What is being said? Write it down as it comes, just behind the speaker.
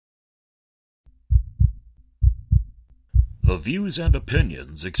The views and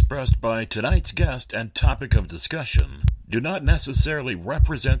opinions expressed by tonight's guest and topic of discussion do not necessarily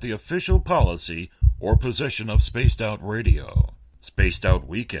represent the official policy or position of Spaced Out Radio, Spaced Out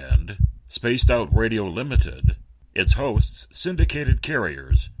Weekend, Spaced Out Radio Limited, its hosts, syndicated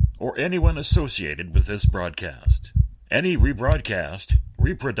carriers, or anyone associated with this broadcast. Any rebroadcast,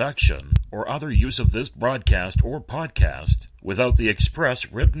 reproduction, or other use of this broadcast or podcast without the express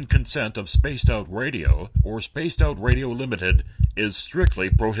written consent of Spaced Out Radio or Spaced Out Radio Limited is strictly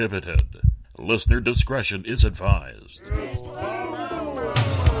prohibited. Listener discretion is advised.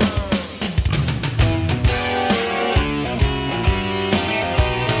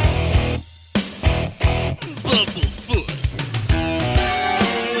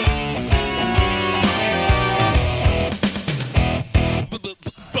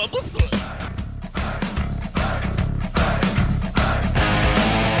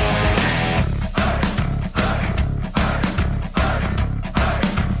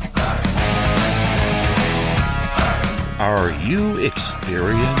 Are you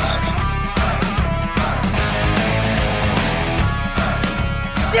experienced?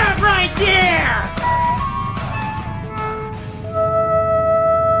 Stop right there!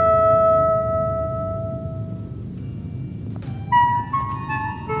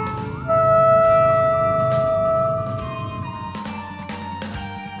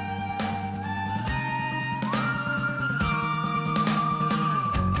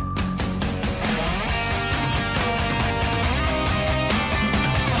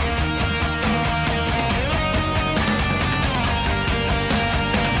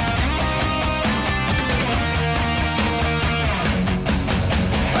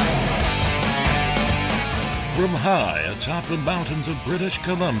 From high atop the mountains of British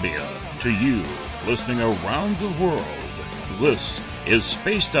Columbia to you, listening around the world, this is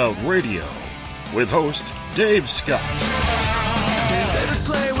Spaced Out Radio with host Dave Scott. They let us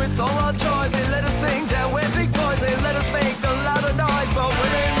play with all our toys, they let us think that we're big boys, they let us make a lot of noise, but we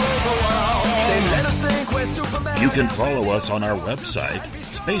ain't rule the world. They let us think we're Superman. You can follow us on our website,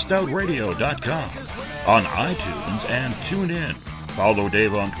 spacedoutradio.com, on iTunes and TuneIn. Follow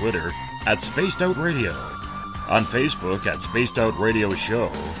Dave on Twitter at Spaced Out Radio, on Facebook at Spaced Out Radio Show,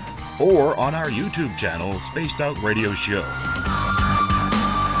 or on our YouTube channel, Spaced Out Radio Show. I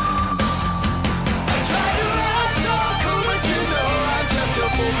try to act so cool, but you know I'm just a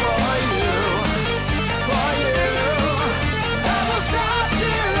fool for you. I will stop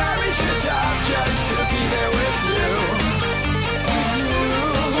till I reach the top just to be there with you.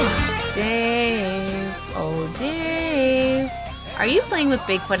 Dave, oh Dave, are you playing with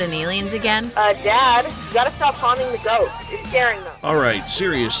Bigfoot and aliens again? Dad, you gotta stop haunting the ghosts. It's scaring them. All right,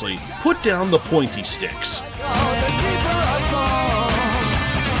 seriously, put down the pointy sticks.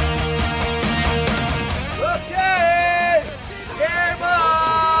 Okay! Game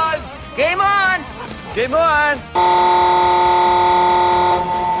on! Game on! Game on!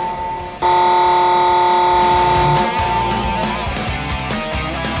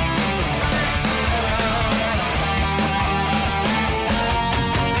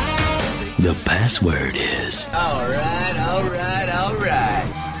 The password is... All right.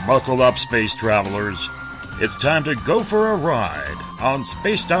 Buckle up, space travelers. It's time to go for a ride on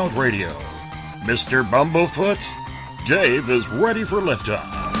Spaced Out Radio. Mr. Bumblefoot, Dave is ready for liftoff.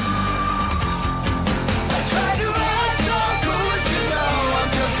 I try to act so cool, but you know I'm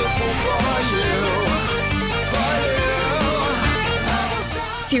just a fool for you.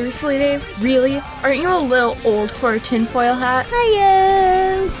 Seriously, Dave? Really? Aren't you a little old for a tinfoil hat?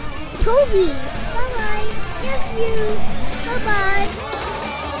 Hello, Toby. Bye-bye. Nephew. Bye-bye.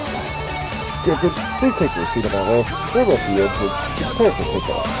 Yeah, please take your seat on my way. We're with the edge. It's time to take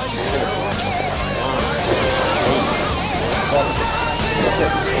off.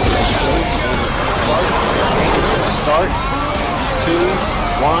 Start. 2,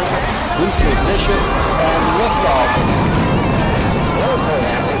 1. Boost ignition and lift off.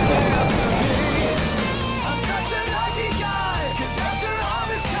 I'm such a lucky guy, 'cause after all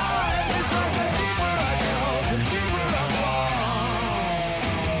this time, it's like the deeper I go, the deeper I fall.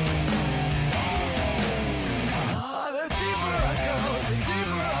 The deeper I go, the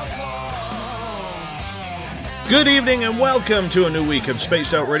deeper I fall. Good evening and welcome to a new week of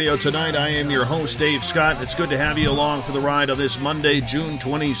Spaced Out Radio. Tonight I am your host, Dave Scott. It's good to have you along for the ride on this Monday, June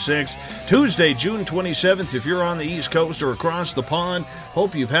 26th, Tuesday, June 27th. If you're on the East Coast or across the pond,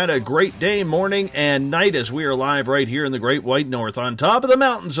 hope you've had a great day, morning, and night as we are live right here in the Great White North on top of the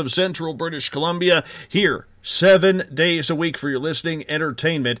mountains of central British Columbia here 7 days a week for your listening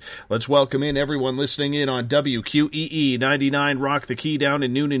entertainment. Let's welcome in everyone listening in on WQEE 99 Rock the Key down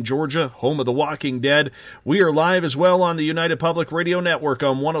in Noonan, Georgia, home of The Walking Dead. We are live as well on the United Public Radio Network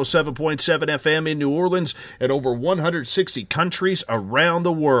on 107.7 FM in New Orleans and over 160 countries around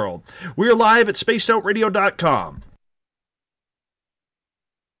the world. We are live at spacedoutradio.com.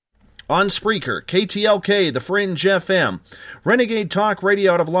 On Spreaker, KTLK, The Fringe FM, Renegade Talk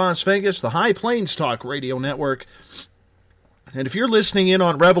Radio out of Las Vegas, the High Plains Talk Radio Network. And if you're listening in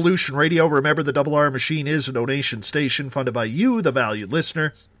on Revolution Radio, remember the Double R Machine is a donation station funded by you, the valued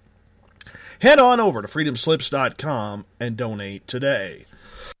listener. Head on over to freedomslips.com and donate today.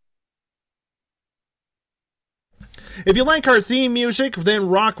 If you like our theme music, then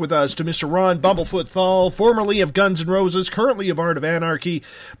rock with us to Mr. Ron Bumblefoot Thal, formerly of Guns N' Roses, currently of Art of Anarchy.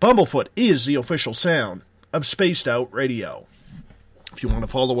 Bumblefoot is the official sound of Spaced Out Radio. If you want to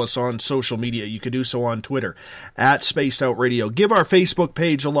follow us on social media, you can do so on Twitter, at Spaced Out Radio. Give our Facebook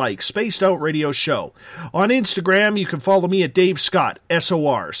page a like, Spaced Out Radio Show. On Instagram, you can follow me at Dave Scott,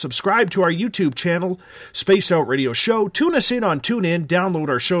 SOR. Subscribe to our YouTube channel, Spaced Out Radio Show. Tune us in on TuneIn. Download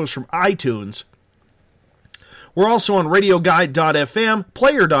our shows from iTunes. We're also on RadioGuide.fm,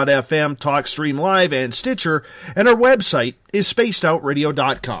 Player.fm, TalkStream Live, and Stitcher, and our website is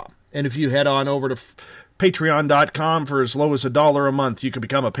SpacedOutRadio.com. And if you head on over to Patreon.com for as low as $1 a month, you can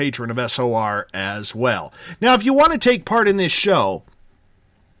become a patron of SOR as well. Now, if you want to take part in this show,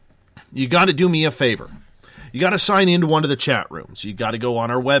 you got to do me a favor. You got to sign into one of the chat rooms. You got to go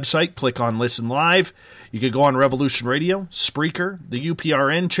on our website, click on Listen Live. You could go on Revolution Radio, Spreaker, the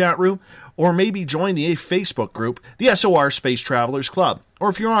UPRN chat room, or maybe join the Facebook group, the SOR Space Travelers Club. Or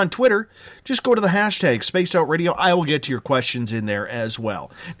if you're on Twitter, just go to the hashtag Spaced Out Radio. I will get to your questions in there as well.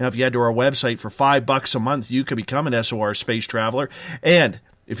 Now, if you head to our website for $5 a month, you can become an SOR Space Traveler. And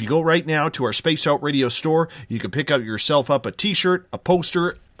if you go right now to our Spaced Out Radio store, you can pick up yourself up a t-shirt, a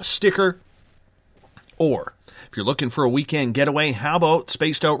poster, a sticker, or if you're looking for a weekend getaway, how about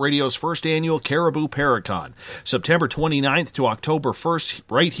Spaced Out Radio's first annual Caribou Paracon, September 29th to October 1st,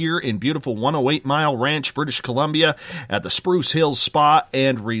 right here in beautiful 108 Mile Ranch, British Columbia, at the Spruce Hills Spa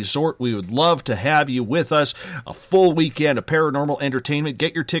and Resort. We would love to have you with us. A full weekend of paranormal entertainment.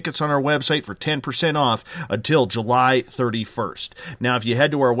 Get your tickets on our website for 10% off until July 31st. Now, if you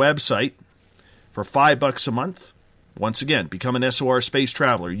head to our website for $5 a month, once again, become an SOR Space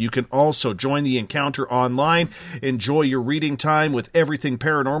Traveler. You can also join the Encounter online. Enjoy your reading time with everything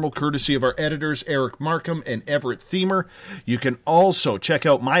paranormal, courtesy of our editors, Eric Markham and Everett Thiemer. You can also check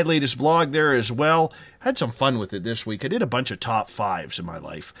out my latest blog there as well. Had some fun with it this week. I did a bunch of top fives in my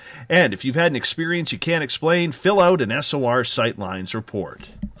life. And if you've had an experience you can't explain, fill out an SOR Sightlines report.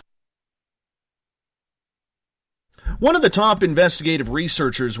 One of the top investigative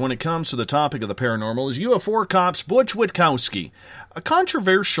researchers when it comes to the topic of the paranormal is UFO cops Butch Witkowski. A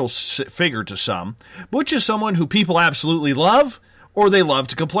controversial figure to some, Butch is someone who people absolutely love or they love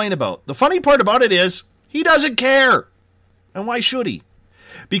to complain about. The funny part about it is he doesn't care. And why should he?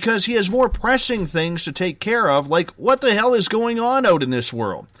 Because he has more pressing things to take care of, like what the hell is going on out in this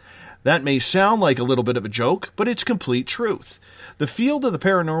world. That may sound like a little bit of a joke, but it's complete truth. The field of the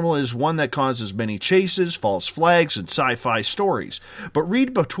paranormal is one that causes many chases, false flags, and sci-fi stories. But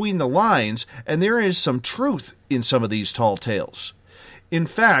read between the lines, and there is some truth in some of these tall tales. In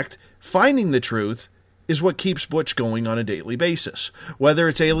fact, finding the truth is what keeps Butch going on a daily basis. Whether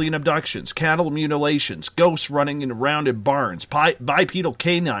it's alien abductions, cattle mutilations, ghosts running around in barns, bipedal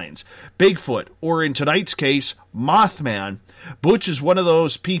canines, Bigfoot, or in tonight's case, Mothman, Butch is one of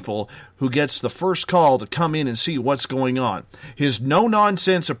those people who gets the first call to come in and see what's going on. His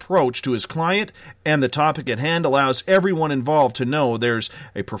no-nonsense approach to his client and the topic at hand allows everyone involved to know there's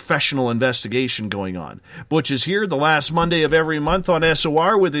a professional investigation going on. Butch is here the last Monday of every month on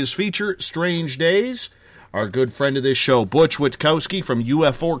SOR with his feature, Strange Days. Our good friend of this show, Butch Witkowski from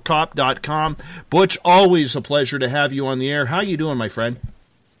UFOcop.com. Butch, always a pleasure to have you on the air. How you doing, my friend?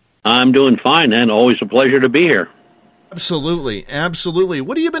 I'm doing fine, and always a pleasure to be here. Absolutely, absolutely.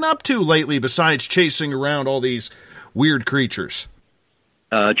 What have you been up to lately besides chasing around all these weird creatures?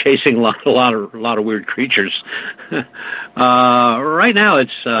 Chasing a lot of weird creatures. Right now,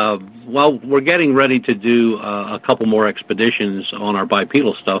 it's we're getting ready to do a couple more expeditions on our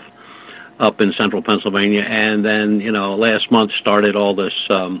bipedal stuff up in central Pennsylvania, and then last month started all this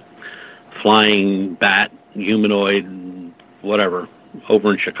flying bat, humanoid, whatever,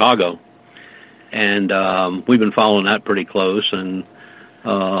 over in Chicago. And we've been following that pretty close, and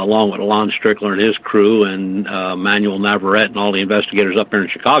along with Alon Strickler and his crew and Manuel Navarrete and all the investigators up there in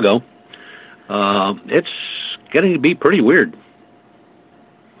Chicago, it's getting to be pretty weird.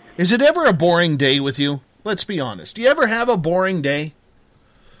 Is it ever a boring day with you? Let's be honest. Do you ever have a boring day?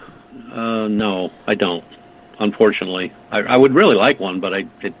 No, I don't. Unfortunately, I would really like one, but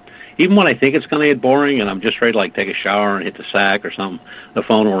even when I think it's going to get boring and I'm just ready to like take a shower and hit the sack or something, the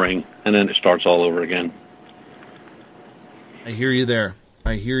phone will ring and then it starts all over again. I hear you there.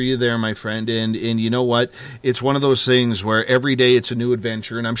 I hear you there, my friend. And you know what? It's one of those things where every day it's a new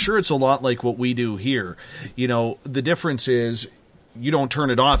adventure, and I'm sure it's a lot like what we do here. You know, the difference is you don't turn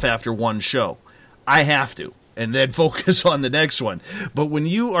it off after one show. I have to, and then focus on the next one. But when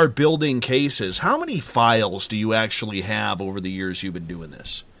you are building cases, how many files do you actually have over the years you've been doing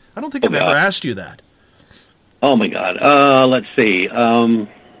this? I don't think I've ever asked you that. Oh, my God. Let's see.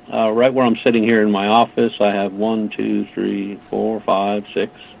 Right where I'm sitting here in my office, I have 6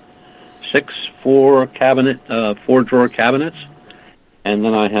 4-drawer cabinets. And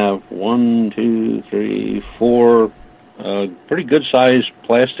then I have 4 pretty good-sized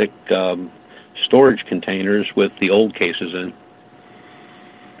plastic storage containers with the old cases in.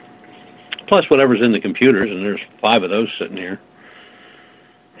 Plus whatever's in the computers, and there's 5 of those sitting here.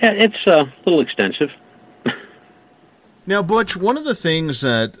 Yeah, it's a little extensive. Now, Butch, one of the things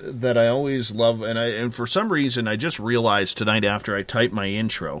that I always love, and for some reason I just realized tonight after I typed my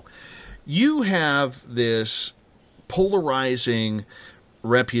intro, you have this polarizing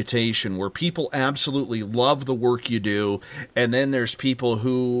reputation where people absolutely love the work you do, and then there's people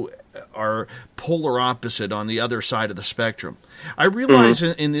who are polar opposite on the other side of the spectrum. I realize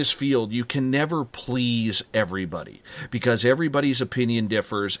in this field you can never please everybody because everybody's opinion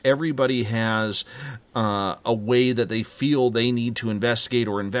differs. Everybody has a way that they feel they need to investigate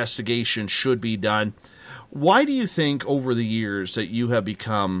or investigation should be done. Why do you think over the years that you have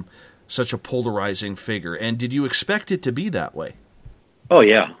become such a polarizing figure, and did you expect it to be that way? Oh,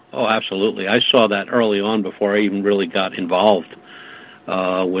 yeah. Oh, absolutely. I saw that early on before I even really got involved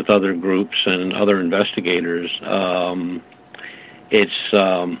with other groups and other investigators. It's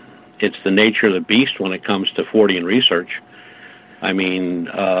the nature of the beast when it comes to Fortean research. I mean,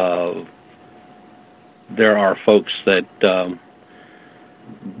 there are folks that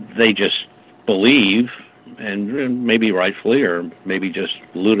they just believe, and maybe rightfully or maybe just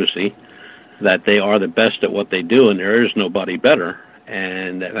lunacy, that they are the best at what they do and there is nobody better.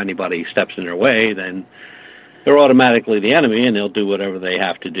 And if anybody steps in their way, then they're automatically the enemy, and they'll do whatever they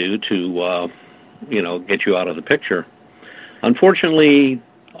have to do to, get you out of the picture. Unfortunately,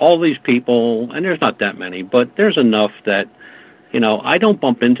 all these people, and there's not that many, but there's enough that, I don't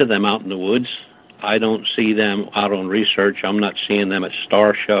bump into them out in the woods. I don't see them out on research. I'm not seeing them at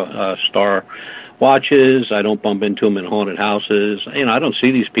star watches. I don't bump into them in haunted houses. I don't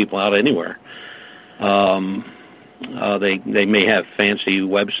see these people out anywhere. They may have fancy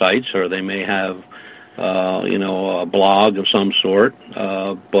websites, or they may have, a blog of some sort.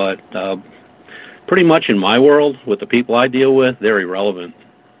 But pretty much in my world, with the people I deal with, they're irrelevant,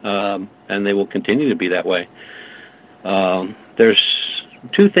 and they will continue to be that way. There's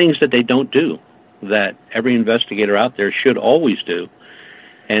 2 things that they don't do that every investigator out there should always do,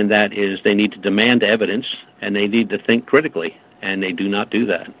 and that is they need to demand evidence and they need to think critically, and they do not do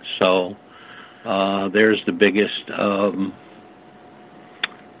that. So there's the biggest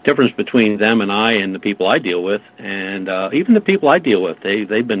difference between them and I and the people I deal with. And even the people I deal with,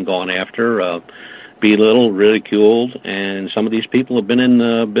 they've been gone after, belittled, ridiculed, and some of these people have been in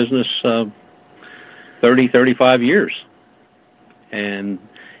the business 30, 35 years. And,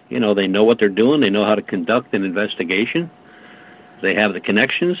 they know what they're doing. They know how to conduct an investigation. They have the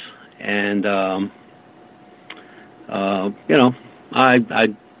connections. And, I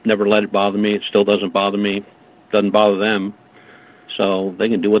never let it bother me. It still doesn't bother me. It doesn't bother them. So they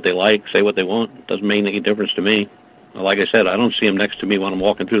can do what they like, say what they want. It doesn't make any difference to me. Like I said, I don't see them next to me when I'm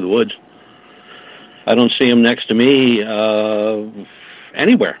walking through the woods. I don't see them next to me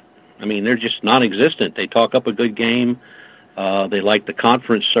anywhere. I mean, they're just non-existent. They talk up a good game. They like the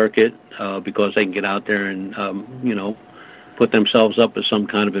conference circuit because they can get out there and, put themselves up as some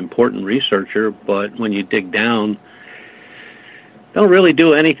kind of important researcher. But when you dig down, they don't really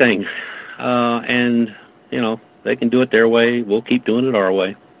do anything. And, they can do it their way. We'll keep doing it our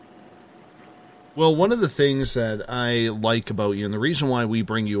way. Well, one of the things that I like about you, and the reason why we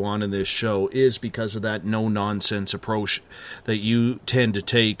bring you on in this show, is because of that no-nonsense approach that you tend to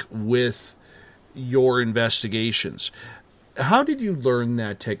take with your investigations. How did you learn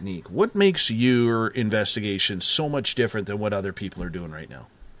that technique? What makes your investigation so much different than what other people are doing right now?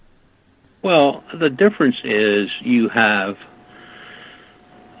 Well, the difference is you have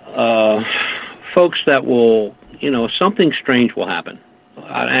folks that will, something strange will happen.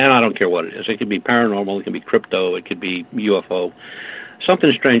 And I don't care what it is. It could be paranormal, it could be crypto, it could be UFO.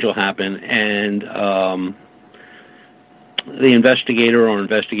 something strange will happen, and the investigator or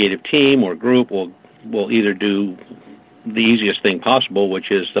investigative team or group will either do the easiest thing possible,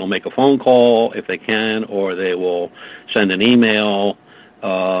 which is they'll make a phone call if they can, or they will send an email.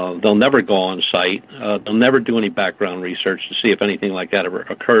 They'll never go on site. They'll never do any background research to see if anything like that ever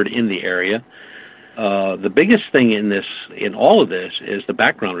occurred in the area. The biggest thing in all of this is the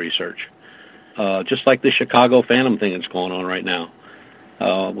background research. Just like the Chicago Phantom thing that's going on right now.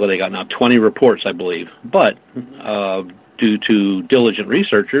 Well, they got now 20 reports, I believe. But due to diligent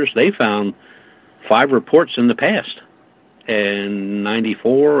researchers, they found 5 reports in the past. In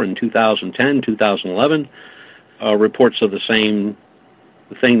 94, in 2010, 2011, reports of the same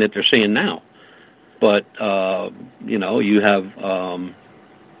thing that they're seeing now. But, you have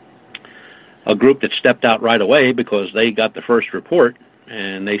a group that stepped out right away because they got the first report,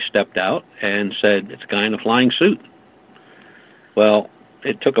 and they stepped out and said, it's a guy in a flying suit. Well,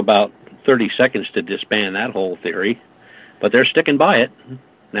 it took about 30 seconds to disband that whole theory, but they're sticking by it.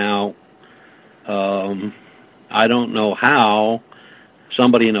 Now, I don't know how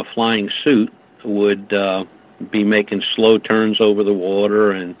somebody in a flying suit would be making slow turns over the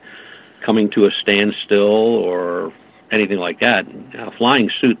water and coming to a standstill or anything like that. A flying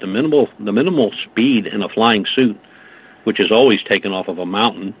suit, the minimal speed in a flying suit, which is always taken off of a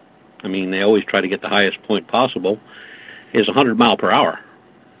mountain, I mean, they always try to get the highest point possible, is 100 mile per hour.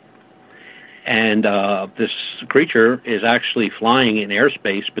 And this creature is actually flying in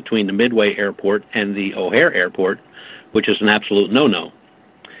airspace between the Midway Airport and the O'Hare Airport, which is an absolute no-no.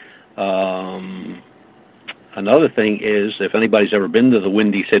 Another thing is, if anybody's ever been to the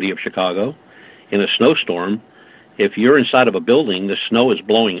windy city of Chicago, in a snowstorm, if you're inside of a building, the snow is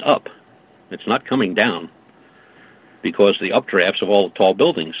blowing up. It's not coming down because the updrafts of all the tall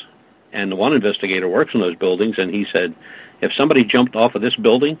buildings. And the one investigator works in those buildings, and he said, if somebody jumped off of this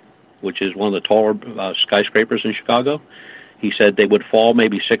building, which is one of the taller skyscrapers in Chicago, he said they would fall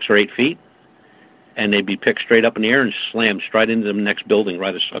maybe 6 or 8 feet, and they'd be picked straight up in the air and slammed straight into the next building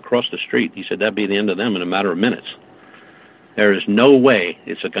right across the street. He said that'd be the end of them in a matter of minutes. There is no way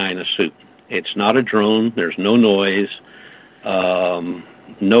it's a guy in a suit. It's not a drone. There's no noise.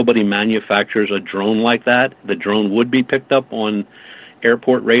 Nobody manufactures a drone like that. The drone would be picked up on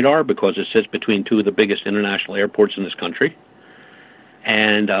airport radar because it sits between 2 of the biggest international airports in this country.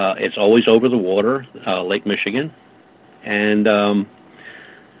 And it's always over the water, Lake Michigan. And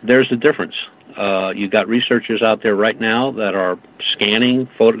there's the difference. You've got researchers out there right now that are scanning,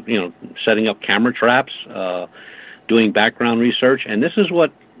 setting up camera traps, doing background research. And this is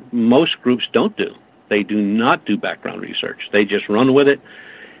what most groups don't do. They do not do background research. They just run with it.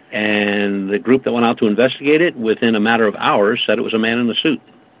 And the group that went out to investigate it, within a matter of hours, said it was a man in a suit.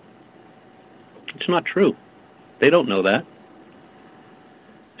 It's not true. They don't know that.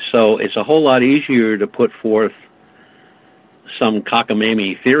 So it's a whole lot easier to put forth some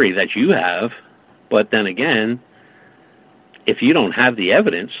cockamamie theory that you have, but then again, if you don't have the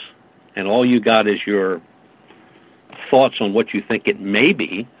evidence and all you got is your thoughts on what you think it may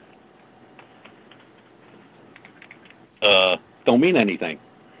be, don't mean anything.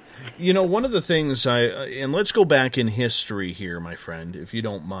 You know, one of the things and let's go back in history here, my friend, if you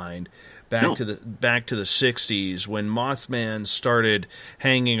don't mind. Back to the 60s when Mothman started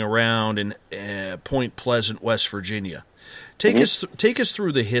hanging around in Point Pleasant, West Virginia. Take us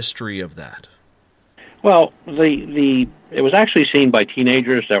through the history of that. Well, it was actually seen by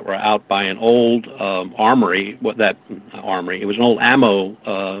teenagers that were out by an old armory. It was an old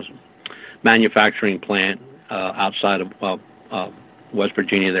ammo manufacturing plant outside of West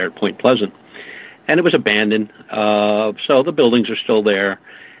Virginia, there at Point Pleasant, and it was abandoned. So the buildings are still there.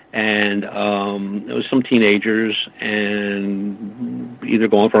 And it was some teenagers and either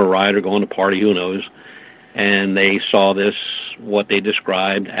going for a ride or going to party, who knows. And they saw this, what they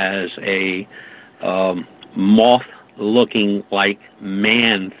described as a moth-looking like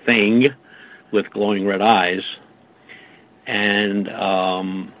man thing with glowing red eyes. And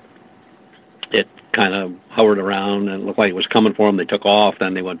it kind of hovered around and looked like it was coming for them. They took off.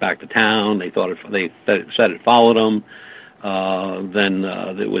 Then they went back to town. They said it followed them. Then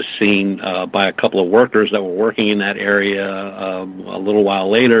it was seen by a couple of workers that were working in that area a little while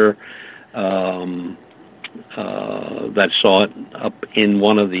later that saw it up in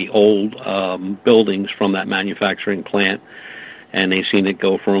one of the old buildings from that manufacturing plant, and they seen it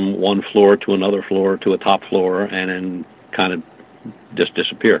go from one floor to another floor to a top floor and then kind of just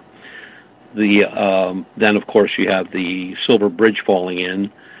disappear. Then, of course, you have the Silver Bridge falling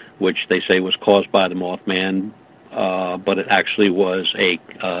in, which they say was caused by the Mothman, but it actually was a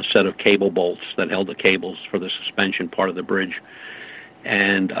set of cable bolts that held the cables for the suspension part of the bridge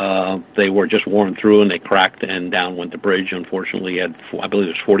and they were just worn through, and they cracked, and down went the bridge. Unfortunately, I believe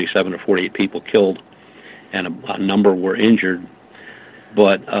it was 47 or 48 people killed, and a number were injured.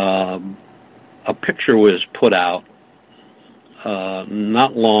 But a picture was put out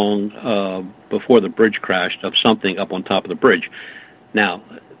not long before the bridge crashed of something up on top of the bridge. Now,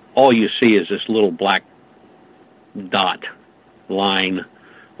 all you see is this little black dot line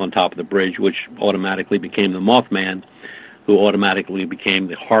on top of the bridge, which automatically became the Mothman, who automatically became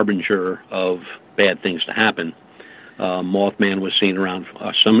the harbinger of bad things to happen. Mothman was seen around,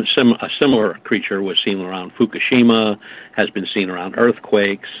 a similar creature was seen around Fukushima, has been seen around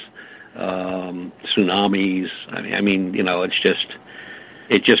earthquakes, tsunamis. I mean, you know, it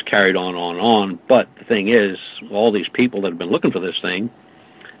just carried on. But the thing is, all these people that have been looking for this thing,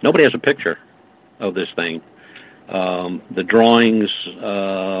 nobody has a picture of this thing. The drawings,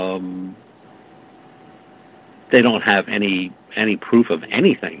 they don't have any proof of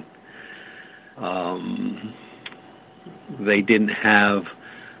anything. They didn't have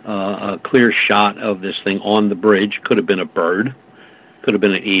a clear shot of this thing on the bridge. Could have been a bird, could have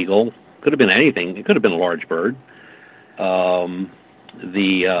been an eagle, could have been anything. It could have been a large bird. I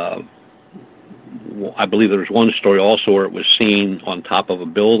believe there was one story also where it was seen on top of a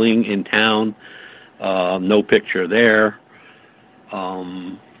building in town. No picture there.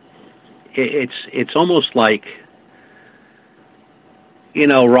 It's almost like, you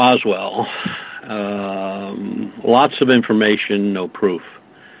know, Roswell. Lots of information, no proof.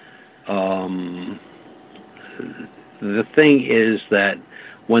 The thing is that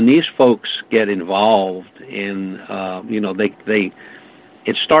when these folks get involved in, you know,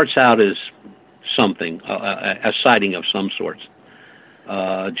 it starts out as something, a sighting of some sort.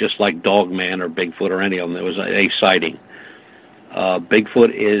 Just like Dogman or Bigfoot or any of them, there was a sighting.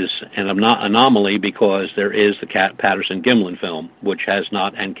 Bigfoot is an anomaly because there is the Patterson-Gimlin film, which has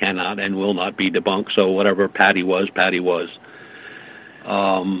not and cannot and will not be debunked. So whatever Patty was.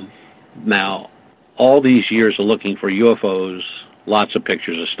 Now, all these years of looking for UFOs, lots of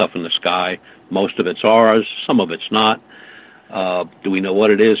pictures of stuff in the sky. Most of it's ours. Some of it's not. Do we know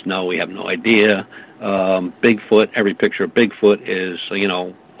what it is? No, we have no idea. Bigfoot, every picture of Bigfoot is, you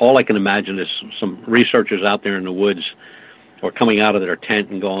know, all I can imagine is some researchers out there in the woods or coming out of their tent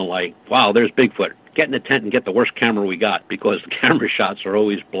and going like, wow, there's Bigfoot. Get in the tent and get the worst camera we got, because the camera shots are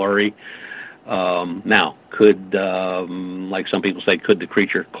always blurry. Now, could, like some people say, could the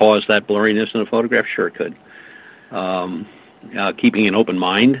creature cause that blurriness in a photograph? Sure it could. Keeping an open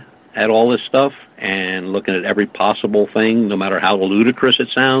mind at all this stuff and looking at every possible thing, no matter how ludicrous it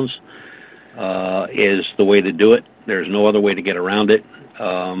sounds, is the way to do it. There's no other way to get around it.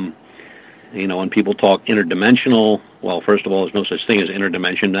 You know, when people talk interdimensional, well, first of all, there's no such thing as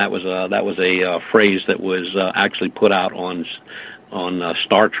interdimension. That was a phrase that was actually put out on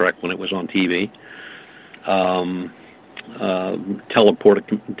Star Trek when it was on TV.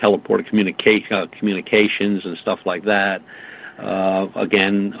 Teleported communications and stuff like that.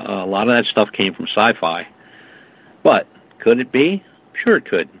 Again, a lot of that stuff came from sci-fi. But could it be? Sure it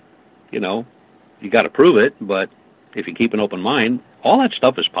could. You know, you got to prove it, but if you keep an open mind, all that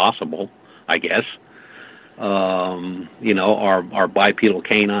stuff is possible, I guess. You know, our bipedal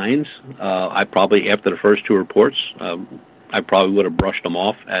canines, I probably, after the first two reports, I probably would have brushed them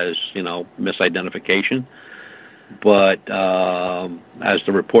off as, you know, misidentification. But as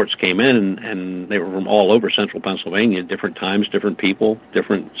the reports came in, and they were from all over central Pennsylvania, different times, different people,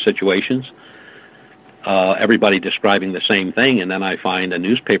 different situations, everybody describing the same thing, and then I find a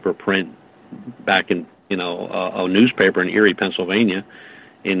newspaper print back in, you know, a newspaper in Erie, Pennsylvania,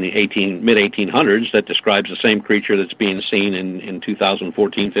 in the mid-1800s that describes the same creature that's being seen in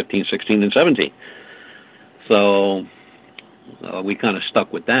 2014, 15, 16, and 17. So we kind of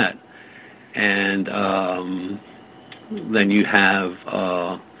stuck with that. And then you have,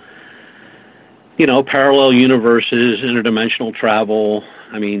 you know, parallel universes, interdimensional travel.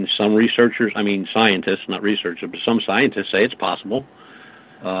 I mean, scientists, not researchers, but some scientists say it's possible.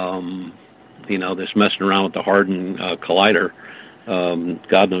 You know, this messing around with the Hadron Collider,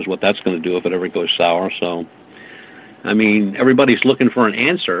 God knows what that's going to do if it ever goes sour. So, I mean, everybody's looking for an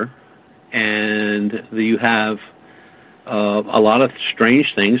answer, and you have a lot of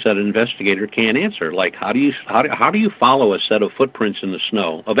strange things that an investigator can't answer. Like, how do you follow a set of footprints in the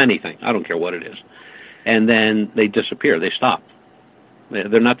snow of anything? I don't care what it is, and then they disappear. They stop.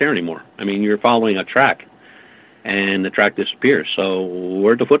 They're not there anymore. I mean, you're following a track, and the track disappears. So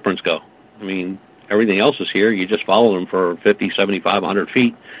where'd the footprints go? I mean, everything else is here. You just follow them for 50, 75, 100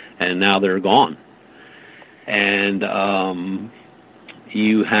 feet, and now they're gone. And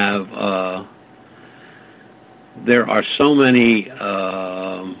you have there are so many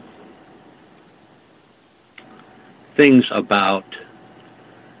things about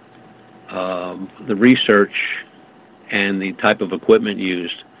the research and the type of equipment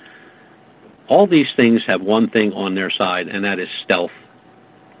used. All these things have one thing on their side, and that is stealth.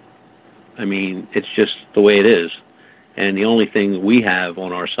 I mean, it's just the way it is. And the only thing we have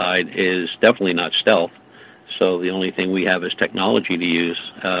on our side is definitely not stealth. So the only thing we have is technology to use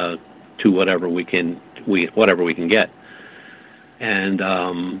to whatever we can get. And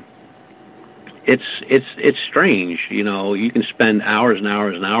it's strange. You know, you can spend hours and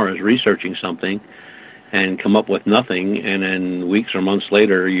hours and hours researching something and come up with nothing, and then weeks or months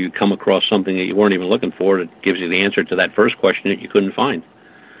later you come across something that you weren't even looking for that gives you the answer to that first question that you couldn't find.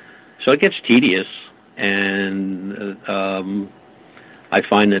 So it gets tedious, and I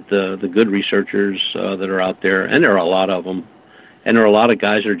find that the good researchers that are out there, and there are a lot of them, and there are a lot of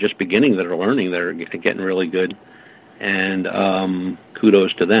guys that are just beginning that are learning that are getting really good, and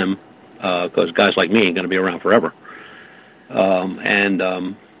kudos to them, because guys like me ain't going to be around forever.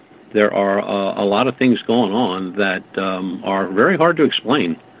 There are a lot of things going on that are very hard to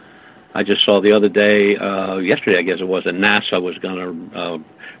explain. I just saw the other day, yesterday I guess it was, that NASA was going to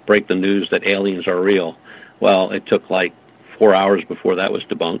break the news that aliens are real. Well, it took like 4 hours before that was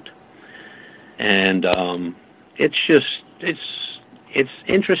debunked. And it's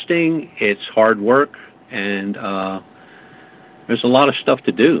interesting, it's hard work, and there's a lot of stuff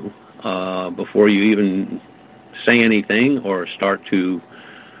to do before you even say anything or start to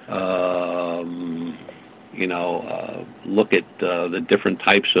look at the different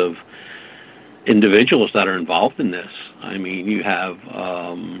types of individuals that are involved in this. I mean, you have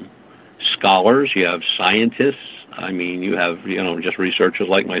scholars, you have scientists. I mean, you have just researchers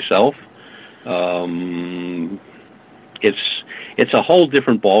like myself. It's a whole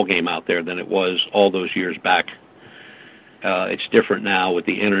different ballgame out there than it was all those years back. It's different now with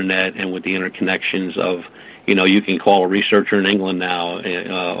the internet and with the interconnections of, you can call a researcher in England now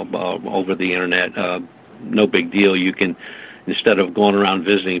over the internet. No big deal. You can, instead of going around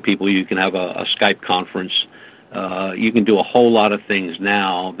visiting people, you can have a Skype conference. You can do a whole lot of things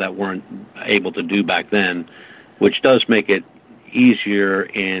now that weren't able to do back then, which does make it easier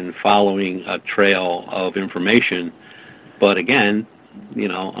in following a trail of information. But again,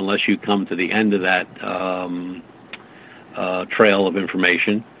 unless you come to the end of that trail of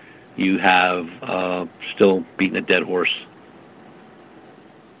information, you have still beaten a dead horse.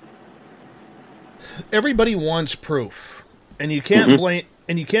 Everybody wants proof, and you can't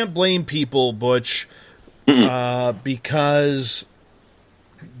blame people, Butch, because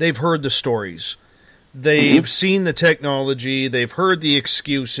they've heard the stories. They've seen the technology, they've heard the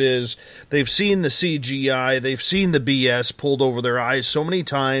excuses, they've seen the CGI, they've seen the BS pulled over their eyes so many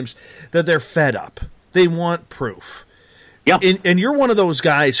times that they're fed up. They want proof. Yeah. And you're one of those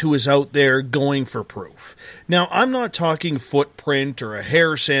guys who is out there going for proof. Now, I'm not talking footprint or a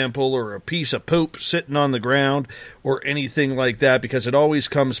hair sample or a piece of poop sitting on the ground or anything like that, because it always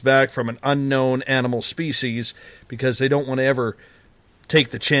comes back from an unknown animal species, because they don't want to ever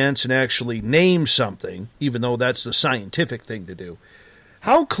take the chance and actually name something, even though that's the scientific thing to do.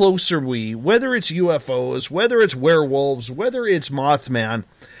 How close are we, whether it's UFOs, whether it's werewolves, whether it's Mothman,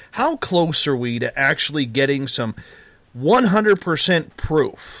 how close are we to actually getting some 100%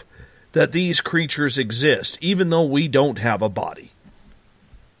 proof that these creatures exist, even though we don't have a body?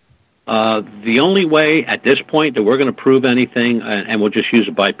 The only way at this point that we're going to prove anything, and we'll just use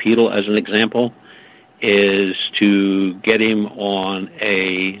a bipedal as an example, is to get him on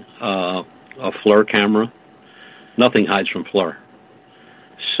a FLIR camera. Nothing hides from FLIR.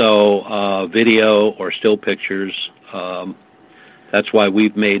 So video or still pictures, that's why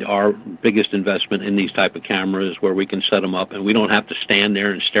we've made our biggest investment in these type of cameras, where we can set them up and we don't have to stand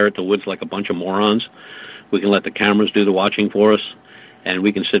there and stare at the woods like a bunch of morons. We can let the cameras do the watching for us, and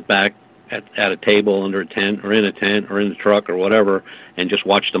we can sit back at a table under a tent or in the truck or whatever and just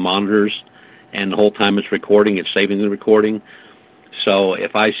watch the monitors, and the whole time it's recording, it's saving the recording. So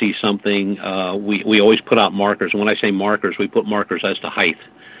if I see something, we always put out markers. And when I say markers, we put markers as to height.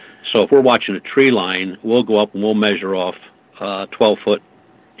 So if we're watching a tree line, we'll go up and we'll measure off 12-foot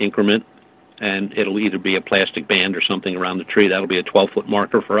increment, and it'll either be a plastic band or something around the tree. That'll be a 12-foot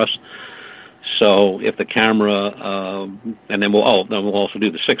marker for us. So if the camera, and then we'll also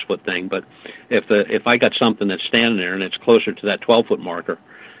do the 6-foot thing. But if I got something that's standing there and it's closer to that 12-foot marker,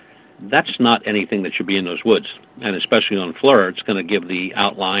 that's not anything that should be in those woods. And especially on FLIR, it's going to give the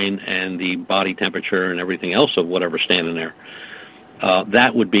outline and the body temperature and everything else of whatever's standing there.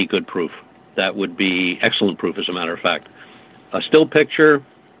 That would be good proof. That would be excellent proof, as a matter of fact. A still picture,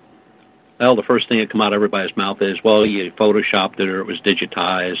 well, the first thing that come out of everybody's mouth is, well, you photoshopped it, or it was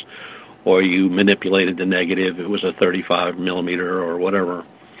digitized, or you manipulated the negative, it was a 35 millimeter or whatever.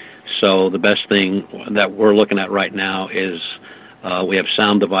 So the best thing that we're looking at right now is we have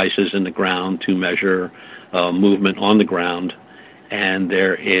sound devices in the ground to measure movement on the ground, and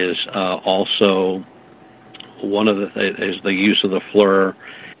there is also one of is the use of the FLIR,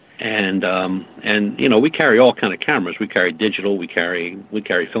 and you know, we carry all kind of cameras. We carry digital, we carry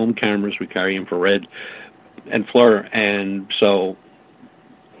film cameras, we carry infrared and FLIR, and so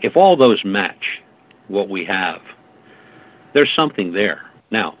if all those match what we have, there's something there.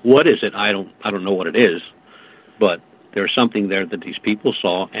 Now, what is it? I don't know what it is, but there's something there that these people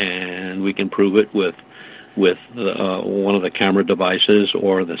saw, and we can prove it with one of the camera devices,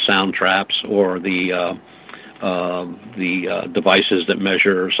 or the sound traps, or the devices that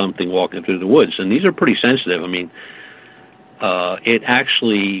measure something walking through the woods. And these are pretty sensitive. I mean, it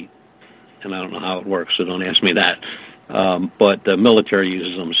actually, and I don't know how it works, so don't ask me that, but the military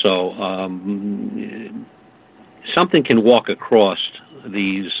uses them. So something can walk across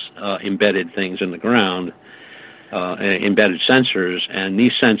these embedded things in the ground, embedded sensors, and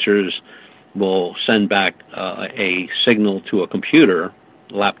these sensors will send back a signal to a computer,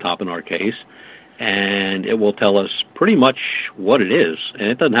 laptop in our case, and it will tell us pretty much what it is. And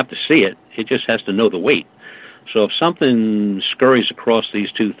it doesn't have to see it, it just has to know the weight. So if something scurries across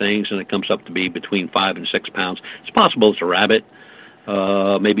these two things and it comes up to be between 5 and 6 pounds, it's possible it's a rabbit,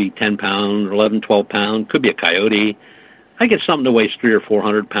 maybe 10 pound, 11, 12 pound, could be a coyote. I get something that weighs 300 or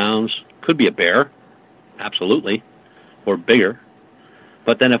 400 pounds, could be a bear, absolutely, or bigger.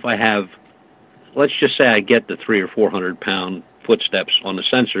 But then if I have, let's just say I get the 300 or 400 pound footsteps on the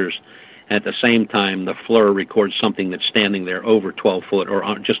sensors, and at the same time the FLIR records something that's standing there over 12 foot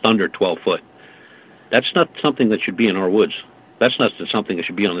or just under 12 foot. That's not something that should be in our woods. That's not something that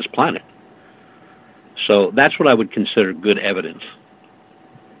should be on this planet. So that's what I would consider good evidence.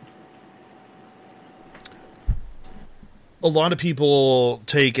 A lot of people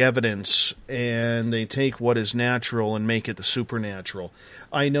take evidence and they take what is natural and make it the supernatural.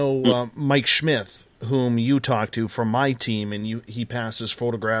 I know Mike Schmidt, whom you talk to from my team, and he passes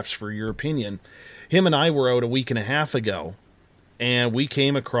photographs for your opinion. Him and I were out a week and a half ago, and we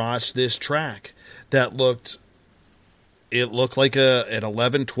came across this track that looked like an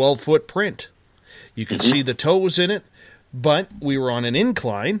 11, 12-foot print. You could see the toes in it, but we were on an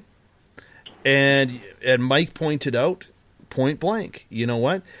incline, and Mike pointed out, point blank, you know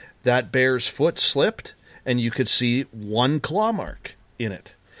what? That bear's foot slipped, and you could see one claw mark in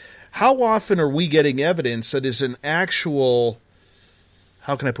it. How often are we getting evidence that is an actual,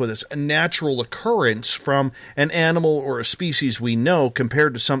 how can I put this, a natural occurrence from an animal or a species we know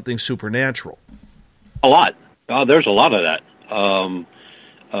compared to something supernatural? A lot. There's a lot of that.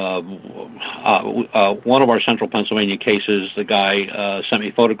 One of our central Pennsylvania cases, the guy sent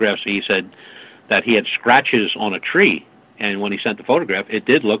me photographs. He said that he had scratches on a tree. And when he sent the photograph, it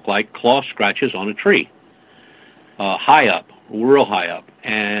did look like claw scratches on a tree, high up, real high up.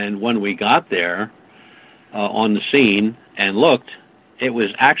 And when we got there on the scene and looked, it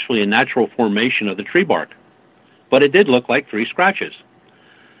was actually a natural formation of the tree bark. But it did look like 3 scratches.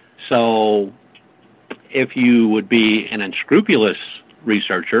 So if you would be an unscrupulous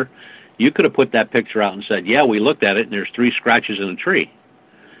researcher, you could have put that picture out and said, yeah, we looked at it, and there's 3 scratches in a tree.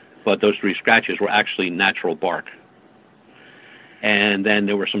 But those 3 scratches were actually natural bark. And then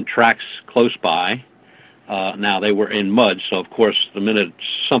there were some tracks close by. Now, they were in mud, so of course, the minute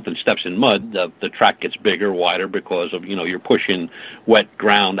something steps in mud, the track gets bigger, wider, because of, you're pushing wet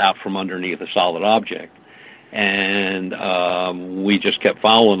ground out from underneath a solid object. And we just kept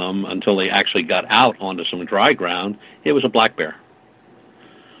following them until they actually got out onto some dry ground. It was a black bear.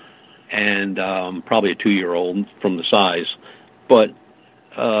 And probably a 2-year-old from the size. But,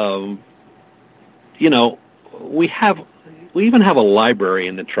 we even have a library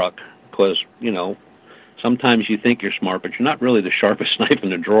in the truck because, sometimes you think you're smart, but you're not really the sharpest knife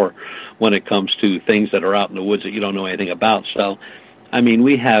in the drawer when it comes to things that are out in the woods that you don't know anything about. So,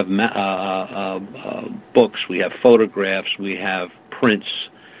 we have books, we have photographs, we have prints,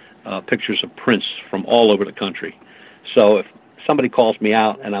 pictures of prints from all over the country. So if somebody calls me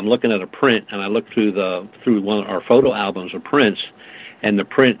out and I'm looking at a print and I look through one of our photo albums of prints, and the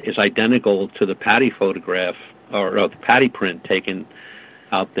print is identical to the Patty photograph or the Patty print taken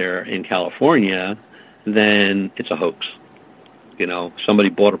out there in California, then it's a hoax. Somebody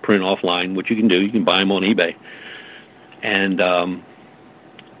bought a print offline, which you can do. You can buy them on eBay. And,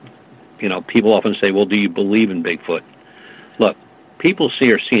 people often say, well, do you believe in Bigfoot? Look, people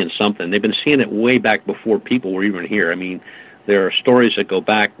are seeing something. They've been seeing it way back before people were even here. there are stories that go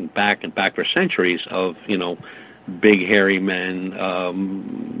back and back and back for centuries of, big hairy men,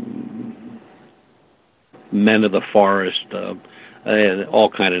 men of the forest, all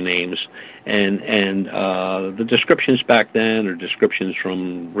kind of names. And the descriptions back then are descriptions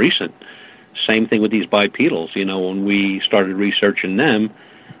from recent. Same thing with these bipedals. When we started researching them,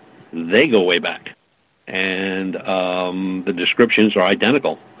 they go way back. And the descriptions are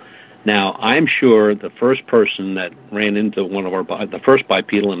identical. Now, I'm sure the first person that ran into one of the first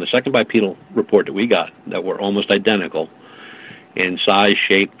bipedal and the second bipedal report that we got that were almost identical in size,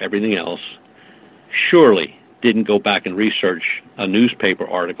 shape, everything else, surely didn't go back and research a newspaper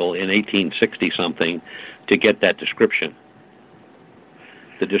article in 1860-something to get that description.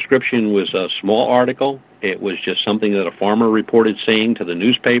 The description was a small article. It was just something that a farmer reported seeing to the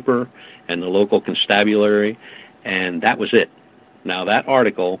newspaper and the local constabulary, and that was it. Now, that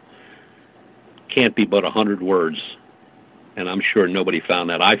article can't be but 100 words, and I'm sure nobody found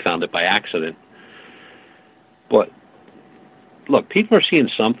that. I found it by accident. But, look, people are seeing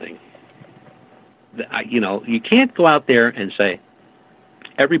something. You can't go out there and say,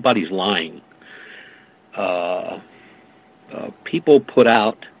 everybody's lying. People put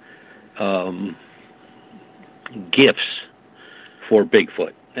out gifts for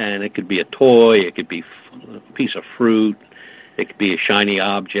Bigfoot, and it could be a toy, it could be a piece of fruit, it could be a shiny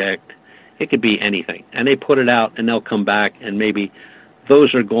object, it could be anything. And they put it out, and they'll come back, and maybe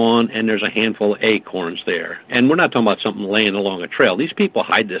those are gone, and there's a handful of acorns there. And we're not talking about something laying along a trail. These people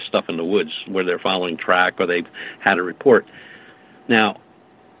hide this stuff in the woods where they're following track or they've had a report. Now,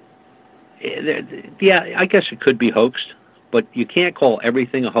 yeah, I guess it could be hoaxed, but you can't call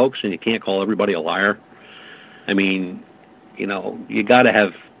everything a hoax, and you can't call everybody a liar. I mean, you got to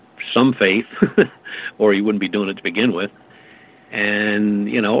have some faith, or you wouldn't be doing it to begin with. And,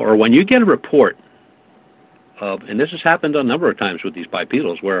 or when you get a report of, and this has happened a number of times with these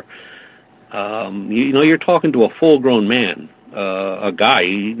bipedals, where, you're talking to a full-grown man, a guy,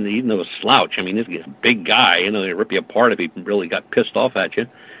 he's no slouch. I mean, this is a big guy, they rip you apart if he really got pissed off at you.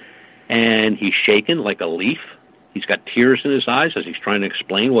 And he's shaking like a leaf. He's got tears in his eyes as he's trying to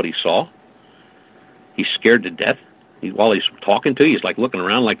explain what he saw. He's scared to death. While he's talking to you, he's like looking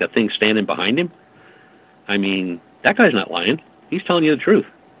around like that thing's standing behind him. I mean, that guy's not lying. He's telling you the truth.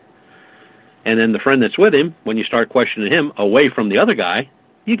 And then the friend that's with him, when you start questioning him away from the other guy,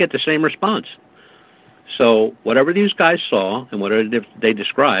 you get the same response. So whatever these guys saw and whatever they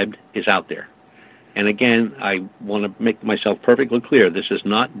described is out there. And again, I want to make myself perfectly clear, this is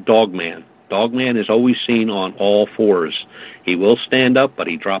not Dogman. Dogman is always seen on all fours. He will stand up, but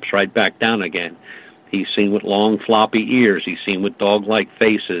he drops right back down again. He's seen with long, floppy ears. He's seen with dog-like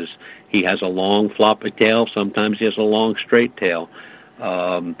faces. He has a long, floppy tail. Sometimes he has a long, straight tail.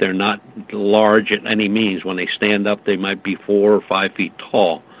 They're not large at any means. When they stand up, they might be 4 or 5 feet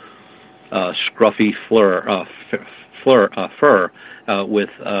tall. Scruffy fur with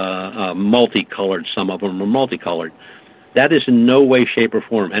multicolored. Some of them are multicolored. That is in no way, shape, or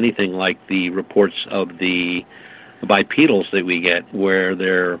form anything like the reports of the bipedals that we get, where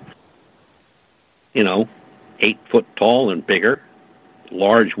they're, 8 foot tall and bigger,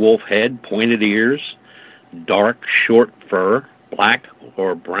 large wolf head, pointed ears, dark, short fur, black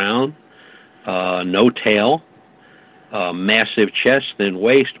or brown, no tail, massive chest, thin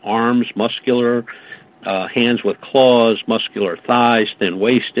waist, arms, muscular, hands with claws, muscular thighs,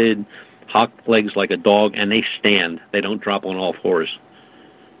 thin-waisted, hawk legs like a dog, and they stand. They don't drop on all fours.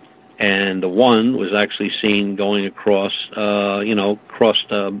 And the one was actually seen going across,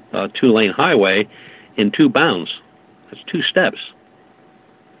 crossed a 2-lane highway in 2 bounds. That's 2 steps.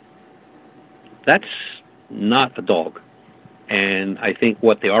 That's not a dog. And I think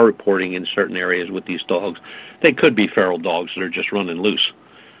what they are reporting in certain areas with these dogs, they could be feral dogs that are just running loose.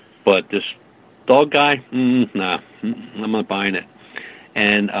 But this dog guy, nah, I'm not buying it.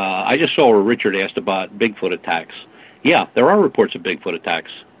 And I just saw where Richard asked about Bigfoot attacks. Yeah, there are reports of Bigfoot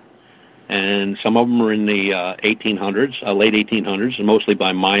attacks. And some of them are in the 1800s, late 1800s, and mostly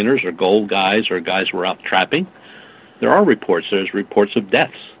by miners or gold guys or guys who were out trapping. There are reports. There's reports of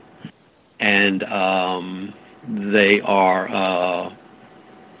deaths. And they are,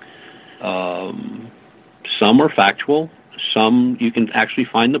 some are factual. Some you can actually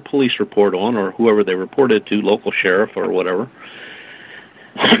find the police report on, or whoever they reported to, local sheriff or whatever.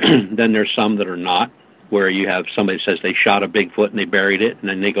 Then there's some that are not, where you have somebody says they shot a Bigfoot and they buried it, and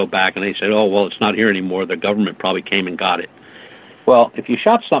then they go back and they say, oh, well, it's not here anymore. The government probably came and got it. Well, if you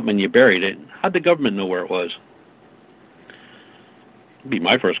shot something and you buried it, how'd the government know where it was? That'd be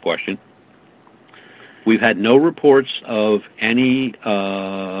my first question. We've had no reports of any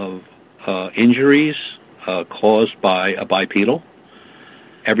injuries, caused by a bipedal.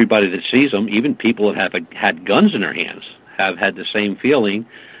 Everybody that sees them, even people that have had guns in their hands, have had the same feeling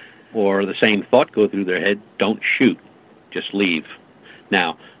or the same thought go through their head: don't shoot, just leave.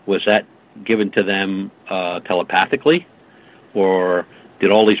 Now, was that given to them telepathically, or did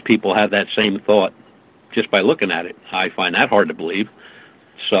all these people have that same thought just by looking at it? I find that hard to believe.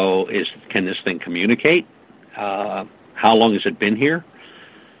 So can this thing communicate? How long has it been here?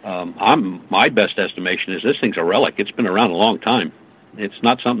 My best estimation is this thing's a relic. It's been around a long time. It's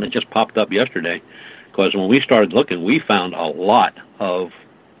not something that just popped up yesterday, because when we started looking, we found a lot of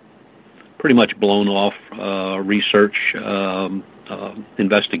pretty much blown off research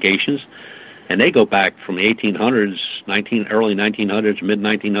investigations, and they go back from the 1800s, early 1900s, mid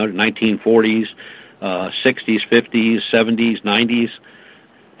 1900s, 1940s, 60s, 50s, 70s, 90s,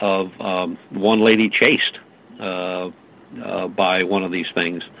 of one lady chased by one of these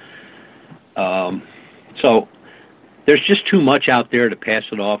things. So there's just too much out there to pass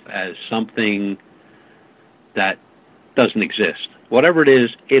it off as something that doesn't exist. Whatever it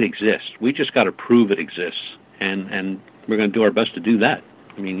is, it exists. We just got to prove it exists, and we're going to do our best to do that.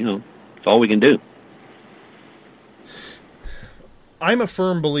 I mean, it's all we can do. I'm a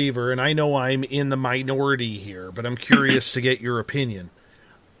firm believer, and I know I'm in the minority here, but I'm curious to get your opinion.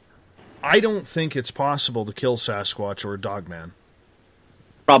 I don't think it's possible to kill Sasquatch or a Dogman.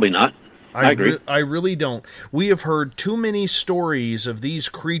 Probably not. I agree. I really don't. We have heard too many stories of these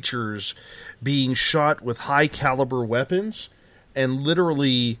creatures being shot with high-caliber weapons, and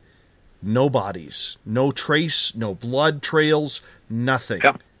literally no bodies, no trace, no blood trails, nothing.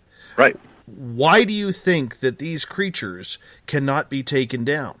 Yeah, right. Why do you think that these creatures cannot be taken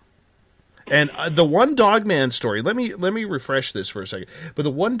down? And the one Dogman story, let me refresh this for a second, but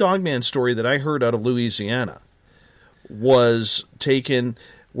the one Dogman story that I heard out of Louisiana was taken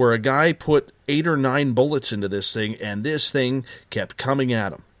where a guy put 8 or 9 bullets into this thing, and this thing kept coming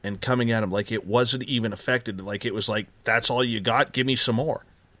at him and coming at him like it wasn't even affected, like it was like, that's all you got, give me some more.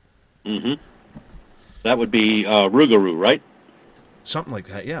 Mm-hmm. That would be Rougarou, right? Something like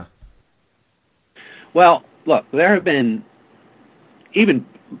that, yeah. Well, look, there have been even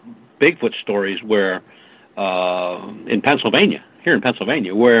Bigfoot stories where, here in Pennsylvania,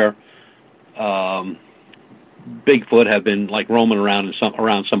 where Bigfoot have been like roaming around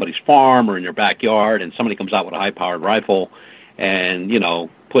around somebody's farm or in your backyard, and somebody comes out with a high-powered rifle and,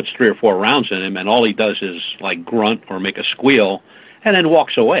 puts 3 or 4 rounds in him, and all he does is like grunt or make a squeal and then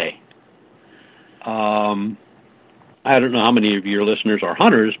walks away. I don't know how many of your listeners are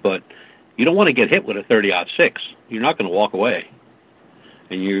hunters, but you don't want to get hit with a 30-06. You're not going to walk away.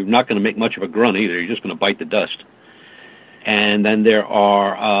 And you're not going to make much of a grunt either. You're just going to bite the dust. And then there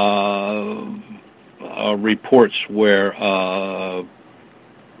are reports where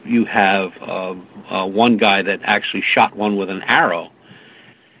you have one guy that actually shot one with an arrow.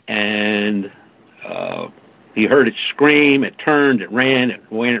 And he heard it scream, it turned, it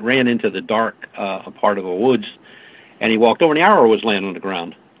ran into the dark part of the woods, and he walked over, and the arrow was laying on the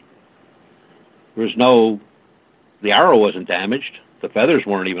ground. The arrow wasn't damaged. The feathers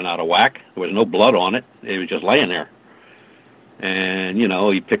weren't even out of whack. There was no blood on it. It was just laying there. And,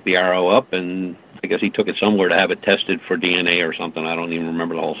 he picked the arrow up, and I guess he took it somewhere to have it tested for DNA or something. I don't even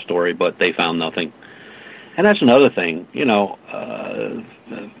remember the whole story, but they found nothing. And that's another thing,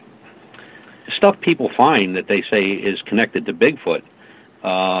 stuff people find that they say is connected to Bigfoot.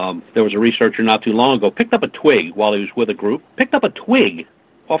 There was a researcher not too long ago, picked up a twig while he was with a group, picked up a twig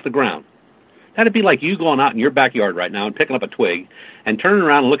off the ground. That'd be like you going out in your backyard right now and picking up a twig and turning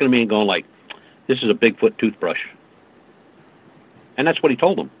around and looking at me and going like, this is a Bigfoot toothbrush. And that's what he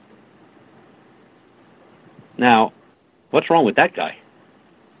told them. Now, what's wrong with that guy?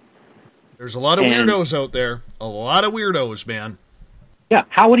 There's a lot of weirdos out there. A lot of weirdos, man. Yeah,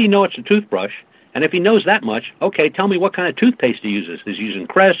 how would he know it's a toothbrush? And if he knows that much, okay, tell me what kind of toothpaste he uses. Is he using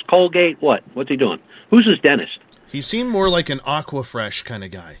Crest, Colgate, what? What's he doing? Who's his dentist? He seemed more like an Aquafresh kind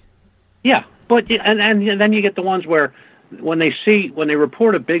of guy. Yeah, but and then you get the ones where when they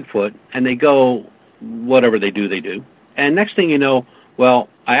report a Bigfoot and they go, whatever they do. And next thing you know, well,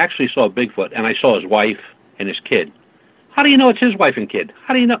 I actually saw a Bigfoot and I saw his wife and his kid. How do you know it's his wife and kid?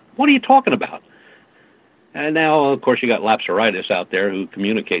 How do you know? What are you talking about? And now, of course, you got Lapsaritis out there who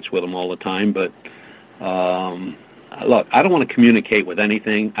communicates with them all the time. But look, I don't want to communicate with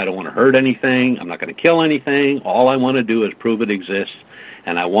anything. I don't want to hurt anything. I'm not going to kill anything. All I want to do is prove it exists.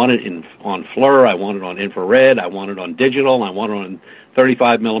 And I want it on FLIR. I want it on infrared. I want it on digital. I want it on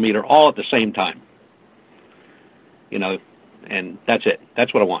 35 millimeter, all at the same time. And that's it.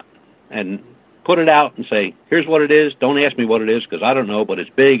 That's what I want. And put it out and say, here's what it is. Don't ask me what it is because I don't know, but it's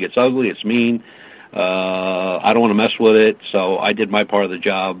big, it's ugly, it's mean. I don't want to mess with it, so I did my part of the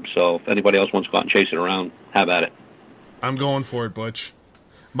job. So if anybody else wants to go out and chase it around, have at it. I'm going for it, Butch.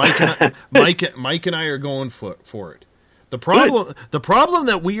 Mike and I are going for it. The problem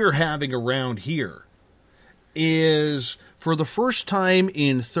that we are having around here is, for the first time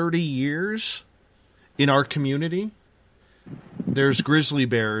in 30 years in our community, there's grizzly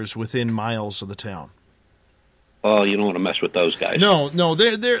bears within miles of the town. Oh, you don't want to mess with those guys. No,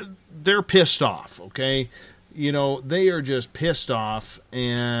 they're pissed off, okay? You know, they are just pissed off,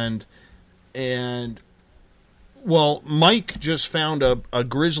 and well, Mike just found a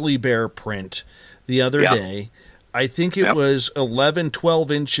grizzly bear print the other day. I think it was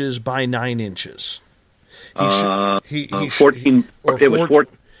 11-12 inches by 9 inches. 14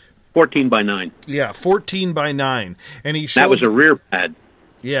 by 9. Yeah, 14 by 9. And he showed, that was a rear pad.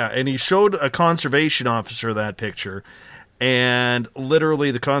 Yeah, and he showed a conservation officer that picture, and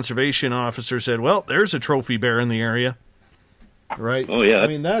literally the conservation officer said, well, there's a trophy bear in the area. Right? Oh, yeah. I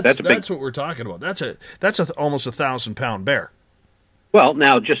mean, that's what we're talking about. That's almost 1,000-pound bear. Well,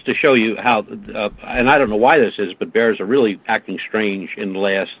 now, just to show you how, and I don't know why this is, but bears are really acting strange in the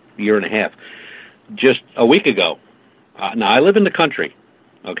last year and a half. Just a week ago, now I live in the country,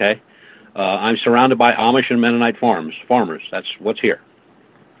 okay? I'm surrounded by Amish and Mennonite farmers. That's what's here.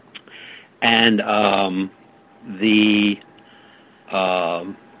 And down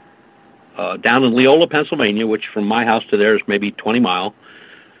in Leola, Pennsylvania, which from my house to there is maybe 20 miles,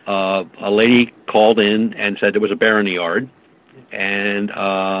 a lady called in and said there was a bear in the yard. And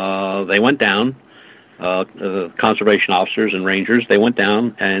they went down, the conservation officers and rangers, they went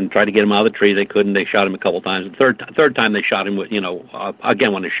down and tried to get him out of the tree. They couldn't. They shot him a couple times. The third time they shot him with,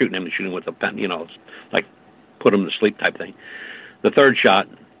 again, when they're shooting him, they shoot him with a pen, like put him to sleep type thing. The third shot,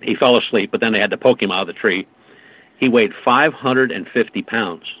 he fell asleep, but then they had to poke him out of the tree. He weighed 550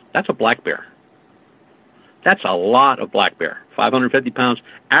 pounds. That's a black bear. That's a lot of black bear. 550 pounds.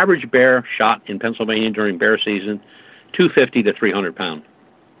 Average bear shot in Pennsylvania during bear season, 250 to 300 pounds.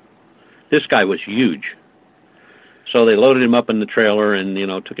 This guy was huge. So they loaded him up in the trailer and,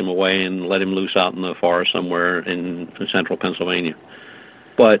 took him away and let him loose out in the forest somewhere in central Pennsylvania.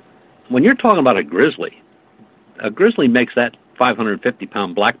 But when you're talking about a grizzly makes that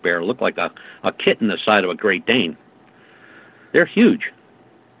 550-pound black bear look like a kitten the size of a Great Dane. They're huge.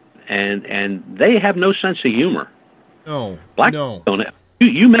 And they have no sense of humor. No. Black bears don't have.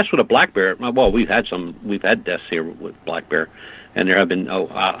 You mess with a black bear. Well, we've had deaths here with black bear, and there have been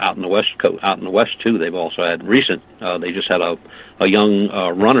out in the west too. They've also had recent. They just had a young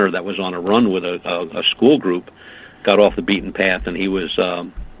runner that was on a run with a school group, got off the beaten path, and he was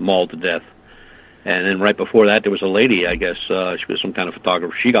mauled to death. And then right before that, there was a lady. I guess she was some kind of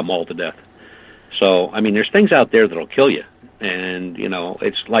photographer. She got mauled to death. So I mean, there's things out there that'll kill you, and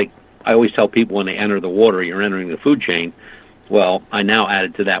it's like I always tell people when they enter the water, you're entering the food chain. Well, I now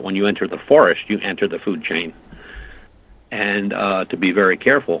added to that, when you enter the forest, you enter the food chain. And to be very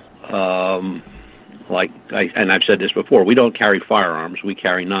careful. And I've said this before, we don't carry firearms. We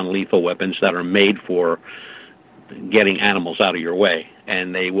carry non-lethal weapons that are made for getting animals out of your way.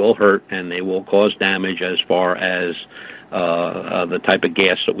 And they will hurt and they will cause damage, as far as the type of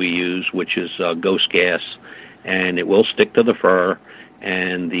gas that we use, which is ghost gas. And it will stick to the fur.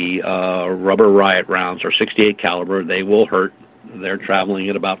 And the rubber riot rounds are 68 caliber. They will hurt. They're traveling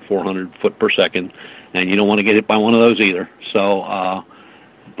at about 400 foot per second, and you don't want to get hit by one of those either. So,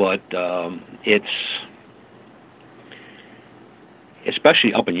 it's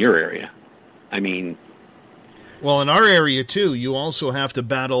especially up in your area. I mean, well, in our area too, you also have to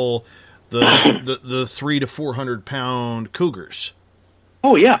battle the 300 to 400 pound cougars.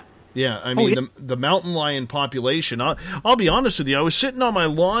 Oh yeah. Yeah, I mean, the mountain lion population, I'll be honest with you, I was sitting on my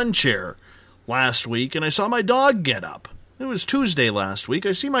lawn chair last week, and I saw my dog get up. It was Tuesday last week.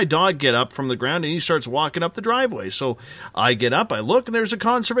 I see my dog get up from the ground, and he starts walking up the driveway. So I get up, I look, and there's a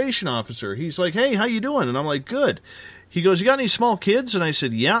conservation officer. He's like, hey, how you doing? And I'm like, good. He goes, you got any small kids? And I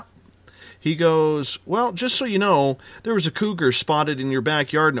said, yeah. He goes, well, just so you know, there was a cougar spotted in your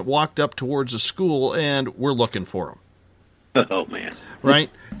backyard, and it walked up towards the school, and we're looking for him. Oh, man. Right?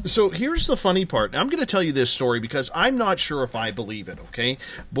 So here's the funny part. Now, I'm going to tell you this story because I'm not sure if I believe it, okay?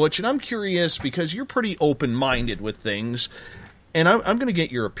 Butch, and I'm curious because you're pretty open-minded with things, and I'm going to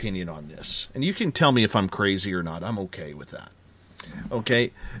get your opinion on this. And you can tell me if I'm crazy or not. I'm okay with that.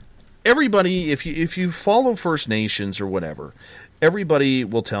 Okay? Everybody, if you follow First Nations or whatever, everybody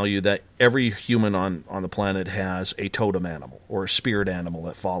will tell you that every human on the planet has a totem animal or a spirit animal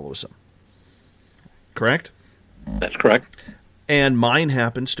that follows them. Correct? That's correct. And mine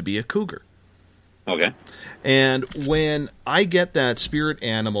happens to be a cougar. Okay. And when I get that spirit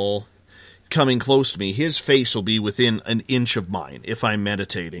animal coming close to me, his face will be within an inch of mine if I'm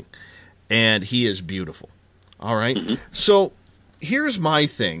meditating. And he is beautiful. All right? Mm-hmm. So here's my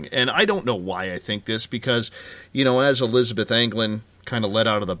thing, and I don't know why I think this, because, as Elizabeth Anglin kind of let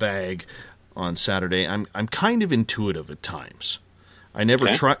out of the bag on Saturday, I'm kind of intuitive at times. I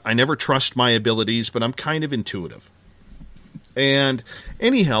never trust my abilities, but I'm kind of intuitive. And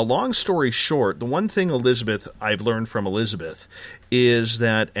anyhow, long story short, the one thing I've learned from Elizabeth is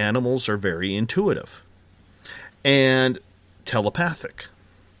that animals are very intuitive and telepathic.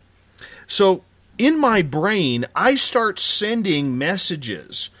 So in my brain, I start sending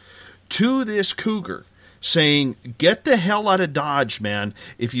messages to this cougar saying, get the hell out of Dodge, man.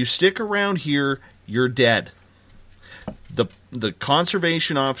 If you stick around here, you're dead. The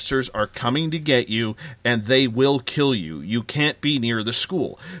conservation officers are coming to get you, and they will kill you. You can't be near the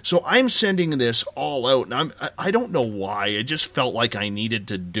school. So I'm sending this all out, and I don't know why. I just felt like I needed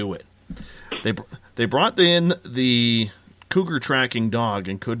to do it. They brought in the cougar tracking dog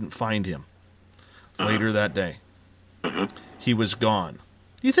and couldn't find him later that day. He was gone.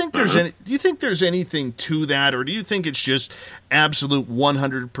 Do you think there's anything to that, or do you think it's just absolute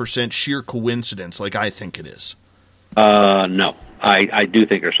 100% sheer coincidence like I think it is? No, I do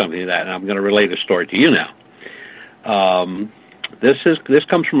think there's something to that, and I'm going to relate a story to you now. This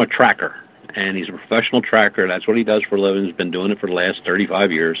comes from a tracker, and he's a professional tracker. That's what he does for a living. He's been doing it for the last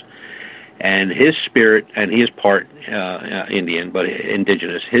 35 years. And his spirit, and he is part Indian, but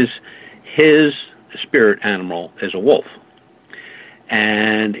indigenous. His spirit animal is a wolf.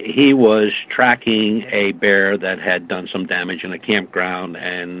 And he was tracking a bear that had done some damage in a campground,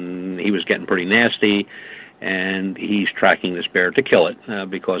 and he was getting pretty nasty. And he's tracking this bear to kill it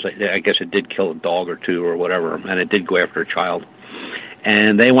because I guess it did kill a dog or two or whatever, and it did go after a child.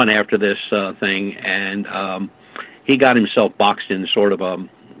 And they went after this thing, and he got himself boxed in sort of a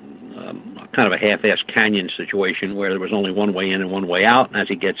kind of a half-assed canyon situation where there was only one way in and one way out. And as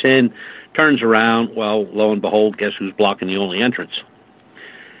he gets in, turns around, well, lo and behold, guess who's blocking the only entrance?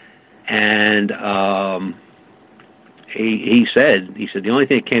 And he said, the only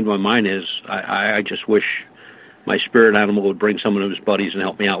thing that came to my mind is I just wish my spirit animal would bring some of his buddies and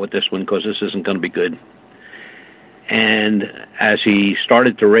help me out with this one, because this isn't going to be good. And as he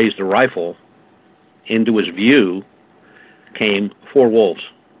started to raise the rifle, into his view came 4 wolves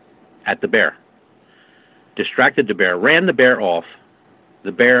at the bear. Distracted the bear, ran the bear off.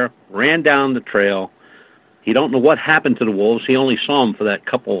 The bear ran down the trail. He don't know what happened to the wolves. He only saw them for that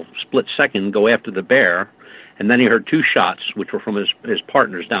couple split second go after the bear. And then he heard 2 shots, which were from his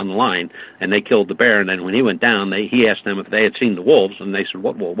partners down the line, and they killed the bear. And then when he went down, he asked them if they had seen the wolves, and they said,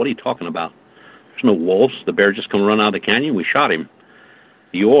 "What wolf? What are you talking about? There's no wolves. The bear just come run out of the canyon. We shot him.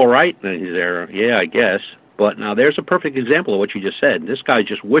 You all right?" And he's there. "Yeah, I guess." But now there's a perfect example of what you just said. This guy's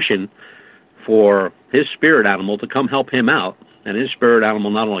just wishing for his spirit animal to come help him out, and his spirit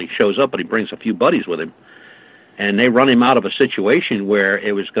animal not only shows up, but he brings a few buddies with him. And they run him out of a situation where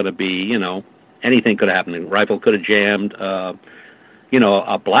it was going to be, anything could happen. The rifle could have jammed. A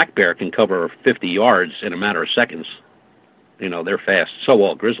black bear can cover 50 yards in a matter of seconds. They're fast. So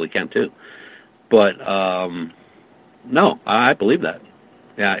well, grizzly can too. But no, I believe that.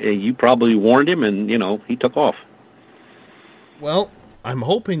 Yeah, you probably warned him, and he took off. Well, I'm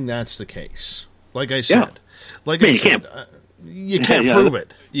hoping that's the case. Like I said, you can't prove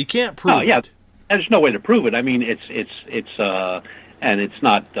it. You can't prove it. There's no way to prove it. I mean, it's and it's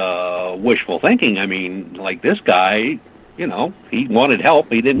not wishful thinking. I mean, like this guy, he wanted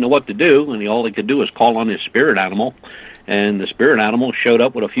help. He didn't know what to do, and all he could do was call on his spirit animal, and the spirit animal showed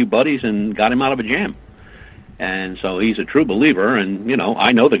up with a few buddies and got him out of a jam. And so he's a true believer, and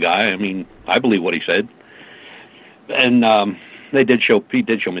I know the guy. I mean, I believe what he said. And he did show me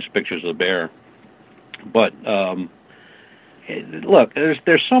some pictures of the bear. But look,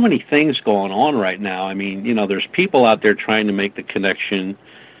 there's so many things going on right now. I mean, there's people out there trying to make the connection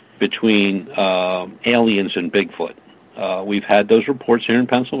between aliens and Bigfoot. We've had those reports here in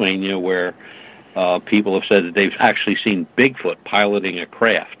Pennsylvania where people have said that they've actually seen Bigfoot piloting a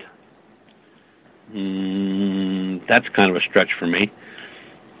craft. That's kind of a stretch for me.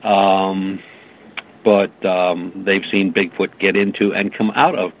 But they've seen Bigfoot get into and come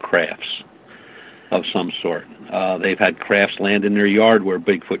out of crafts of some sort. They've had crafts land in their yard where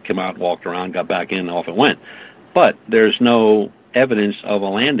Bigfoot came out, walked around, got back in, and off it went. But there's no evidence of a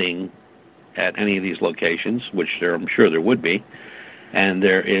landing at any of these locations, which I'm sure there would be. And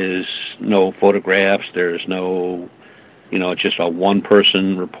there is no photographs. There's no, it's just a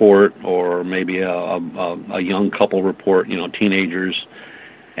one-person report or maybe a young couple report, teenagers.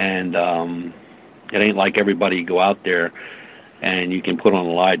 And it ain't like everybody go out there. and you can put on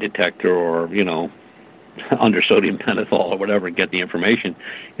a lie detector or, under sodium pentothal or whatever and get the information.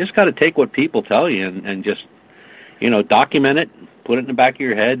 You just got to take what people tell you and just, document it, put it in the back of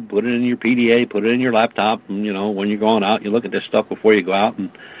your head, put it in your PDA, put it in your laptop, and, when you're going out, you look at this stuff before you go out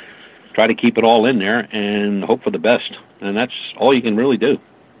and try to keep it all in there and hope for the best. And that's all you can really do.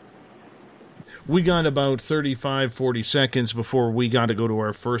 We got about 35, 40 seconds before we got to go to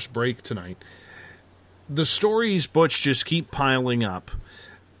our first break tonight. The stories, Butch, just keep piling up.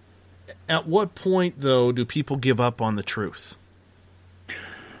 At what point, though, do people give up on the truth?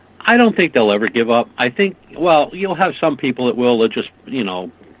 I don't think they'll ever give up. I think, you'll have some people that will just, blow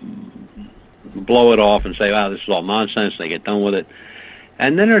it off and say, wow, this is all nonsense. They get done with it.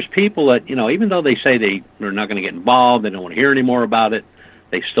 And then there's people that, even though they say they're not going to get involved, they don't want to hear any more about it,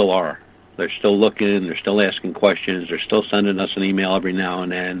 they still are. They're still looking. They're still asking questions. They're still sending us an email every now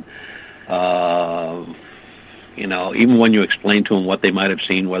and then. Even when you explain to them what they might have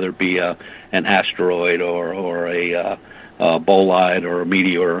seen, whether it be an asteroid or a bolide or a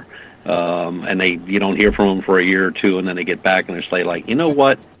meteor, and you don't hear from them for a year or two, and then they get back and they say, like, you know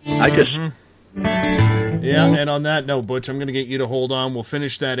what? Yeah, and on that note, Butch, I'm going to get you to hold on. We'll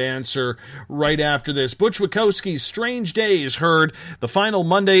finish that answer right after this. Butch Witkowski's Strange Days, heard the final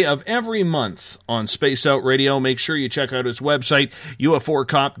Monday of every month on Spaced Out Radio. Make sure you check out his website,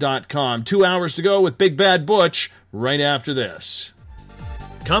 UFOcop.com. 2 hours to go with Big Bad Butch right after this.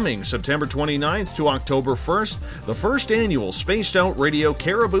 Coming September 29th to October 1st, the first annual Spaced Out Radio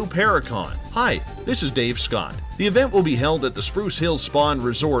Caribou Paracon. Hi, this is Dave Scott. The event will be held at the Spruce Hills Spa and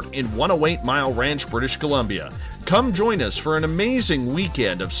Resort in 108 Mile Ranch, British Columbia. Come join us for an amazing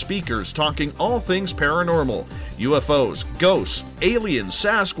weekend of speakers talking all things paranormal, UFOs, ghosts, aliens,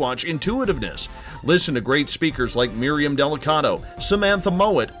 Sasquatch, intuitiveness. Listen to great speakers like Miriam Delicato, Samantha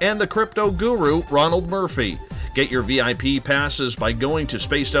Mowat, and the crypto guru, Ronald Murphy. Get your VIP passes by going to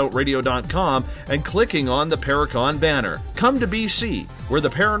spacedoutradio.com and clicking on the Paracon banner. Come to BC, where the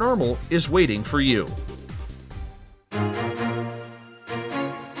paranormal is waiting for you.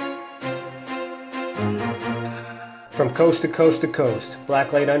 From coast to coast to coast,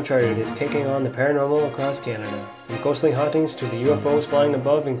 Blacklight Uncharted is taking on the paranormal across Canada. From ghostly hauntings to the UFOs flying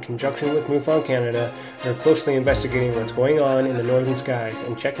above in conjunction with MUFON Canada, we're closely investigating what's going on in the northern skies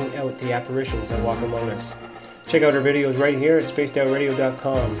and checking out the apparitions that walk among us. Check out our videos right here at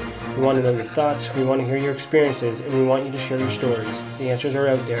spacedoutradio.com. We want to know your thoughts, we want to hear your experiences, and we want you to share your stories. The answers are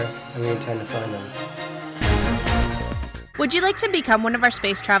out there, and we intend to find them. Would you like to become one of our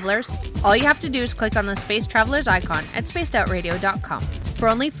space travelers? All you have to do is click on the Space Travelers icon at spacedoutradio.com. For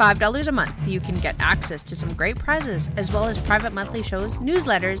only $5 a month, you can get access to some great prizes, as well as private monthly shows,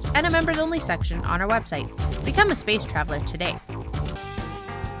 newsletters, and a members-only section on our website. Become a space traveler today.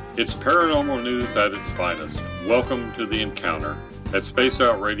 It's paranormal news at its finest. Welcome to The Encounter. At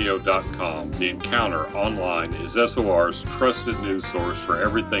spacedoutradio.com, The Encounter online is SOR's trusted news source for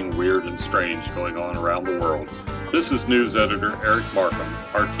everything weird and strange going on around the world. This is news editor Eric Markham.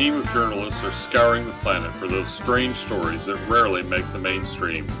 Our team of journalists are scouring the planet for those strange stories that rarely make the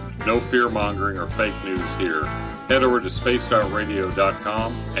mainstream. No fear-mongering or fake news here. Head over to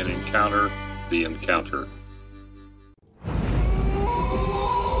spacedoutradio.com and encounter The Encounter.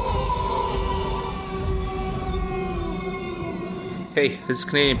 Hey, this is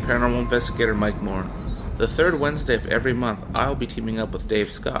Canadian Paranormal Investigator Mike Moore. The third Wednesday of every month, I'll be teaming up with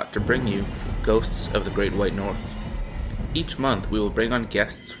Dave Scott to bring you Ghosts of the Great White North. Each month, we will bring on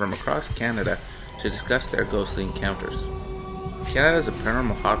guests from across Canada to discuss their ghostly encounters. Canada is a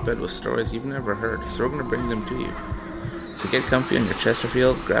paranormal hotbed with stories you've never heard, so we're going to bring them to you. So get comfy on your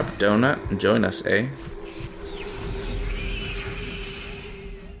Chesterfield, grab a donut, and join us, eh?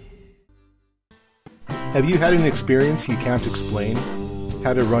 Have you had an experience you can't explain?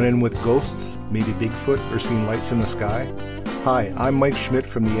 Had a run-in with ghosts, maybe Bigfoot, or seen lights in the sky? Hi, I'm Mike Schmidt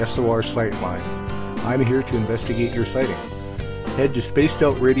from the SOR Sightlines. I'm here to investigate your sighting. Head to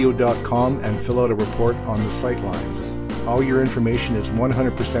spacedoutradio.com and fill out a report on the Sightlines. All your information is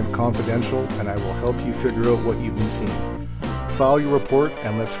 100% confidential, and I will help you figure out what you've been seeing. File your report,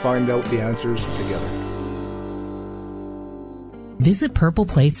 and let's find out the answers together. Visit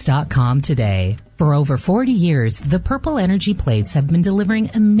purpleplates.com today. For over 40 years, the Purple Energy Plates have been delivering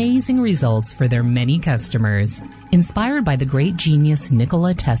amazing results for their many customers. Inspired by the great genius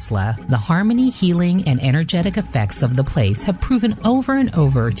Nikola Tesla, the harmony, healing, and energetic effects of the plates have proven over and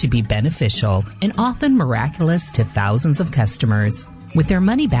over to be beneficial and often miraculous to thousands of customers. With their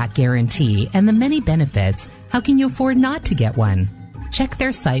money-back guarantee and the many benefits, how can you afford not to get one? Check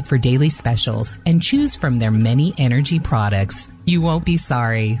their site for daily specials and choose from their many energy products. You won't be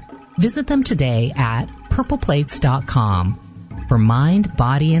sorry. Visit them today at purpleplates.com. for mind,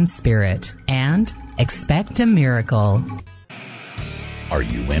 body, and spirit. And expect a miracle. Are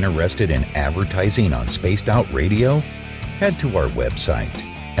you interested in advertising on Spaced Out Radio? Head to our website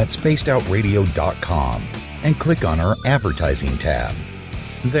at spacedoutradio.com and click on our advertising tab.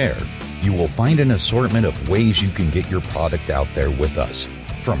 There, you will find an assortment of ways you can get your product out there with us,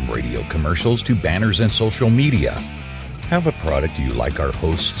 from radio commercials to banners and social media. Have a product you like our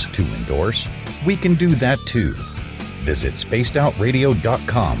hosts to endorse? We can do that too. Visit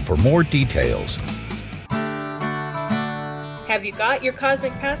spacedoutradio.com for more details. Have you got your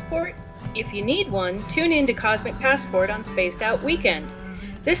Cosmic Passport? If you need one, tune in to Cosmic Passport on Spaced Out Weekend.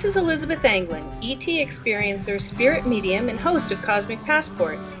 This is Elizabeth Anglin, ET experiencer, spirit medium, and host of Cosmic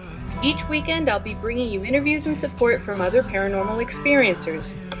Passport. Each weekend I'll be bringing you interviews and support from other paranormal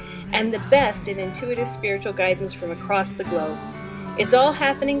experiencers, and the best in intuitive spiritual guidance from across the globe. It's all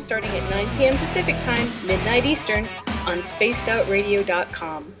happening starting at 9 p.m. Pacific Time, midnight Eastern, on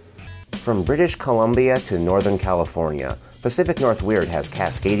spacedoutradio.com. From British Columbia to Northern California, Pacific North Weird has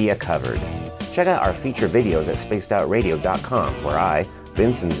Cascadia covered. Check out our feature videos at spacedoutradio.com, where I,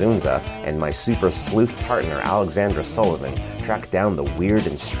 Vincent Zunza, and my super sleuth partner Alexandra Sullivan track down the weird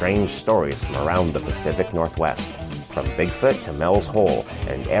and strange stories from around the Pacific Northwest. From Bigfoot to Mel's Hole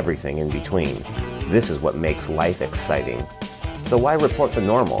and everything in between. This is what makes life exciting. So why report the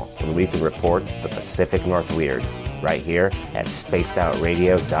normal when we can report the Pacific North Weird right here at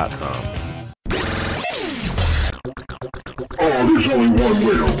spacedoutradio.com. Oh, there's only one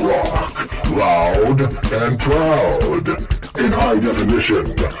way to rock. Loud and proud. In high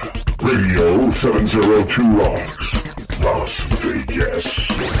definition. Radio 702 rocks. Las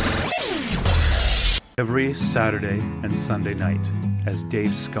Vegas. Every Saturday and Sunday night, as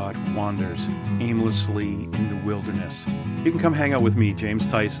Dave Scott wanders aimlessly in the wilderness, you can come hang out with me, James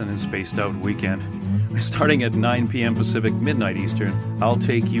Tyson, in Spaced Out Weekend. Starting at 9 p.m. Pacific, midnight Eastern, I'll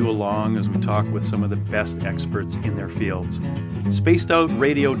take you along as we talk with some of the best experts in their fields.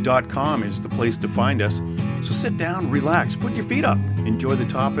 SpacedOutRadio.com is the place to find us. So sit down, relax, put your feet up, enjoy the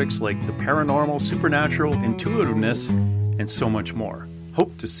topics like the paranormal, supernatural, intuitiveness, and so much more.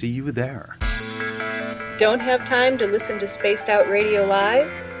 Hope to see you there. Don't have time to listen to Spaced Out Radio live?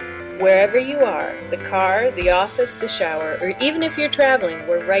 Wherever you are, the car, the office, the shower, or even if you're traveling,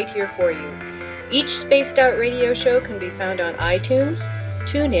 we're right here for you. Each Spaced Out Radio show can be found on iTunes,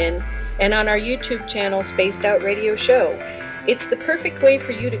 TuneIn, and on our YouTube channel, Spaced Out Radio Show. It's the perfect way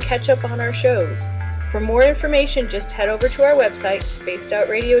for you to catch up on our shows. For more information, just head over to our website,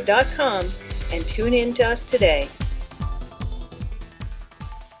 spacedoutradio.com, and tune in to us today.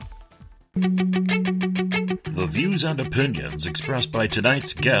 The views and opinions expressed by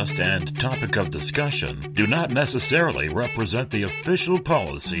tonight's guest and topic of discussion do not necessarily represent the official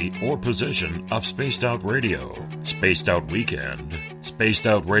policy or position of Spaced Out Radio, Spaced Out Weekend, Spaced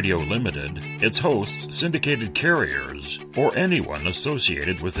Out Radio Limited, its hosts, syndicated carriers, or anyone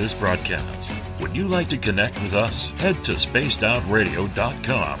associated with this broadcast. Would you like to connect with us? Head to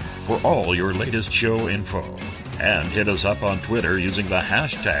spacedoutradio.com for all your latest show info. And hit us up on Twitter using the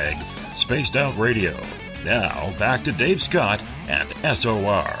hashtag Spaced Out Radio. Now, back to Dave Scott and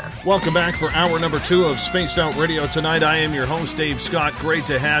SOR. Welcome back for hour number 2 of Spaced Out Radio tonight. I am your host, Dave Scott. Great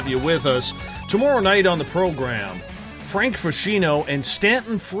to have you with us. Tomorrow night on the program, Frank Fascino and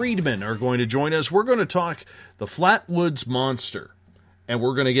Stanton Friedman are going to join us. We're going to talk the Flatwoods Monster. And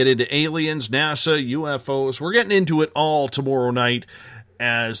we're going to get into aliens, NASA, UFOs. We're getting into it all tomorrow night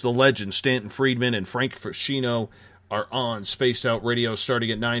as the legends Stanton Friedman and Frank Fascino are on Spaced Out Radio starting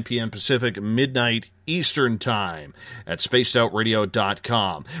at 9 p.m. Pacific, midnight Eastern Time at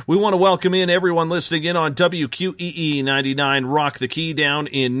spacedoutradio.com. We want to welcome in everyone listening in on WQEE 99 Rock the Key down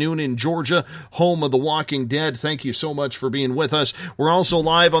in Noonan, Georgia, home of The Walking Dead. Thank you so much for being with us. We're also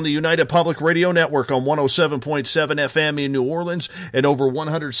live on the United Public Radio Network on 107.7 FM in New Orleans and over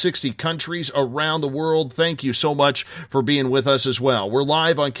 160 countries around the world. Thank you so much for being with us as well. We're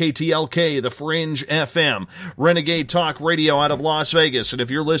live on KTLK, The Fringe FM, Renegade Talk Radio out of Las Vegas. And if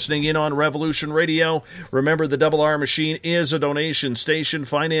you're listening in on Revolution Radio, remember the Double R Machine is a donation station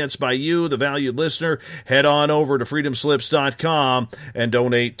financed by you, the valued listener. Head on over to freedomslips.com and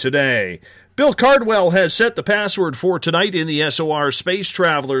donate today. Bill Cardwell has set the password for tonight in the SOR Space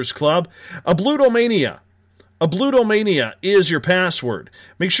Travelers Club, Ablutomania. Ablutomania is your password.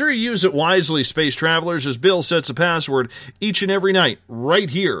 Make sure you use it wisely, Space Travelers, as Bill sets a password each and every night right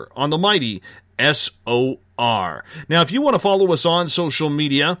here on the mighty SOR. Now, if you want to follow us on social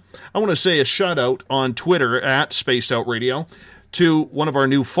media, I want to say a shout out on Twitter at Spaced Out Radio to one of our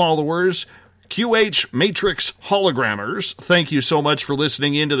new followers, QH Matrix Hologrammers, thank you so much for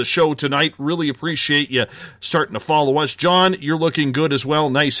listening into the show tonight. Really appreciate you starting to follow us. John, you're looking good as well.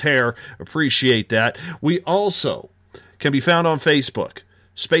 Nice hair. Appreciate that. We also can be found on Facebook.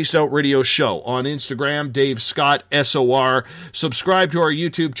 Spaced Out Radio Show. On Instagram, Dave Scott, SOR. Subscribe to our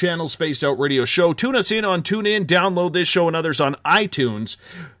YouTube channel, Spaced Out Radio Show. Tune us in on TuneIn. Download this show and others on iTunes.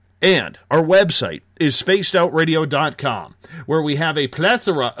 And our website is spacedoutradio.com, where we have a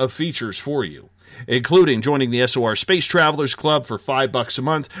plethora of features for you, including joining the SOR Space Travelers Club for $5 a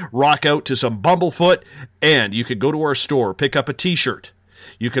month, rock out to some Bumblefoot, and you could go to our store, pick up a t-shirt.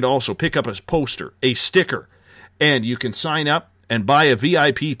 You could also pick up a poster, a sticker, and you can sign up and buy a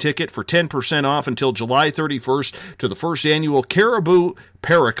VIP ticket for 10% off until July 31st to the first annual Caribou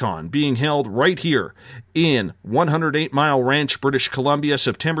Paracon, being held right here in 108 Mile Ranch, British Columbia,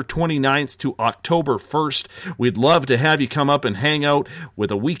 September 29th to October 1st. We'd love to have you come up and hang out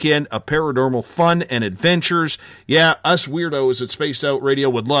with a weekend of paranormal fun and adventures. Yeah, us weirdos at Spaced Out Radio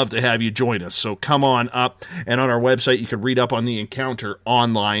would love to have you join us, so come on up. And on our website, you can read up on the encounter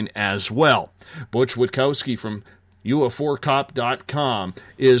online as well. Butch Witkowski from UFOcop.com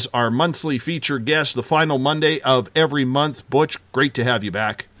is our monthly featured guest, the final Monday of every month. Butch, great to have you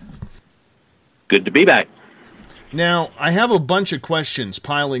back. Good to be back. Now, I have a bunch of questions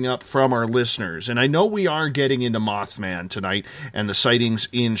piling up from our listeners, and I know we are getting into Mothman tonight and the sightings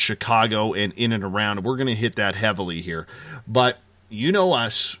in Chicago and in and around. We're going to hit that heavily here. But you know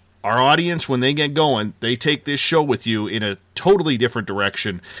us. Our audience, when they get going, they take this show with you in a totally different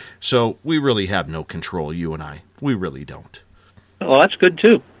direction. So we really have no control, you and I. We really don't. Well, that's good,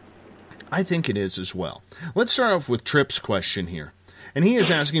 too. I think it is as well. Let's start off with Tripp's question here. And he is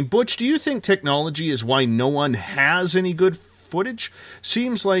asking, Butch, do you think technology is why no one has any good footage?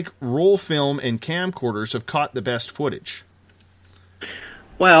 Seems like roll film and camcorders have caught the best footage.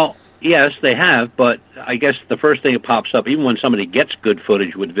 Well, yes, they have, but I guess the first thing that pops up, even when somebody gets good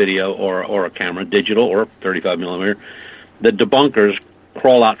footage with video or a camera, digital or 35 millimeter, the debunkers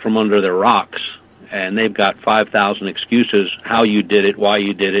crawl out from under their rocks, and they've got 5,000 excuses how you did it, why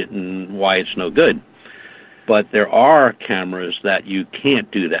you did it, and why it's no good. But there are cameras that you can't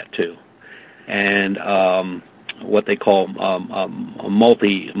do that to, and what they call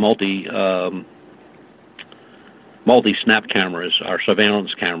multi-snap cameras are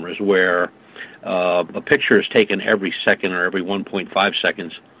surveillance cameras where a picture is taken every second or every 1.5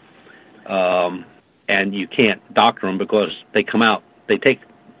 seconds, and you can't doctor them because they come out, they take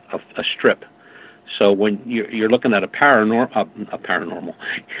a strip. So when you're looking at a paranormal,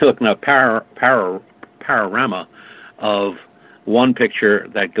 you're looking at a panorama of one picture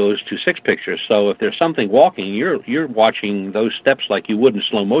that goes to 6 pictures. So if there's something walking, you're watching those steps like you would in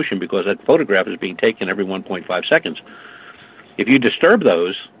slow motion because that photograph is being taken every 1.5 seconds. If you disturb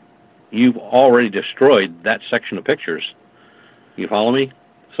those, you've already destroyed that section of pictures. You follow me?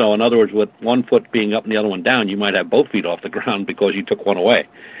 So in other words, with one foot being up and the other one down, you might have both feet off the ground because you took one away.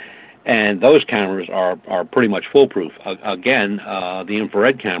 And those cameras are pretty much foolproof. Again, the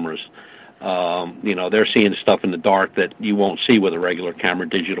infrared cameras, they're seeing stuff in the dark that you won't see with a regular camera,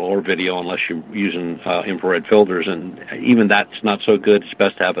 digital or video, unless you're using infrared filters. And even that's not so good. It's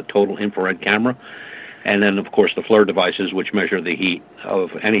best to have a total infrared camera. And then, of course, the FLIR devices, which measure the heat of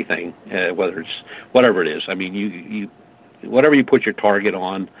anything, whatever it is. I mean, you whatever you put your target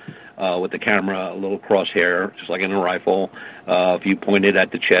on with the camera, a little crosshair, just like in a rifle. If you point it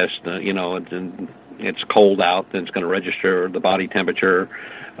at the chest, it's cold out, then it's going to register the body temperature.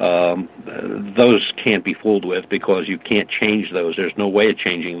 Those can't be fooled with because you can't change those. There's no way of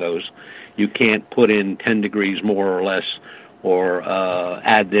changing those. You can't put in 10 degrees more or less or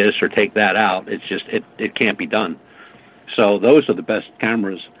add this or take that out. It's just, it can't be done. So those are the best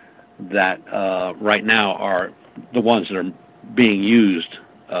cameras that right now are the ones that are being used.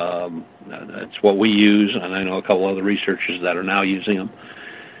 That's what we use, and I know a couple other researchers that are now using them.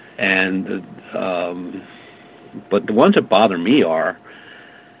 And but the ones that bother me are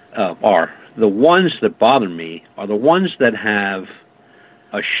the ones that have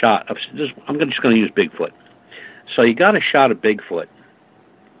a shot of. I'm just going to use Bigfoot. So you got a shot of Bigfoot,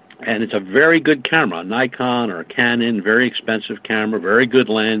 and it's a very good camera, a Nikon or a Canon, very expensive camera, very good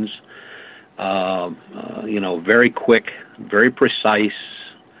lens. Very quick, very precise,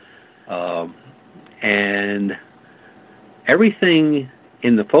 and everything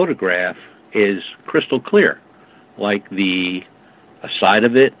in the photograph is crystal clear, like the side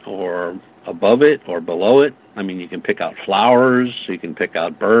of it or above it or below it. I mean, you can pick out flowers, you can pick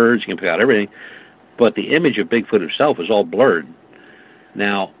out birds, you can pick out everything, but the image of Bigfoot itself is all blurred.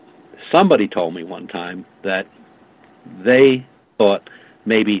 Now, somebody told me one time that they thought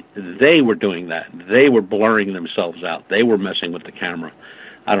maybe they were doing that. They were blurring themselves out. They were messing with the camera.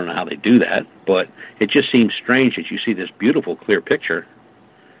 I don't know how they do that, but it just seems strange that you see this beautiful, clear picture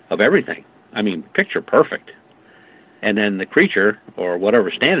of everything. I mean, picture perfect. And then the creature, or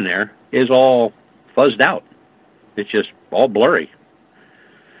whatever's standing there, is all fuzzed out. It's just all blurry.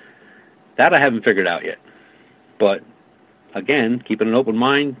 That I haven't figured out yet. But, again, keeping an open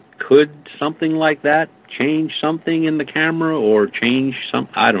mind, could something like that change something in the camera or change some?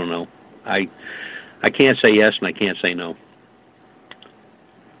 I don't know. I can't say yes and I can't say no.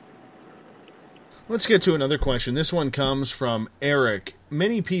 Let's get to another question. This one comes from Eric.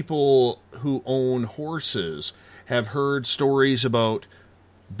 Many people who own horses have heard stories about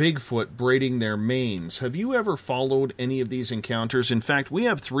Bigfoot braiding their manes. Have you ever followed any of these encounters? In fact, we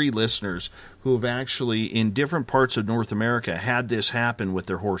have 3 listeners who have actually, in different parts of North America, had this happen with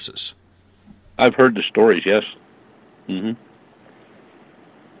their horses. I've heard the stories, yes. Mm-hmm.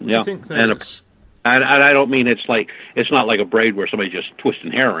 Yeah. I think that is... I don't mean it's not like a braid where somebody's just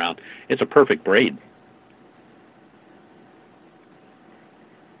twisting hair around. It's a perfect braid.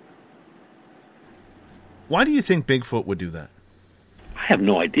 Why do you think Bigfoot would do that? I have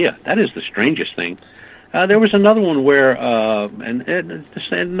no idea. That is the strangest thing. There was another one where, and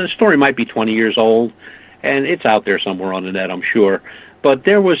the story might be 20 years old, and it's out there somewhere on the net, I'm sure. But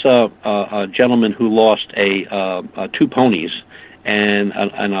there was a gentleman who lost 2 ponies and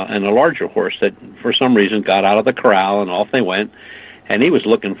a larger horse that, for some reason, got out of the corral and off they went. And he was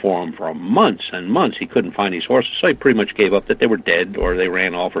looking for them for months and months. He couldn't find these horses, so he pretty much gave up that they were dead or they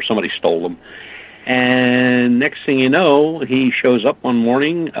ran off or somebody stole them. And next thing you know, he shows up one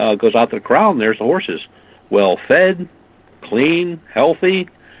morning, goes out to the corral, and there's the horses. Well fed, clean, healthy,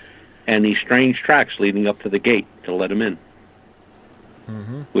 and these strange tracks leading up to the gate to let him in,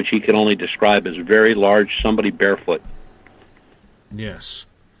 which he could only describe as very large, somebody barefoot. Yes.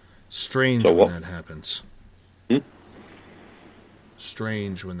 Strange when that happens.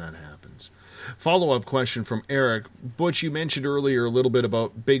 Strange when that happens. Follow-up question from Eric. Butch, you mentioned earlier a little bit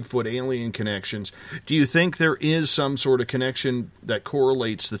about Bigfoot alien connections. Do you think there is some sort of connection that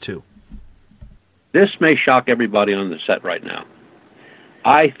correlates the two? This may shock everybody on the set right now.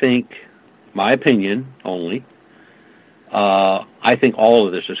 I think, my opinion only, I think all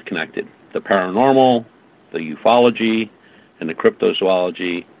of this is connected. The paranormal, the ufology, and the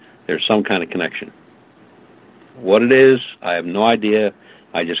cryptozoology, there's some kind of connection. What it is, I have no idea.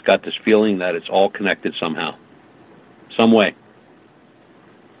 I just got this feeling that it's all connected somehow, some way.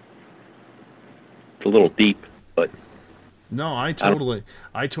 It's a little deep, but... No, I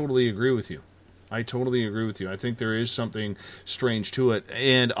totally agree with you. I totally agree with you. I think there is something strange to it.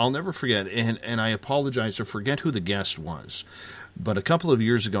 And I'll never forget, and I apologize, I forget who the guest was, but a couple of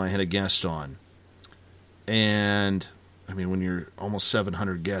years ago I had a guest on. And, I mean, when you're almost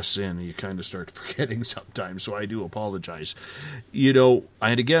 700 guests in, you kind of start forgetting sometimes, so I do apologize. You know, I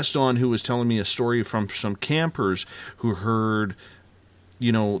had a guest on who was telling me a story from some campers who heard,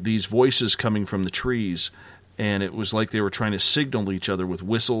 you know, these voices coming from the trees. And it was like they were trying to signal each other with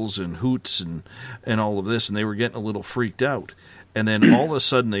whistles and hoots and all of this, and they were getting a little freaked out. And then all of a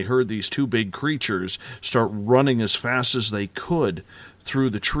sudden they heard these 2 big creatures start running as fast as they could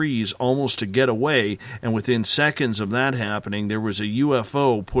through the trees almost to get away, and within seconds of that happening, there was a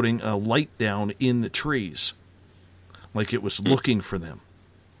UFO putting a light down in the trees, like it was looking for them.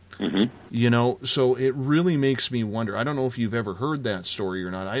 You know, so it really makes me wonder. I don't know if you've ever heard that story or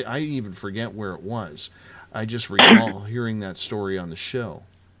not. I even forget where it was. I just recall hearing that story on the show.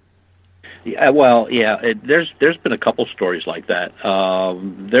 Yeah, well, yeah, there's been a couple stories like that.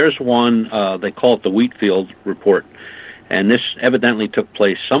 There's one, they call it the Wheatfield Report, and this evidently took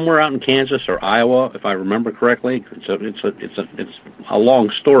place somewhere out in Kansas or Iowa, if I remember correctly. It's a long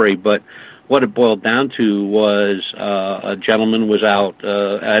story, but what it boiled down to was a gentleman was out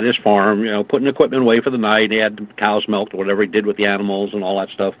at his farm, you know, putting equipment away for the night. He had the cows milked or whatever he did with the animals and all that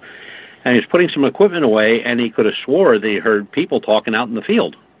stuff. And he was putting some equipment away, and he could have swore that he heard people talking out in the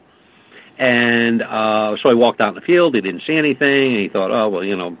field. And so he walked out in the field. He didn't see anything. And he thought, oh, well,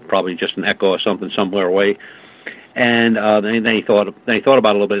 you know, probably just an echo or something somewhere away. And then he thought about it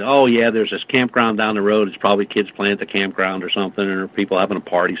a little bit. Oh, yeah, there's this campground down the road. It's probably kids playing at the campground or something, or people having a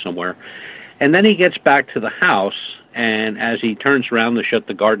party somewhere. And then he gets back to the house, and as he turns around to shut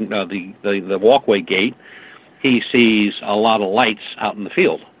the garden, the walkway gate, he sees a lot of lights out in the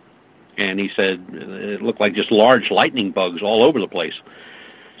field. And he said it looked like just large lightning bugs all over the place.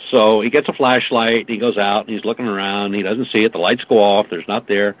 So he gets a flashlight, he goes out, and he's looking around, he doesn't see it, the lights go off, there's not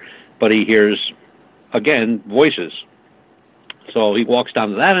there, but he hears, again, voices. So he walks down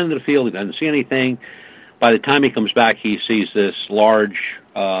to that end of the field, he doesn't see anything. by the time he comes back, he sees this large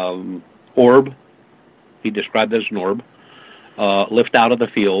orb. He described it as an orb, lift out of the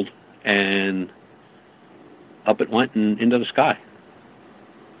field, and up it went and into the sky.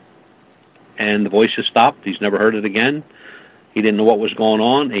 And the voice has stopped. He's never heard it again. He didn't know what was going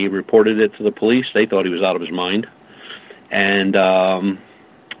on. He reported it to the police. They thought he was out of his mind. And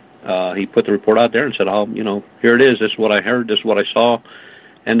he put the report out there and said, "Oh, here it is. This is what I heard. This is what I saw.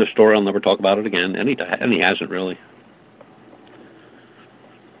 End of story. I'll never talk about it again." And he hasn't really.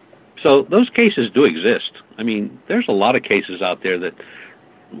 So those cases do exist. I mean, there's a lot of cases out there that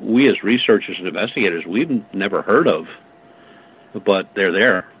we as researchers and investigators, we've never heard of. But they're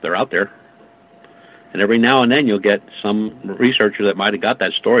there. They're out there. And every now and then you'll get some researcher that might have got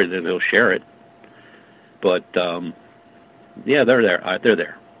that story that he'll share it. But, yeah, they're there. They're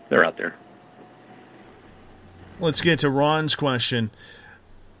there. They're out there. Let's get to Ron's question.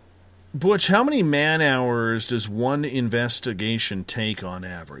 Butch, how many man-hours does one investigation take on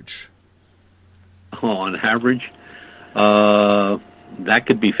average? On average? That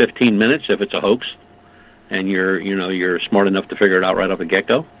could be 15 minutes if it's a hoax and you're smart enough to figure it out right off the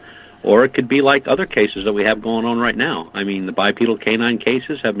get-go. Or it could be like other cases that we have going on right now. I mean, the bipedal canine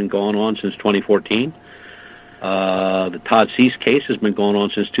cases have been going on since 2014. The Todd Cease case has been going on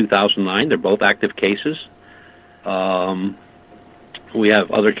since 2009. They're both active cases. We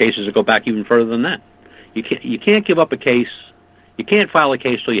have other cases that go back even further than that. You can't give up a case. You can't file a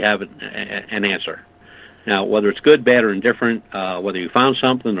case till you have an answer. Now, whether it's good, bad, or indifferent, whether you found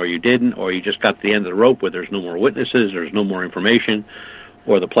something or you didn't, or you just got to the end of the rope where there's no more witnesses, there's no more information,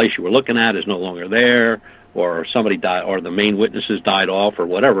 or the place you were looking at is no longer there, or somebody died, or the main witnesses died off, or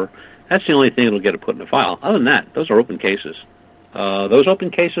whatever. That's the only thing that'll get it put in the file. Other than that, those are open cases. Those open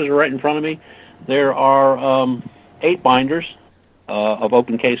cases are right in front of me. There are 8 binders of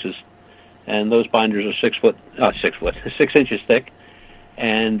open cases, and those binders are 6 inches thick,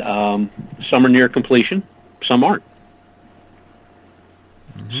 and some are near completion, some aren't.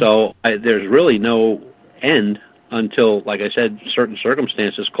 Mm-hmm. So there's really no end until, like I said, certain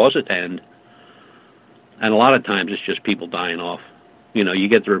circumstances cause it to end. And a lot of times it's just people dying off. You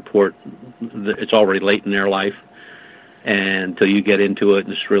get the report, it's already late in their life, and until you get into it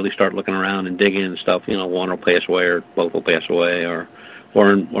and just really start looking around and digging and stuff, one will pass away or both will pass away, or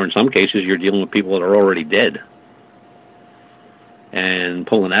in some cases you're dealing with people that are already dead. And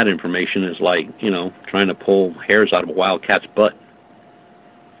pulling that information is like, trying to pull hairs out of a wild cat's butt.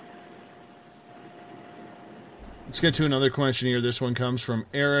 Let's get to another question here. This one comes from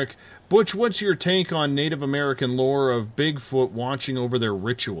Eric. Butch, what's your take on Native American lore of Bigfoot watching over their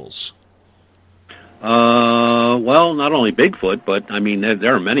rituals? Well, not only Bigfoot, but, I mean,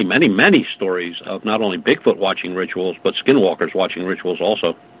 there are many, many, many stories of not only Bigfoot watching rituals, but skinwalkers watching rituals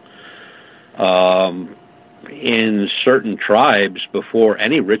also. In certain tribes, before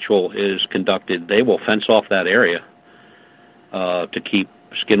any ritual is conducted, they will fence off that area to keep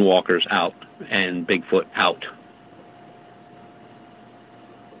skinwalkers out and Bigfoot out.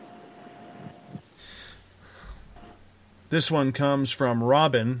 This one comes from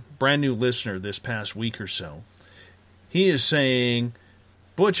Robin, brand new listener this past week or so. He is saying,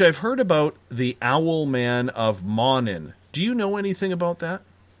 Butch, I've heard about the Owl Man of Monin. Do you know anything about that?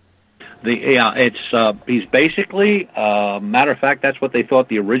 He's basically, matter of fact, that's what they thought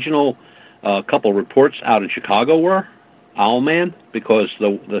the original couple reports out in Chicago were, Owl Man, because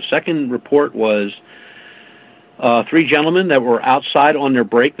the second report was 3 gentlemen that were outside on their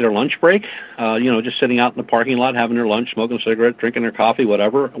lunch break, just sitting out in the parking lot, having their lunch, smoking a cigarette, drinking their coffee,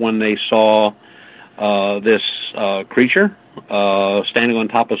 whatever, when they saw this creature standing on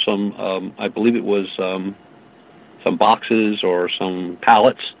top of some, I believe it was some boxes or some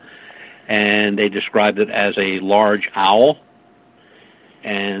pallets, and they described it as a large owl.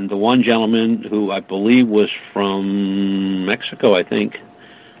 And the one gentleman, who I believe was from Mexico, I think,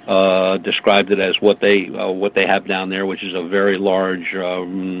 described it as what they have down there, which is a very large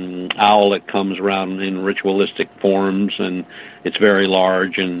owl that comes around in ritualistic forms, and it's very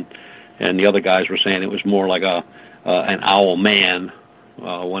large. And the other guys were saying it was more like an owl man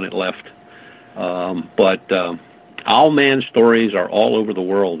when it left. But owl man stories are all over the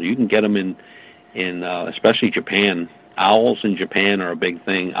world. You can get them in especially Japan. Owls in Japan are a big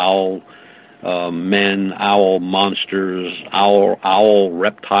thing. Owl men, owl monsters, owl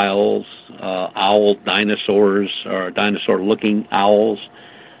reptiles, owl dinosaurs, or dinosaur-looking owls.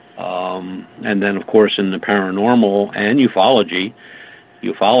 And then, of course, in the paranormal and ufology,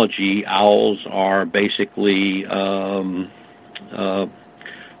 owls are basically our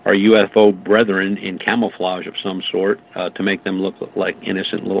UFO brethren in camouflage of some sort to make them look like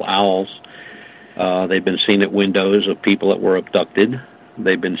innocent little owls. They've been seen at windows of people that were abducted.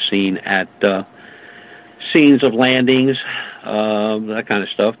 They've been seen at scenes of landings, that kind of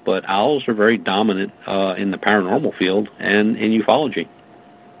stuff. But owls are very dominant in the paranormal field and in ufology.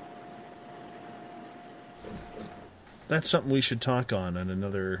 That's something we should talk on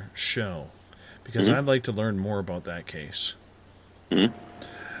another show, because I'd like to learn more about that case.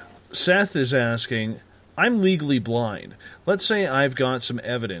 Seth is asking, I'm legally blind. Let's say I've got some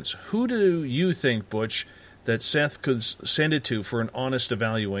evidence. Who do you think, Butch, that Seth could send it to for an honest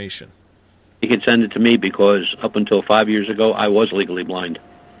evaluation? He can send it to me because up until 5 years ago, I was legally blind.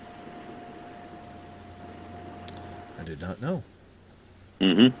 I did not know.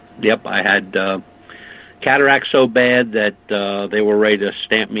 Yep, I had cataract so bad that they were ready to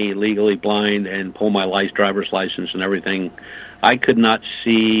stamp me legally blind and pull my driver's license and everything. I could not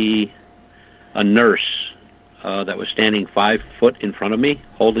see a nurse that was standing 5 foot in front of me,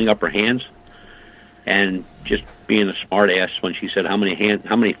 holding up her hands, and just being a smart ass when she said, how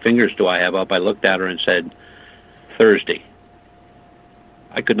many fingers do I have up? I looked at her and said, Thursday.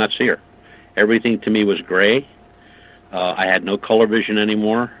 I could not see her. Everything to me was gray. I had no color vision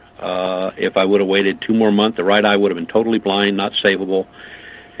anymore. If I would have waited 2 more months, the right eye would have been totally blind, not savable,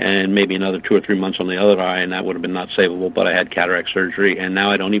 and maybe another 2 or 3 months on the other eye, and that would have been not savable, but I had cataract surgery, and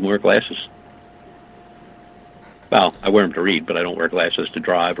now I don't even wear glasses. Well, I wear them to read, but I don't wear glasses to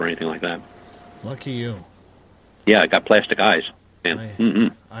drive or anything like that. Lucky you. Yeah, I got plastic eyes.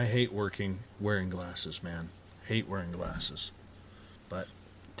 Man. I hate wearing glasses, man. Hate wearing glasses. But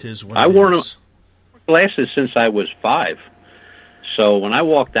 'tis what I it wore is. glasses since I was 5. So when I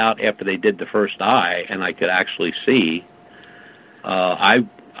walked out after they did the first eye and I could actually see, I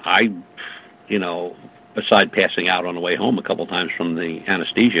beside passing out on the way home a couple times from the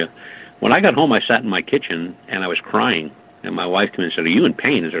anesthesia, when I got home, I sat in my kitchen and I was crying. And my wife came in and said, are you in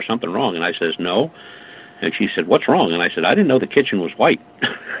pain? Is there something wrong? And I says, no. And she said, what's wrong? And I said, I didn't know the kitchen was white.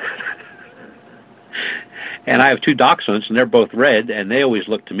 And I have 2 dachshunds, and they're both red, and they always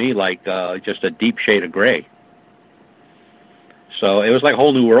look to me like just a deep shade of gray. So it was like a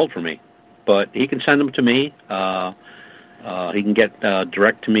whole new world for me. But he can send them to me. He can get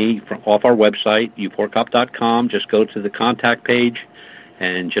direct to me off our website, uporcop.com. Just go to the contact page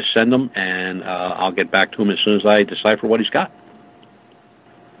and just send them, and I'll get back to him as soon as I decipher what he's got.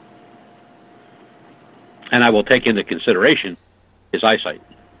 And I will take into consideration his eyesight.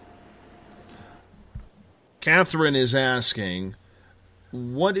 Catherine is asking,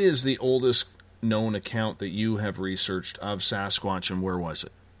 what is the oldest known account that you have researched of Sasquatch, and where was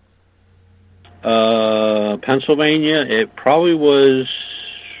it? Pennsylvania. It probably was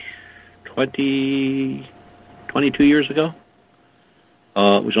 22 years ago.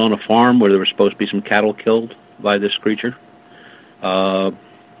 It was on a farm where there were supposed to be some cattle killed by this creature.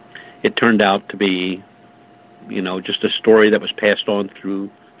 It turned out to be, just a story that was passed on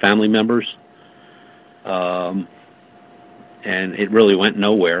through family members. And it really went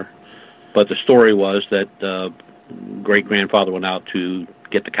nowhere. But the story was that great-grandfather went out to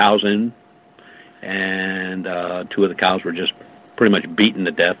get the cows in, and 2 of the cows were just pretty much beaten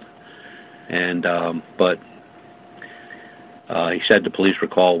to death. And but he said the police were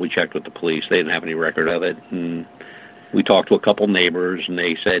called. We checked with the police. They didn't have any record of it. And we talked to a couple neighbors, and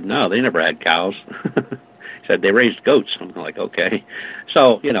they said, no, they never had cows. He said they raised goats. I'm like, okay.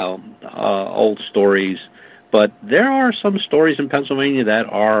 So, old stories. But there are some stories in Pennsylvania that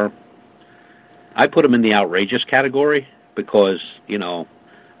are, I put them in the outrageous category because,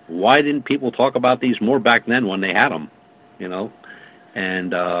 why didn't people talk about these more back then when they had them,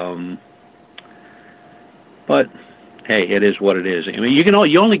 And, but, hey, it is what it is. I mean,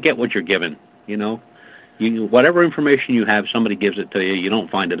 you only get what you're given, whatever information you have, somebody gives it to you. You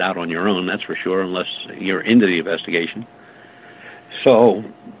don't find it out on your own, that's for sure, unless you're into the investigation. So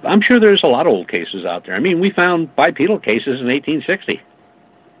I'm sure there's a lot of old cases out there. I mean, we found bipedal cases in 1860.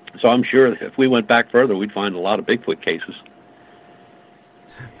 So I'm sure if we went back further, we'd find a lot of Bigfoot cases.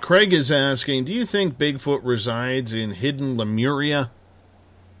 Craig is asking, do you think Bigfoot resides in hidden Lemuria?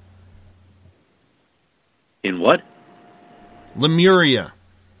 In what? Lemuria.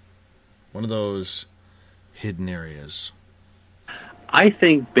 One of those hidden areas. I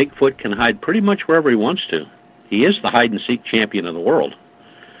think Bigfoot can hide pretty much wherever he wants to. He is the hide-and-seek champion of the world.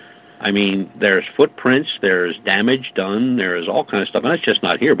 I mean, there's footprints, there's damage done, there's all kinds of stuff. And that's just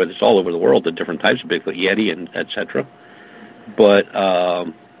not here, but it's all over the world, the different types of Bigfoot, Yeti, and et cetera. But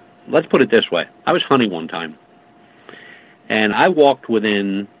let's put it this way. I was hunting one time, and I walked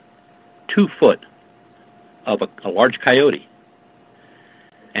within 2 foot of a large coyote.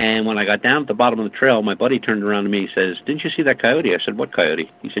 And when I got down at the bottom of the trail, my buddy turned around to me. He says, "Didn't you see that coyote?" I said, "What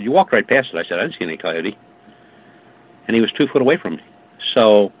coyote?" He said, "You walked right past it." I said, "I didn't see any coyote." And he was 2 foot away from me.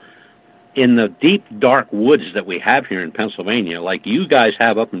 So in the deep, dark woods that we have here in Pennsylvania, like you guys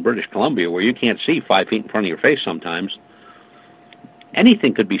have up in British Columbia, where you can't see 5 feet in front of your face sometimes,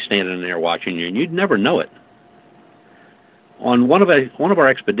 anything could be standing there watching you, and you'd never know it. On one of our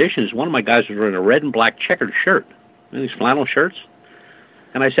expeditions, one of my guys was wearing a red and black checkered shirt, these flannel shirts.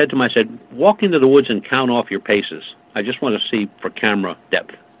 And I said to him, "Walk into the woods and count off your paces. I just want to see for camera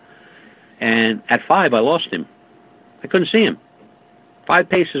depth." And at 5, I lost him. I couldn't see him. 5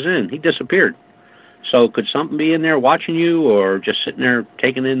 paces in, he disappeared. So could something be in there watching you, or just sitting there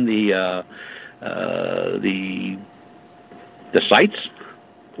taking in the sights?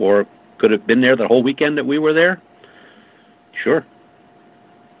 Or could it have been there the whole weekend that we were there? Sure.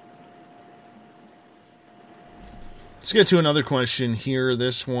 Let's get to another question here.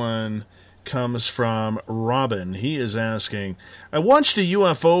 This one comes from Robin. He is asking, I watched a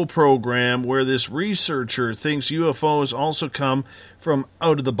UFO program where this researcher thinks UFOs also come from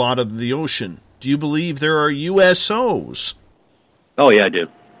out of the bottom of the ocean. Do you believe there are USOs? Oh, yeah, I do.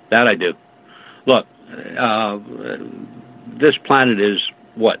 That I do. Look, this planet is,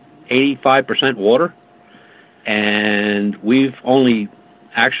 85% water? And we've only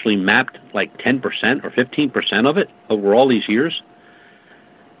actually mapped like 10% or 15% of it over all these years.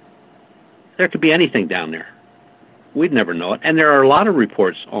 There could be anything down there. We'd never know it. And there are a lot of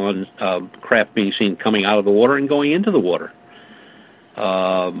reports on craft being seen coming out of the water and going into the water.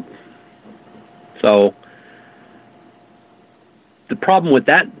 So the problem with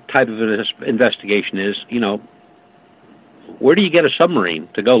that type of investigation is, where do you get a submarine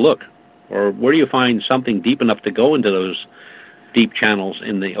to go look? Or where do you find something deep enough to go into those deep channels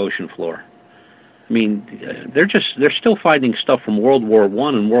in the ocean floor? I mean, they're still finding stuff from World War I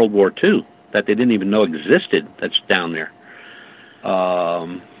and World War II that they didn't even know existed that's down there.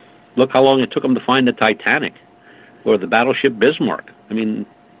 Look how long it took them to find the Titanic or the battleship Bismarck. I mean,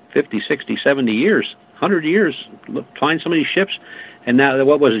 50, 60, 70 years, 100 years, find some of these ships. And now,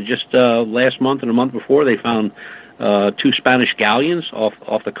 what was it, just last month and a month before, they found 2 Spanish galleons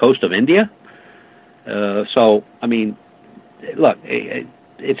off the coast of India. So, I mean, look,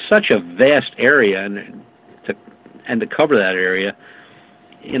 it's such a vast area, and to cover that area,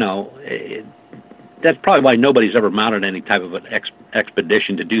 that's probably why nobody's ever mounted any type of an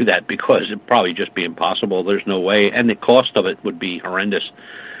expedition to do that, because it'd probably just be impossible. There's no way, and the cost of it would be horrendous.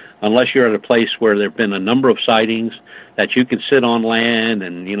 Unless you're at a place where there have been a number of sightings that you can sit on land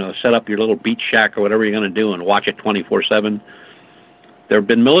and, set up your little beach shack or whatever you're going to do and watch it 24/7. There have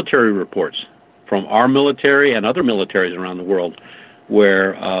been military reports from our military and other militaries around the world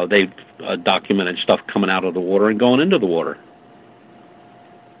where they've documented stuff coming out of the water and going into the water.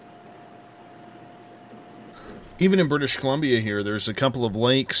 Even in British Columbia here, there's a couple of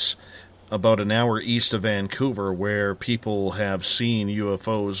lakes about an hour east of Vancouver where people have seen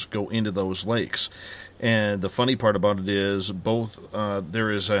UFOs go into those lakes. And the funny part about it is there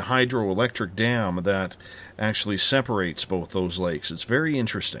is a hydroelectric dam that actually separates both those lakes. It's very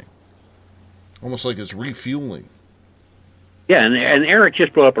interesting. Almost like it's refueling. Yeah, and Eric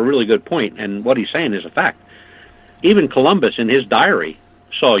just brought up a really good point, and what he's saying is a fact. Even Columbus, in his diary,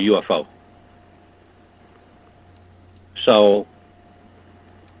 saw a UFO. So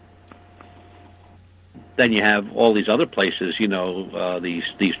then you have all these other places,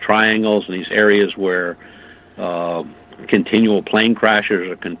 these triangles and these areas where continual plane crashes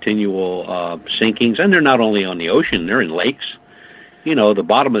or continual sinkings, and they're not only on the ocean; they're in lakes. The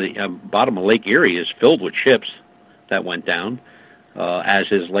bottom of Lake Erie is filled with ships that went down, as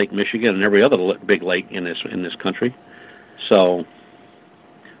is Lake Michigan and every other big lake in this country. So,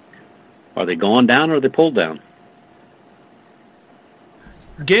 are they going down or are they pulled down?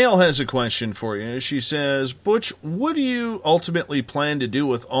 Gail has a question for you. She says, Butch, what do you ultimately plan to do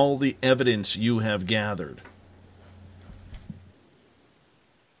with all the evidence you have gathered?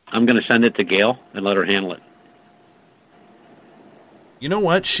 I'm going to send it to Gail and let her handle it. You know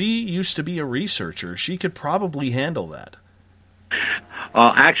what? She used to be a researcher. She could probably handle that.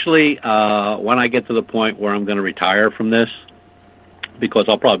 Actually, when I get to the point where I'm going to retire from this, because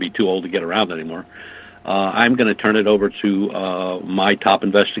I'll probably be too old to get around anymore, I'm going to turn it over to my top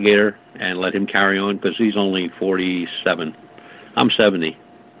investigator and let him carry on, because he's only 47. I'm 70,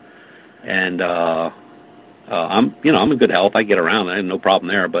 and I'm in good health. I get around. I have no problem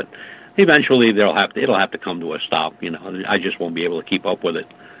there. But eventually, it'll have to come to a stop. I just won't be able to keep up with it.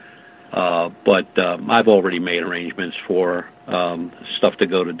 But I've already made arrangements for stuff to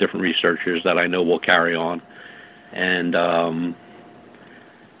go to different researchers that I know will carry on, and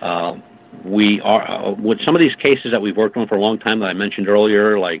We are with some of these cases that we've worked on for a long time that I mentioned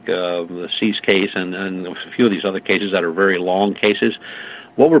earlier, like the Cease case and a few of these other cases that are very long cases.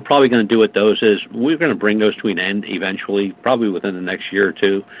 What we're probably going to do with those is we're going to bring those to an end eventually, probably within the next year or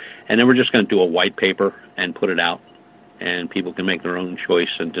two, and then we're just going to do a white paper and put it out, and people can make their own choice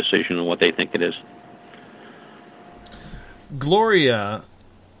and decision on what they think it is. Gloria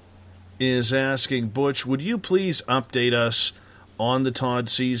is asking, Butch, would you please update us on the Todd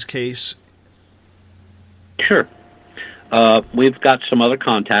Cease case? Sure. We've got some other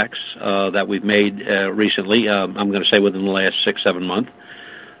contacts that we've made recently. I'm going to say within the last 6-7 months.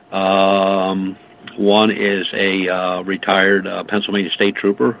 One is a retired Pennsylvania state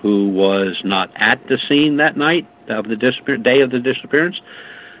trooper who was not at the scene that night of the day of the disappearance,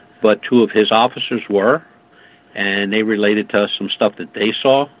 but two of his officers were, and they related to us some stuff that they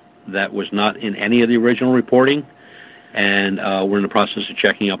saw that was not in any of the original reporting, and we're in the process of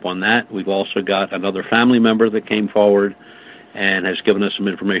checking up on that. We've also got another family member that came forward and has given us some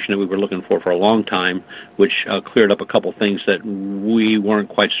information that we were looking for a long time, which cleared up a couple things that we weren't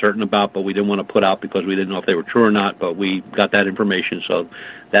quite certain about, but we didn't want to put out because we didn't know if they were true or not, but we got that information, so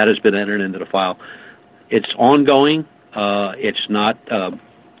that has been entered into the file. It's ongoing. It's not...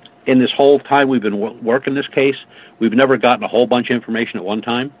 in this whole time we've been working this case, we've never gotten a whole bunch of information at one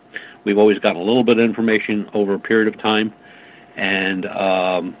time. We've always gotten a little bit of information over a period of time, and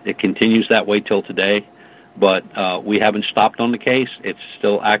it continues that way till today. But we haven't stopped on the case. It's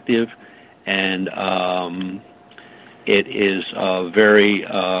still active, and it is a very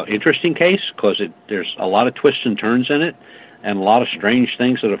interesting case because there's a lot of twists and turns in it and a lot of strange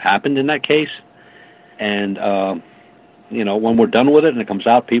things that have happened in that case. And you know, when we're done with it and it comes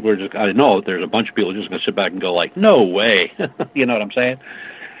out, people are just, I know there's a bunch of people just going to sit back and go like, no way. You know what I'm saying?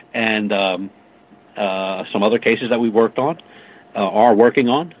 And some other cases that we worked on are working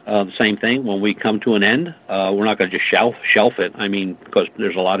on the same thing. When we come to an end, we're not going to just shelf it. I mean, because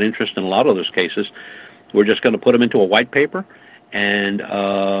there's a lot of interest in a lot of those cases. We're just going to put them into a white paper and,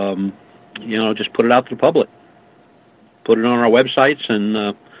 you know, just put it out to the public. Put it on our websites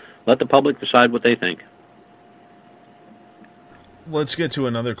and let the public decide what they think. Let's get to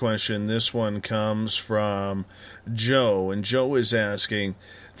another question. This one comes from Joe, and Joe is asking,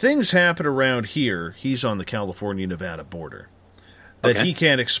 things happen around here, he's on the California-Nevada border, that he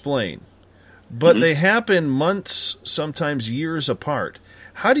can't explain, but they happen months, sometimes years apart.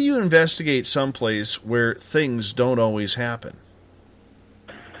 How do you investigate someplace where things don't always happen?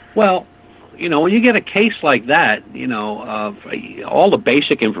 Well, you know, when you get a case like that, you know, all the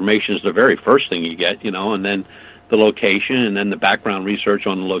basic information is the very first thing you get, you know, and then the location, and then the background research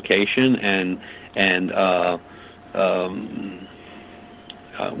on the location, and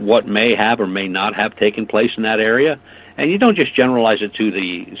what may have or may not have taken place in that area. And you don't just generalize it to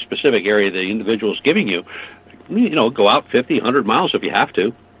the specific area the individual is giving you. You know, go out 50, 100 miles if you have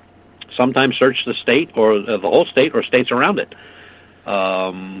to. Sometimes search the state or the whole state or states around it.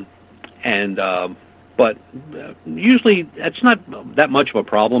 But usually it's not that much of a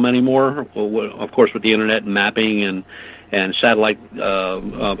problem anymore, of course, with the internet and mapping and satellite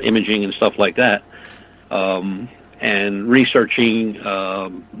imaging and stuff like that. And researching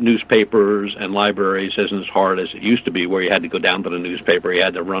newspapers and libraries isn't as hard as it used to be, where you had to go down to the newspaper, you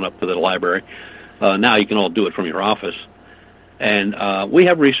had to run up to the library. Now you can all do it from your office. And we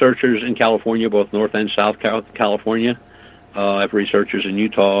have researchers in California, both North and South California. I have researchers in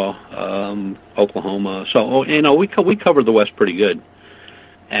Utah, Oklahoma. So, you know, we cover the West pretty good.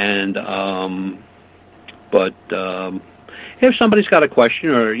 And, if somebody's got a question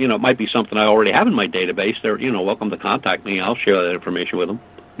or, you know, it might be something I already have in my database, they're, you know, welcome to contact me. I'll share that information with them.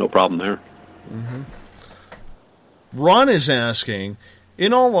 No problem there. Mm-hmm. Ron is asking,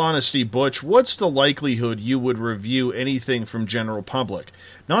 in all honesty, Butch, what's the likelihood you would review anything from general public?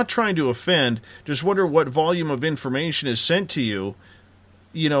 Not trying to offend, just wonder what volume of information is sent to you,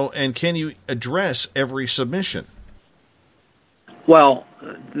 you know, and can you address every submission? Well,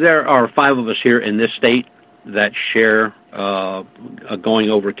 there are 5 of us here in this state that share going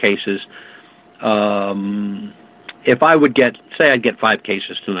over cases. If I would I'd get 5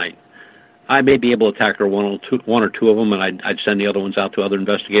 cases tonight, I may be able to tackle one or two of them, and I'd send the other ones out to other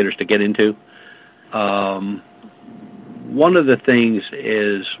investigators to get into. One of the things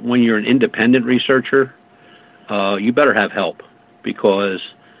is when you're an independent researcher, you better have help, because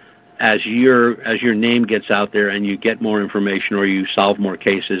as your name gets out there and you get more information or you solve more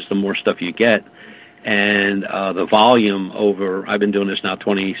cases, the more stuff you get. And the volume over, I've been doing this now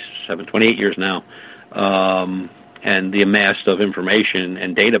 28 years now, and the amass of information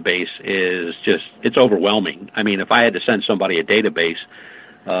and database is just, it's overwhelming. I mean, if I had to send somebody a database,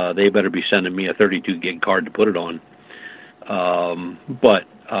 they better be sending me a 32 gig card to put it on. But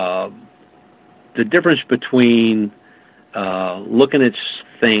the difference between looking at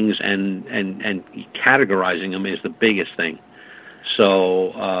things and categorizing them is the biggest thing.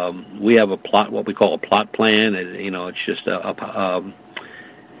 So we have what we call a plot plan. It's just a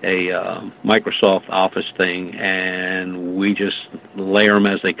Microsoft Office thing, and we just layer them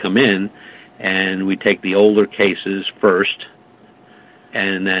as they come in, and we take the older cases first,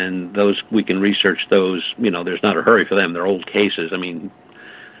 and then those we can research those. There's not a hurry for them; they're old cases.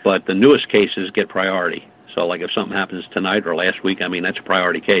 But the newest cases get priority. So, like if something happens tonight or last week, that's a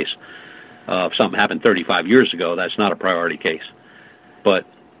priority case. If something happened 35 years ago, that's not a priority case. But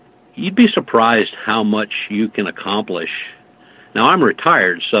you'd be surprised how much you can accomplish. Now, I'm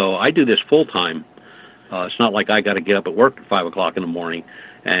retired, so I do this full-time. It's not like I got to get up at work at 5 o'clock in the morning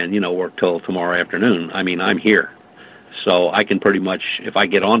and, work till tomorrow afternoon. I'm here. So I can pretty much, if I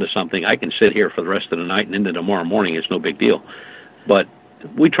get onto something, I can sit here for the rest of the night and into tomorrow morning. It's no big deal. But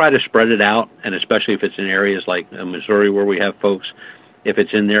we try to spread it out, and especially if it's in areas like Missouri where we have folks, if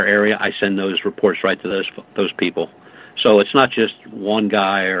it's in their area, I send those reports right to those people. So it's not just one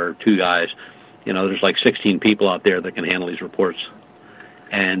guy or two guys. There's like 16 people out there that can handle these reports.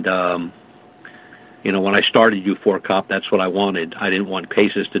 And, when I started U4 Cop, that's what I wanted. I didn't want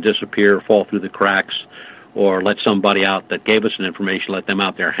cases to disappear, fall through the cracks, or let somebody out that gave us an information, let them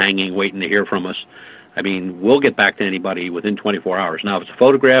out there hanging, waiting to hear from us. We'll get back to anybody within 24 hours. Now, if it's a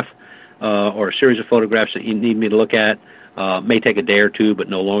photograph or a series of photographs that you need me to look at, may take a day or two, but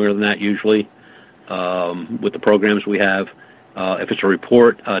no longer than that usually. With the programs we have, if it's a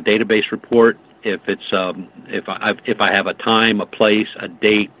report, a database report, if it's if I have a time, a place, a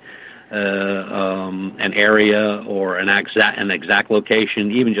date, an area, or an exact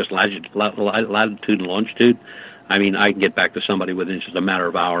location, even just latitude and longitude, I can get back to somebody within just a matter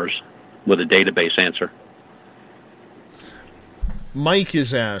of hours with a database answer. Mike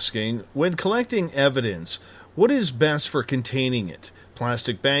is asking, when collecting evidence, what is best for containing it?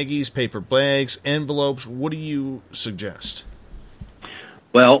 Plastic baggies, paper bags, envelopes, what do you suggest?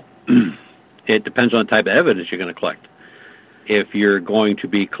 Well, it depends on the type of evidence you're going to collect. If you're going to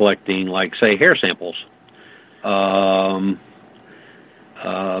be collecting, like, say, hair samples, I'm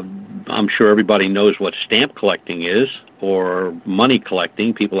sure everybody knows what stamp collecting is, or money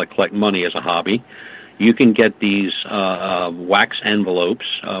collecting, people that collect money as a hobby. You can get these wax envelopes.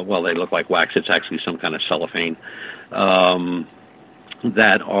 Well, they look like wax. It's actually some kind of cellophane.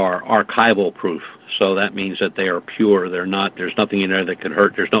 That are archival proof. So that means that they are pure. There's nothing in there that could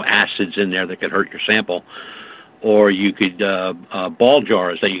hurt. There's no acids in there that could hurt your sample. Or you could, ball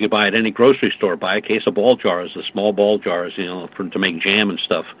jars that you could buy at any grocery store. Buy a case of ball jars, the small ball jars, to make jam and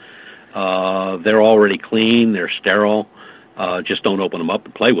stuff. They're already clean. They're sterile. Just don't open them up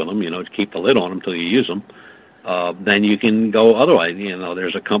and play with them, to keep the lid on them until you use them. Then you can go otherwise.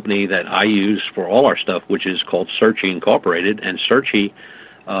 There's a company that I use for all our stuff, which is called Searchy Incorporated, and Searchy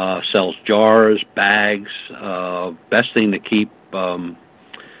sells jars, bags. Best thing to keep,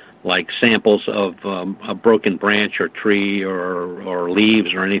 like samples of a broken branch or tree or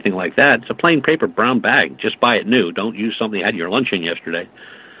leaves or anything like that. It's a plain paper brown bag. Just buy it new. Don't use something you had your lunch in yesterday.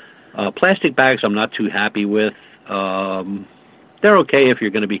 Plastic bags I'm not too happy with. They're okay if you're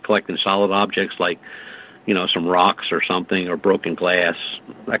going to be collecting solid objects like, some rocks or something, or broken glass,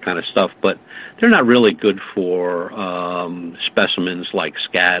 that kind of stuff. But they're not really good for specimens like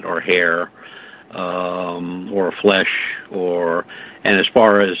scat or hair or flesh. And as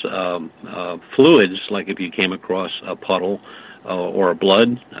far as fluids, like if you came across a puddle or a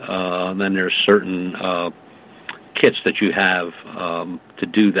blood, then there's certain kits that you have to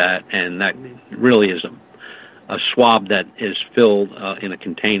do that, and that really is a swab that is filled in a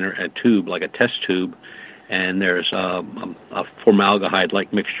container, a tube, like a test tube, and there's a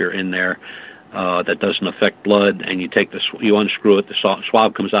formaldehyde-like mixture in there that doesn't affect blood, and you unscrew it, the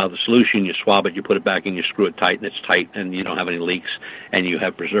swab comes out of the solution, you swab it, you put it back in, you screw it tight, and it's tight, and you don't have any leaks, and you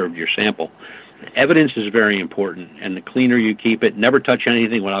have preserved your sample. Evidence is very important, and the cleaner you keep it, never touch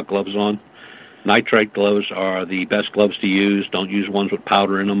anything without gloves on. Nitrite gloves are the best gloves to use. Don't use ones with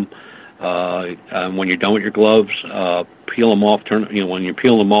powder in them. When you're done with your gloves, peel them off. When you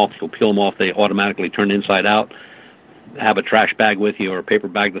peel them off, you'll peel them off. They automatically turn inside out. Have a trash bag with you or a paper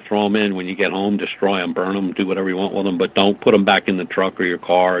bag to throw them in. When you get home, destroy them, burn them, do whatever you want with them, but don't put them back in the truck or your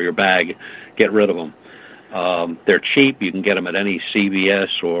car or your bag. Get rid of them. They're cheap. You can get them at any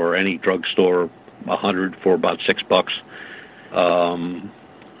CVS or any drugstore, 100 for about $6.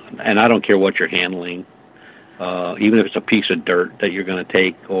 And I don't care what you're handling. Even if it's a piece of dirt that you're going to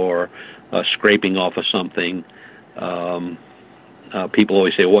take or scraping off of something, people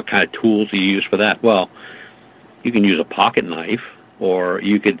always say, what kind of tools do you use for that? Well, you can use a pocket knife, or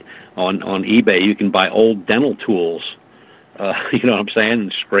you could, on eBay, you can buy old dental tools, you know what I'm saying,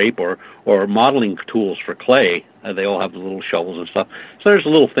 and scrape, or modeling tools for clay. They all have the little shovels and stuff. So there's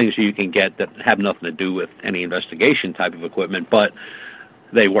little things you can get that have nothing to do with any investigation type of equipment, but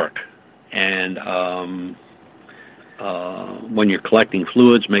they work. And when you're collecting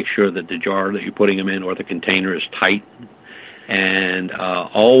fluids, make sure that the jar that you're putting them in or the container is tight. And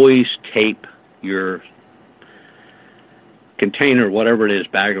always tape your container, whatever it is,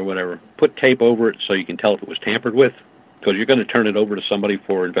 bag or whatever, put tape over it so you can tell if it was tampered with, because you're going to turn it over to somebody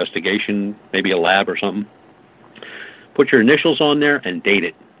for investigation, maybe a lab or something. Put your initials on there and date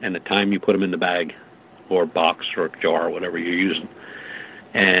it, and the time you put them in the bag or box or jar or whatever you're using.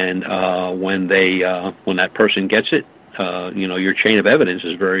 And when that person gets it, your chain of evidence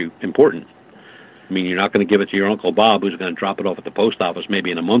is very important. I mean, you're not going to give it to your Uncle Bob, who's going to drop it off at the post office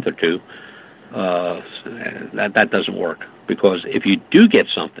maybe in a month or two. That doesn't work, because if you do get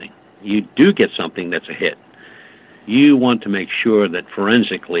something that's a hit, you want to make sure that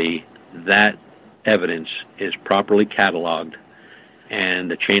forensically that evidence is properly cataloged and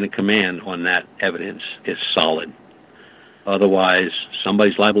the chain of command on that evidence is solid. Otherwise,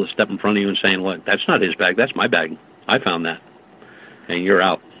 somebody's liable to step in front of you and saying, look, that's not his bag, that's my bag. I found that. And you're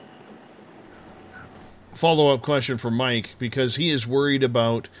out. Follow-up question for Mike, because he is worried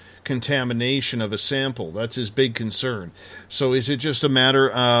about contamination of a sample. That's his big concern. So is it just a matter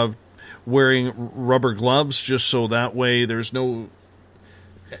of wearing rubber gloves just so that way there's no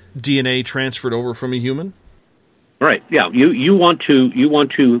DNA transferred over from a human? Right. Yeah. You want to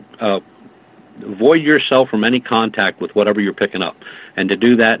avoid yourself from any contact with whatever you're picking up, and to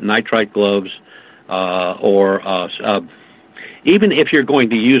do that, nitrite gloves, or even if you're going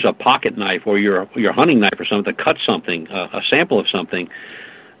to use a pocket knife or your hunting knife or something to cut something, a sample of something.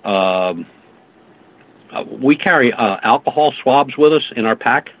 We carry alcohol swabs with us in our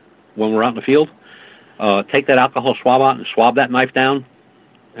pack when we're out in the field. Take that alcohol swab out and swab that knife down,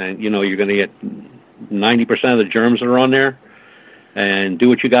 and you're going to get 90% of the germs that are on there. And do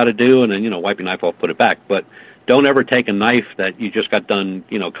what you got to do, and then wipe your knife off, put it back. But don't ever take a knife that you just got done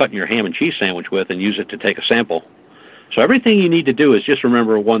cutting your ham and cheese sandwich with and use it to take a sample. So everything you need to do is just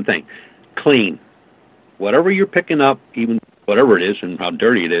remember one thing: clean. Whatever you're picking up, even whatever it is and how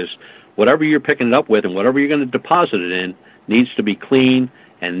dirty it is, whatever you're picking it up with and whatever you're going to deposit it in needs to be clean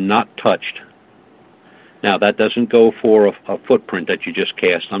and not touched. Now, that doesn't go for a footprint that you just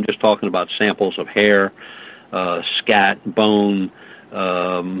cast. I'm just talking about samples of hair, scat, bone,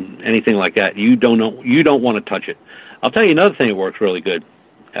 anything like that. You don't want to touch it. I'll tell you another thing that works really good.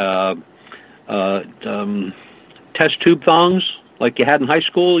 Test tube thongs, like you had in high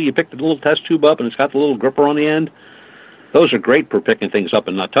school. You pick the little test tube up and it's got the little gripper on the end. Those are great for picking things up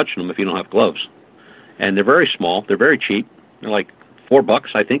and not touching them if you don't have gloves. And they're very small. They're very cheap. They're like $4,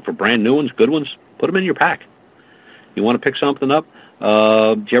 I think, for brand new ones, good ones. Put them in your pack. You want to pick something up?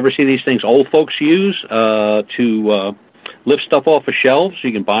 Do you ever see these things old folks use to lift stuff off of shelves?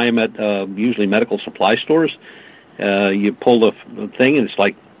 You can buy them at usually medical supply stores. You pull the thing, and it's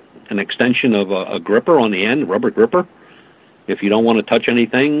like an extension of a gripper on the end, rubber gripper. If you don't want to touch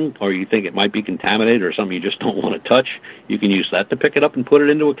anything, or you think it might be contaminated or something you just don't want to touch, you can use that to pick it up and put it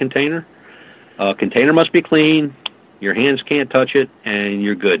into a container. Container must be clean. Your hands can't touch it, and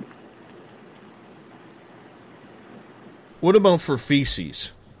you're good. What about for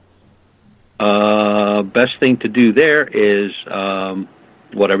feces? Best thing to do there is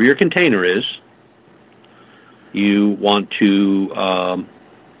whatever your container is, you want to,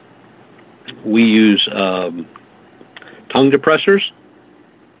 we use tongue depressors,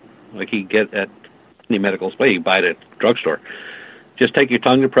 like you get at any medical place, you buy it at the drugstore. Just take your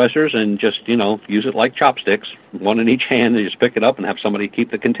tongue depressors and just, use it like chopsticks, one in each hand, and just pick it up and have somebody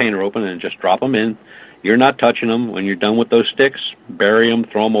keep the container open and just drop them in. You're not touching them. When you're done with those sticks, bury them,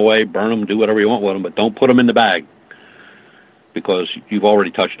 throw them away, burn them, do whatever you want with them, but don't put them in the bag because you've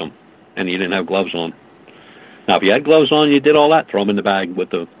already touched them and you didn't have gloves on. Now, if you had gloves on, you did all that, throw them in the bag with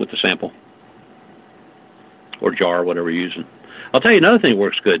the sample or jar, whatever you're using. I'll tell you another thing that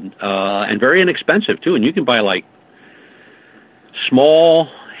works good and very inexpensive, too, and you can buy, like, small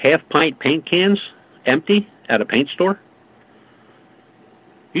half-pint paint cans, empty, at a paint store.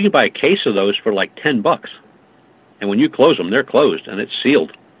 You can buy a case of those for like $10. And when you close them, they're closed and it's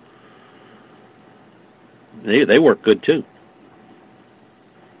sealed. They work good too.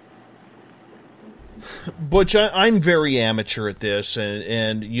 Butch, I'm very amateur at this,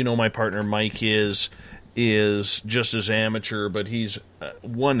 and my partner Mike is just as amateur, but he's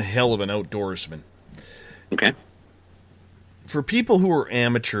one hell of an outdoorsman. Okay. for people who are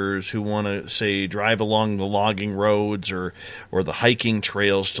amateurs who want to, say, drive along the logging roads or the hiking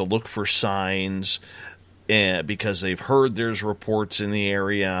trails to look for signs, because they've heard there's reports in the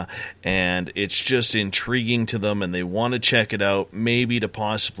area and it's just intriguing to them and they want to check it out, maybe to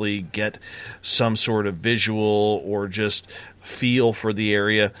possibly get some sort of visual or just feel for the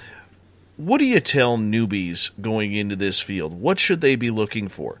area, what do you tell newbies going into this field? What should they be looking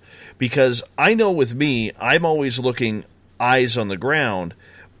for? Because I know with me, I'm always looking eyes on the ground,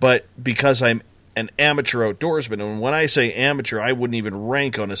 but because I'm an amateur outdoorsman, and when I say amateur, I wouldn't even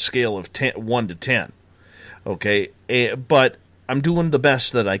rank on a scale of 1 to 10. Okay, but I'm doing the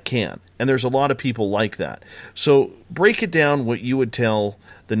best that I can, and there's a lot of people like that. So break it down what you would tell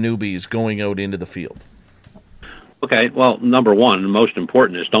the newbies going out into the field. Okay, well, number one, most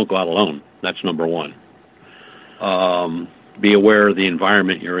important is don't go out alone. That's number one. Be aware of the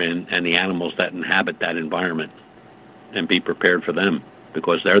environment you're in and the animals that inhabit that environment, and be prepared for them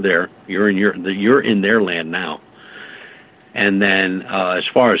because they're there. You're in their land now. And then as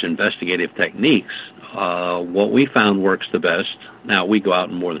far as investigative techniques, what we found works the best. Now, we go out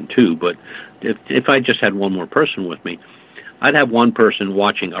in more than 2, but if I just had one more person with me, I'd have one person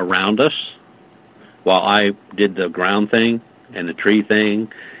watching around us while I did the ground thing and the tree thing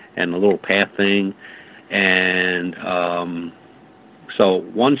and the little path thing. And so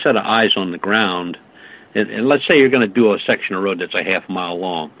one set of eyes on the ground, and let's say you're going to do a section of road that's a half mile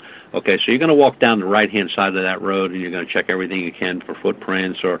long. Okay, so you're going to walk down the right-hand side of that road, and you're going to check everything you can for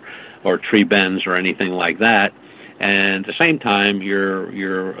footprints or tree bends or anything like that. And at the same time,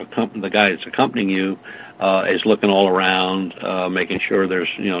 the guy that's accompanying you is looking all around, making sure there's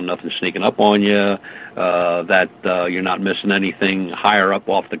nothing sneaking up on you, that you're not missing anything higher up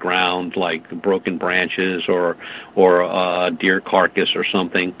off the ground, like broken branches or a deer carcass or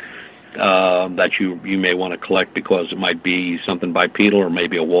something. That you may want to collect because it might be something bipedal or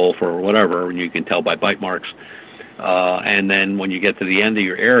maybe a wolf or whatever, and you can tell by bite marks. And then when you get to the end of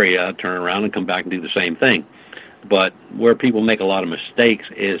your area, turn around and come back and do the same thing. But where people make a lot of mistakes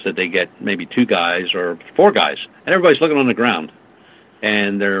is that they get maybe 2 guys or 4 guys, and everybody's looking on the ground.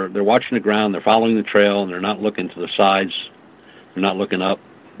 And they're watching the ground, they're following the trail, and they're not looking to the sides. They're not looking up,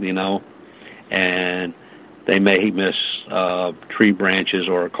 and they may miss tree branches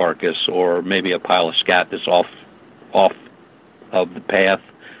or a carcass or maybe a pile of scat that's off of the path.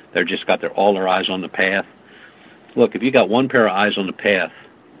 They're just got all their eyes on the path. Look, if you got 1 pair of eyes on the path,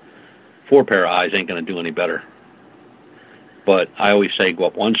 4 pair of eyes ain't going to do any better. But I always say go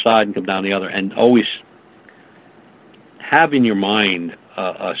up one side and come down the other, and always have in your mind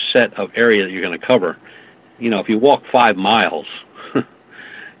a set of area that you're going to cover. If you walk 5 miles,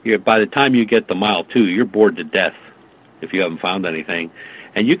 by the time you get to mile 2, you're bored to death if you haven't found anything.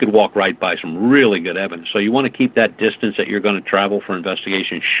 And you could walk right by some really good evidence. So you want to keep that distance that you're going to travel for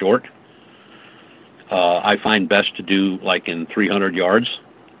investigation short. I find best to do like in 300 yards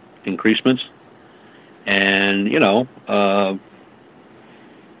increasements. And, pile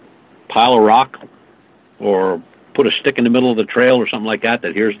a rock or put a stick in the middle of the trail or something like that,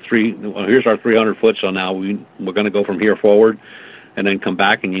 here's our 300 foot, so now we're going to go from here forward and then come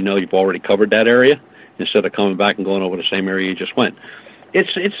back and you've already covered that area instead of coming back and going over the same area you just went.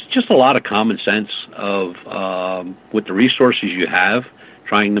 It's just a lot of common sense of with the resources you have,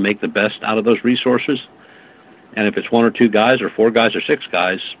 trying to make the best out of those resources. And if it's 1 or 2 guys or 4 guys or 6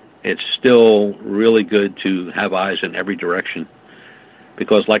 guys, it's still really good to have eyes in every direction.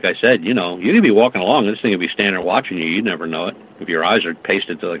 Because like I said, you could be walking along, this thing could be standing there watching you. You'd never know it if your eyes are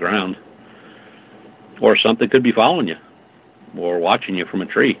pasted to the ground. Or something could be following you or watching you from a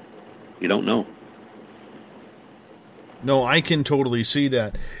tree. You don't know. No, I can totally see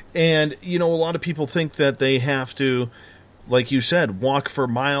that. And, a lot of people think that they have to, like you said, walk for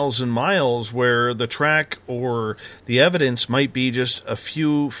miles and miles where the track or the evidence might be just a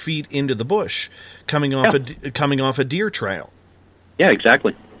few feet into the bush coming off a deer trail. Yeah,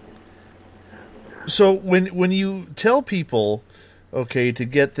 exactly. So when you tell people, okay, to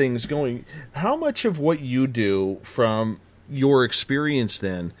get things going, how much of what you do from your experience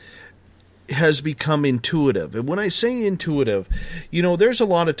then has become intuitive? And when I say intuitive, there's a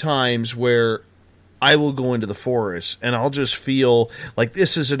lot of times where I will go into the forest and I'll just feel like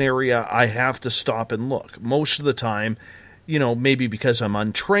this is an area I have to stop and look. Most of the time, maybe because I'm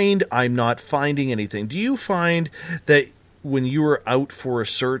untrained, I'm not finding anything. Do you find that when you are out for a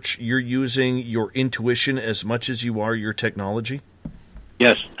search, you're using your intuition as much as you are your technology?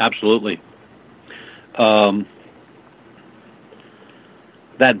 Yes, absolutely.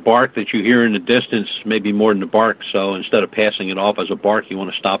 That bark that you hear in the distance may be more than a bark, so instead of passing it off as a bark, you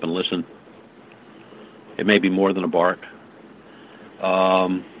want to stop and listen. It may be more than a bark.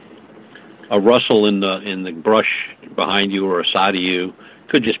 A rustle in the brush behind you or aside of you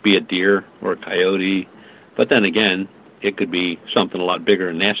could just be a deer or a coyote, but then again, it could be something a lot bigger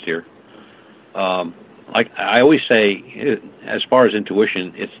and nastier. Like I always say, as far as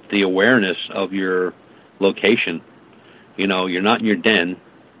intuition, it's the awareness of your location. You know, you're not in your den,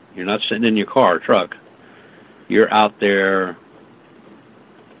 you're not sitting in your car or truck. You're out there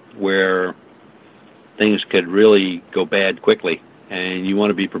where things could really go bad quickly, and you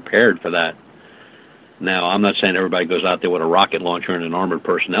want to be prepared for that. Now, I'm not saying everybody goes out there with a rocket launcher and an armored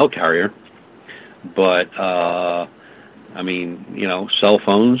personnel carrier, but, I mean, you know, cell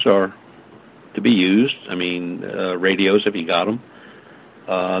phones are to be used. I mean, radios if you got them.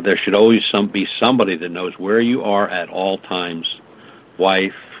 There should always be somebody that knows where you are at all times.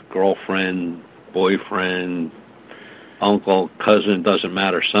 Wife, girlfriend, boyfriend, uncle, cousin, doesn't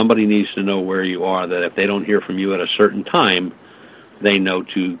matter. Somebody needs to know where you are, that if they don't hear from you at a certain time, they know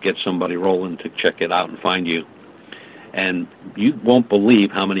to get somebody rolling to check it out and find you. And you won't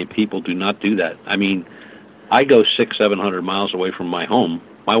believe how many people do not do that. I mean, I go 600-700 miles away from my home.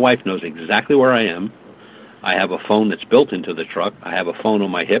 My wife knows exactly where I am. I have a phone that's built into the truck. I have a phone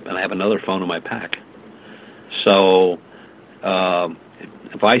on my hip, and I have another phone on my pack. So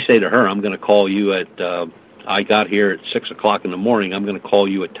if I say to her, I'm going to call you at, I got here at 6 o'clock in the morning, I'm going to call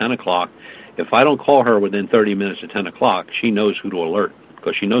you at 10 o'clock. If I don't call her within 30 minutes of 10 o'clock, she knows who to alert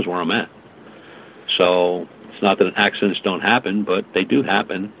because she knows where I'm at. So it's not that accidents don't happen, but they do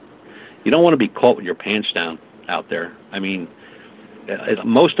happen. You don't want to be caught with your pants down out there. I mean,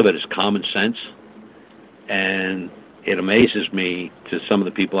 most of it is common sense, and it amazes me to some of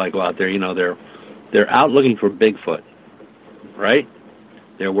the people I go out there. You know, they're out looking for Bigfoot, right?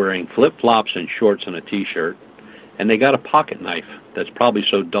 They're wearing flip-flops and shorts and a T-shirt, and they got a pocket knife that's probably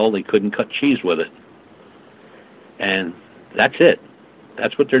so dull they couldn't cut cheese with it. And that's it.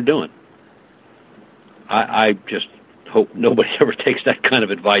 That's what they're doing. I just hope nobody ever takes that kind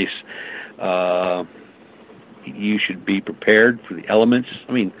of advice. You should be prepared for the elements.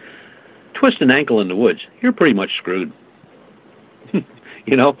 I mean, twist an ankle in the woods, you're pretty much screwed.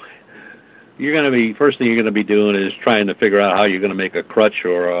 You know, you're going to be, first thing you're going to be doing is trying to figure out how you're going to make a crutch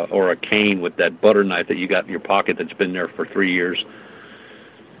or a cane with that butter knife that you got in your pocket that's been there for 3 years.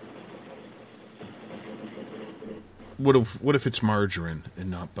 What if it's margarine and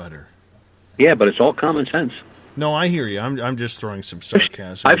not butter? Yeah, but it's all common sense. No, I hear you. I'm just throwing some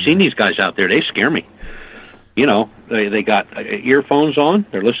sarcasm. I've seen these guys out there. They scare me. You know, they got earphones on.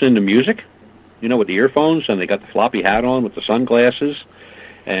 They're listening to music, you know, with the earphones, and they got the floppy hat on with the sunglasses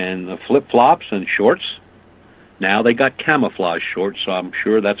and the flip-flops and shorts. Now they got camouflage shorts, so I'm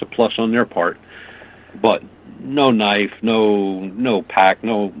sure that's a plus on their part. But no knife, no pack,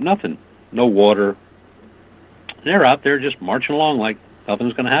 nothing, no water. They're out there just marching along like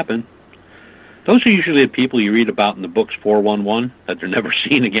nothing's going to happen. Those are usually the people you read about in the books 411 that they're never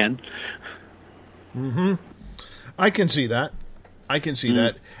seen again. Mm-hmm. I can see that.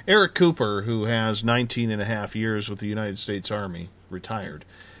 that. Eric Cooper, who has 19 and a half years with the United States Army, retired,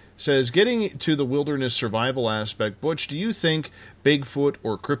 says, getting to the wilderness survival aspect, Butch, do you think Bigfoot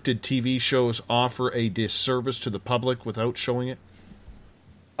or cryptid TV shows offer a disservice to the public without showing it?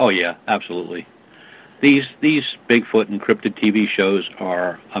 Oh, yeah, absolutely. These Bigfoot and cryptid TV shows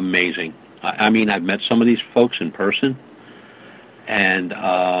are amazing. I mean, I've met some of these folks in person, and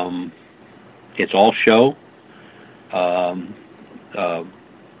it's all show.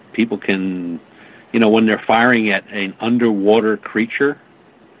 People can, you know, when they're firing at an underwater creature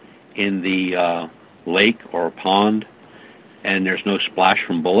in the lake or a pond, and there's no splash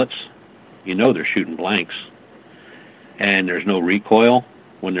from bullets, you know they're shooting blanks. And there's no recoil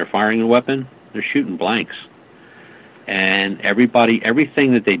when they're firing a weapon, they're shooting blanks. And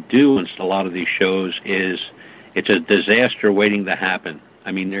everything that they do in a lot of these shows it's a disaster waiting to happen.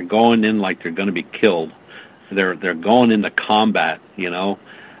 I mean, they're going in like they're going to be killed. They're going into combat, you know.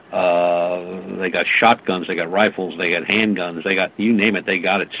 They got shotguns, they got rifles, they got handguns, they got, you name it, they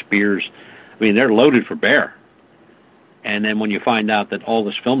got it, spears. I mean, they're loaded for bear. And then when you find out that all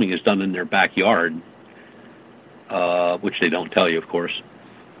this filming is done in their backyard, which they don't tell you, of course,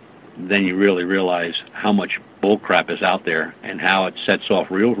 then you really realize how much bullcrap is out there and how it sets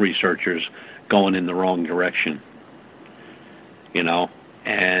off real researchers going in the wrong direction. You know,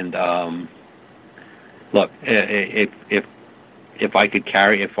 and look, if I could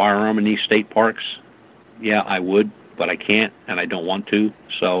carry a firearm in these state parks, yeah, I would, but I can't, and I don't want to.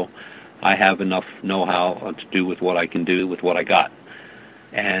 So I have enough know-how to do with what I can do with what I got,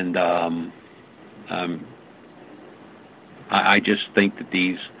 and I just think that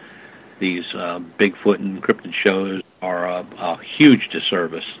these Bigfoot and cryptid shows are a huge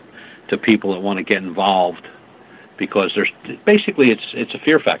disservice to people that want to get involved, because there's basically it's a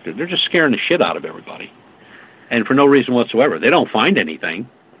fear factor. They're just scaring the shit out of everybody, and for no reason whatsoever. They don't find anything.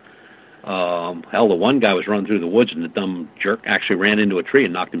 Hell, the one guy was running through the woods, and the dumb jerk actually ran into a tree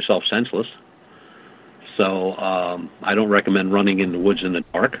and knocked himself senseless. So I don't recommend running in the woods in the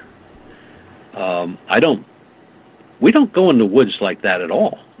dark. We don't go in the woods like that at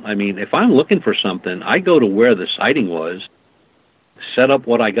all. I mean, if I'm looking for something, I go to where the sighting was, set up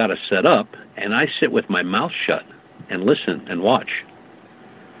what I got to set up, and I sit with my mouth shut and listen and watch.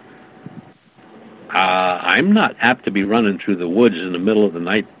 I'm not apt to be running through the woods in the middle of the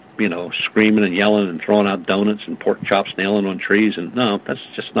night, screaming and yelling and throwing out donuts and pork chops nailing on trees. And no, that's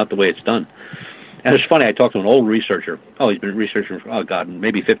just not the way it's done. And it's funny, I talked to an old researcher. Oh, he's been researching for,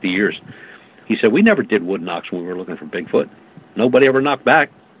 maybe 50 years. He said, we never did wood knocks when we were looking for Bigfoot. Nobody ever knocked back.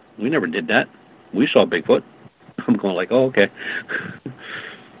 We never did that. We saw Bigfoot. I'm going like, oh, okay.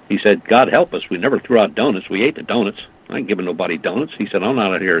 He said, God help us. We never threw out donuts. We ate the donuts. I ain't giving nobody donuts. He said, I'm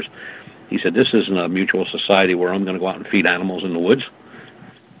not out here. He said, this isn't a mutual society where I'm going to go out and feed animals in the woods.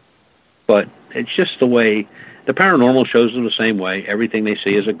 But it's just the way the paranormal shows them the same way. Everything they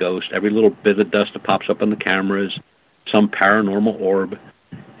see is a ghost. Every little bit of dust that pops up on the camera is some paranormal orb.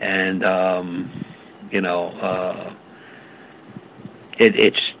 And,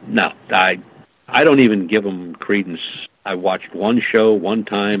 I don't even give them credence. I watched one show one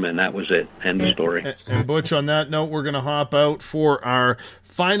time, and that was it. End of story. And Butch, on that note, we're going to hop out for our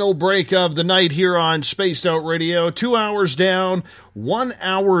final break of the night here on Spaced Out Radio. 2 hours down, 1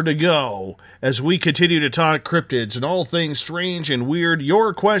 hour to go as we continue to talk cryptids and all things strange and weird.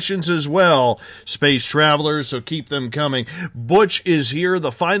 Your questions as well, space travelers, so keep them coming. Butch is here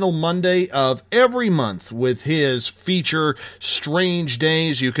the final Monday of every month with his feature, Strange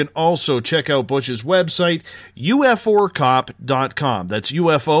Days. You can also check out Butch's website, UFOcop.com. That's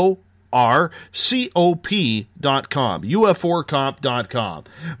UFORCOP.com. UFOcop.com.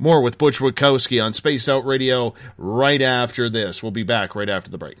 More with Butch Witkowski on Spaced Out Radio right after this. We'll be back right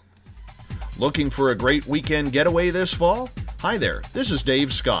after the break. Looking for a great weekend getaway this fall? Hi there, this is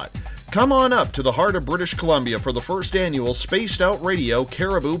Dave Scott. Come on up to the heart of British Columbia for the first annual Spaced Out Radio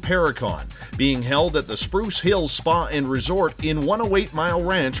Caribou Paracon, being held at the Spruce Hills Spa and Resort in 108 Mile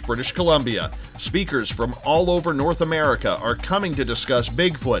Ranch, British Columbia. Speakers from all over North America are coming to discuss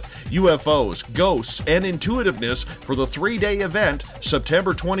Bigfoot, UFOs, ghosts, and intuitiveness for the 3-day event,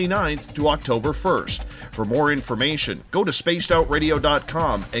 September 29th to October 1st. For more information, go to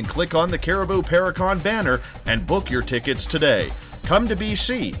spacedoutradio.com and click on the Caribou Paracon banner and book your tickets today. Come to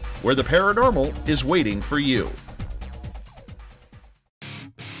BC, where the paranormal is waiting for you.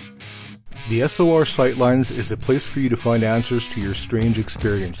 The SOR Sightlines is a place for you to find answers to your strange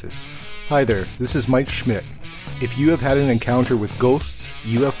experiences. Hi there, this is Mike Schmidt. If you have had an encounter with ghosts,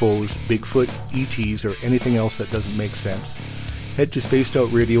 UFOs, Bigfoot, ETs, or anything else that doesn't make sense, head to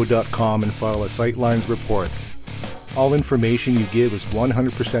spacedoutradio.com and file a Sightlines report. All information you give is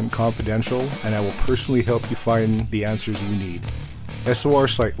 100% confidential, and I will personally help you find the answers you need. SOR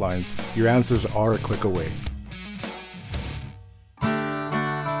Sightlines, your answers are a click away.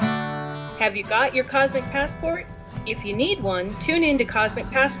 Have you got your Cosmic Passport? If you need one, tune in to Cosmic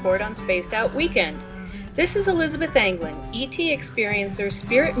Passport on Spaced Out Weekend. This is Elizabeth Anglin, ET experiencer,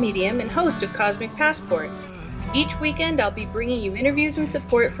 spirit medium, and host of Cosmic Passport. Each weekend I'll be bringing you interviews and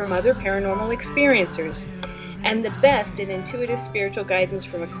support from other paranormal experiencers, and the best in intuitive spiritual guidance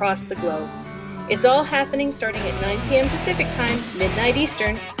from across the globe. It's all happening starting at 9 p.m. Pacific Time, midnight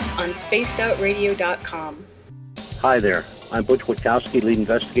Eastern, on spacedoutradio.com. Hi there, I'm Butch Witkowski, lead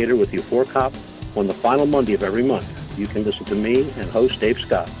investigator with UFO Cop. On the final Monday of every month, you can listen to me and host Dave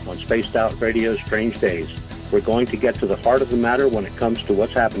Scott on Spaced Out Radio's Strange Days. We're going to get to the heart of the matter when it comes to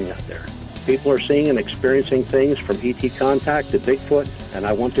what's happening out there. People are seeing and experiencing things from ET contact to Bigfoot, and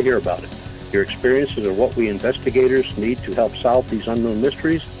I want to hear about it. Your experiences are what we investigators need to help solve these unknown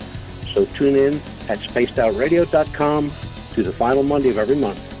mysteries. So tune in at spacedoutradio.com to the final Monday of every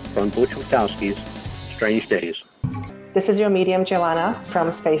month from Butch Witkowski's Strange Days. This is your medium, Joanna,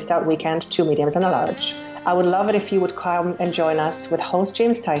 from Spaced Out Weekend, 2 Mediums and a Large. I would love it if you would come and join us with host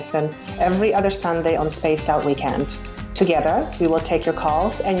James Tyson every other Sunday on Spaced Out Weekend. Together, we will take your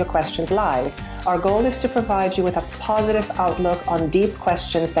calls and your questions live. Our goal is to provide you with a positive outlook on deep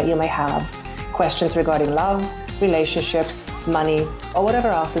questions that you may have. Questions regarding love, relationships, money, or whatever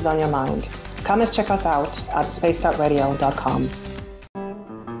else is on your mind. Come and check us out at spacedoutradio.com.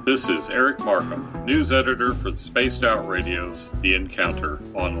 This is Eric Markham, news editor for the Spaced Out Radio's The Encounter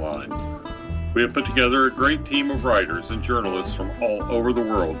Online. We have put together a great team of writers and journalists from all over the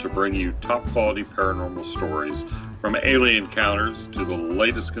world to bring you top-quality paranormal stories From alien encounters to the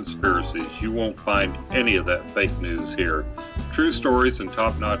latest conspiracies, you won't find any of that fake news here. True stories and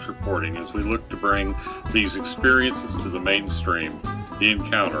top-notch reporting as we look to bring these experiences to the mainstream. The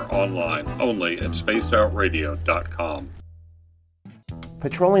Encounter online, only at spacedoutradio.com.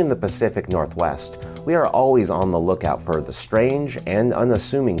 Patrolling the Pacific Northwest, we are always on the lookout for the strange and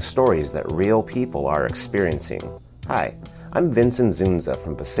unassuming stories that real people are experiencing. Hi, I'm Vincent Zunza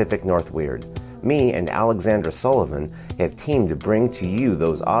from Pacific North Weird. Me and Alexandra Sullivan have teamed to bring to you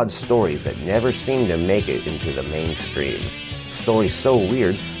those odd stories that never seem to make it into the mainstream. Stories so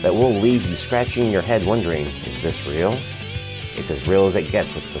weird that will leave you scratching your head wondering, is this real? It's as real as it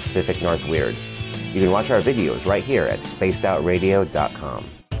gets with Pacific North Weird. You can watch our videos right here at spacedoutradio.com.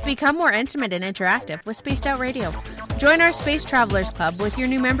 Become more intimate and interactive with Spaced Out Radio. Join our Space Travelers Club with your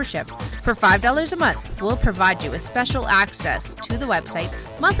new membership. For $5 a month, we'll provide you with special access to the website,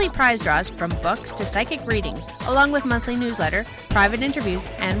 monthly prize draws from books to psychic readings, along with monthly newsletter, private interviews,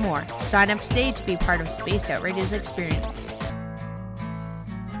 and more. Sign up today to be part of Spaced Out Radio's experience.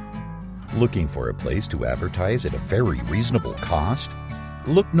 Looking for a place to advertise at a very reasonable cost?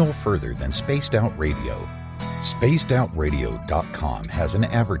 Look no further than Spaced Out Radio. SpacedOutRadio.com has an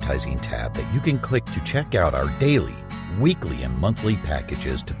advertising tab that you can click to check out our daily, weekly, and monthly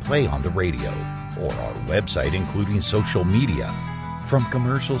packages to play on the radio, or our website including social media. From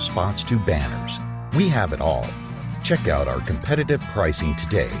commercial spots to banners, we have it all. Check out our competitive pricing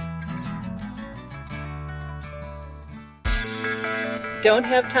today. Don't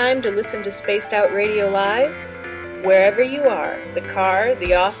have time to listen to Spaced Out Radio live? Wherever you are, the car,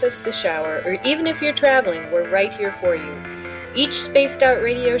 the office, the shower, or even if you're traveling, we're right here for you. Each Spaced Out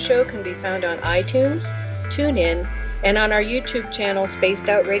Radio show can be found on iTunes, TuneIn, and on our YouTube channel, Spaced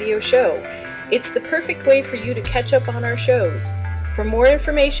Out Radio Show. It's the perfect way for you to catch up on our shows. For more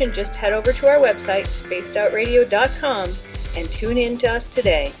information, just head over to our website, spacedoutradio.com, and tune in to us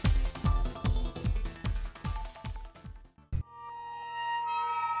today.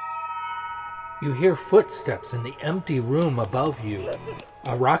 You hear footsteps in the empty room above you.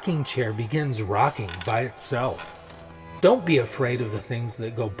 A rocking chair begins rocking by itself. Don't be afraid of the things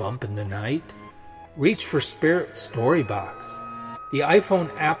that go bump in the night. Reach for Spirit Storybox, the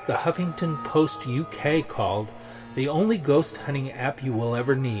iPhone app the Huffington Post UK called the only ghost hunting app you will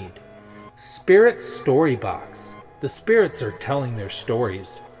ever need. Spirit Storybox. The spirits are telling their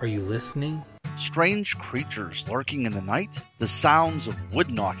stories. Are you listening? Strange creatures lurking in the night, the sounds of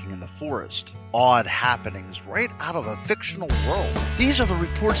wood knocking in the forest, odd happenings right out of a fictional world. These are the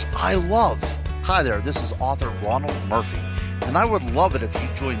reports I love. Hi there, this is author Ronald Murphy, and I would love it if you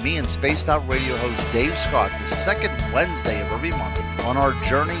join me and Spaced Out Radio host Dave Scott the second Wednesday of every month on our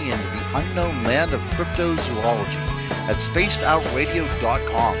journey into the unknown land of cryptozoology at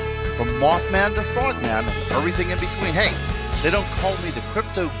spacedoutradio.com. From Mothman to Frogman and everything in between. Hey, they don't call me the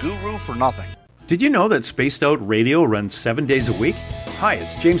crypto guru for nothing. Did you know that Spaced Out Radio runs 7 days a week? Hi,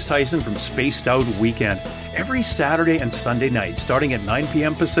 it's James Tyson from Spaced Out Weekend. Every Saturday and Sunday night, starting at 9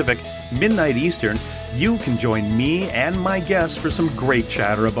 p.m. Pacific, midnight Eastern, you can join me and my guests for some great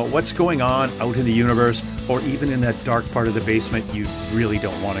chatter about what's going on out in the universe, or even in that dark part of the basement you really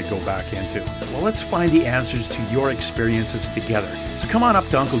don't want to go back into. Well, let's find the answers to your experiences together. So come on up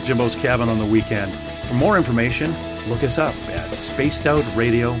to Uncle Jimbo's cabin on the weekend. For more information, look us up at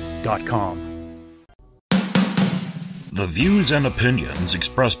spacedoutradio.com. The views and opinions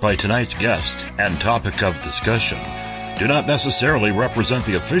expressed by tonight's guest and topic of discussion do not necessarily represent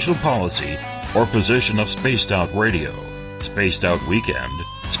the official policy or position of Spaced Out Radio, Spaced Out Weekend,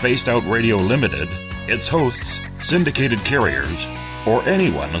 Spaced Out Radio Limited, its hosts, syndicated carriers, or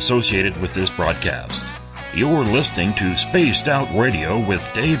anyone associated with this broadcast. You're listening to Spaced Out Radio with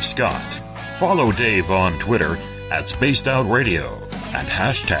Dave Scott. Follow Dave on Twitter at Spaced Out Radio and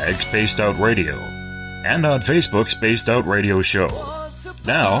hashtag Spaced Out Radio, and on Facebook, Spaced Out Radio Show.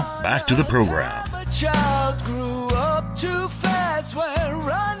 Now, back to the program. A child grew up too fast, went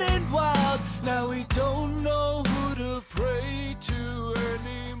running wild. Now we don't know who to pray to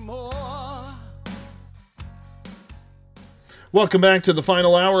anymore. Welcome back to the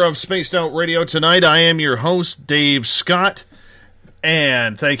final hour of Spaced Out Radio tonight. I am your host, Dave Scott.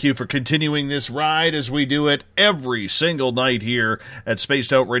 And thank you for continuing this ride as we do it every single night here at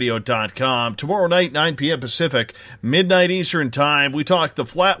spacedoutradio.com. Tomorrow night, 9 p.m. Pacific, midnight Eastern Time, we talk the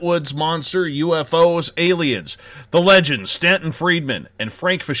Flatwoods Monster, UFOs, aliens, the legends. Stanton Friedman and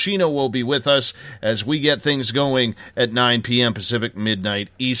Frank Fascino will be with us as we get things going at 9 p.m. Pacific, midnight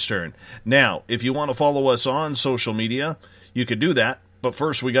Eastern. Now, if you want to follow us on social media, you can do that. But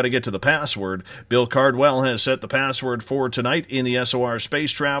first, we got to get to the password. Bill Cardwell has set the password for tonight in the SOR Space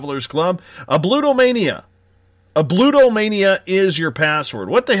Travelers Club. A Blutomania. Ablutomania is your password.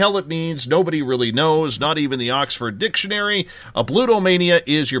 What the hell it means, nobody really knows, not even the Oxford Dictionary. Ablutomania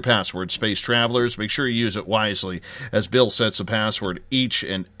is your password, space travelers. Make sure you use it wisely, as Bill sets the password each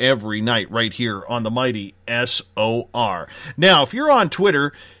and every night right here on the mighty SOR. Now, if you're on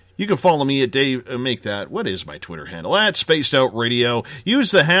Twitter, you can follow me at Dave. What is my Twitter handle? At Spaced Out Radio.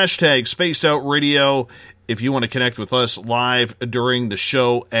 Use the hashtag Spaced Out Radio if you want to connect with us live during the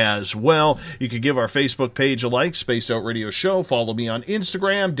show as well. You can give our Facebook page a like, Spaced Out Radio Show. Follow me on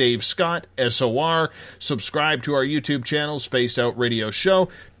Instagram, Dave Scott, SOR. Subscribe to our YouTube channel, Spaced Out Radio Show.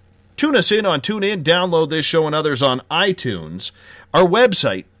 Tune us in on TuneIn. Download this show and others on iTunes. Our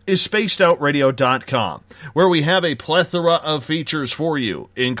website is spacedoutradio.com, where we have a plethora of features for you,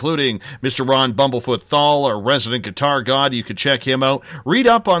 including Mr. Ron Bumblefoot Thal, our resident guitar god. You can check him out. Read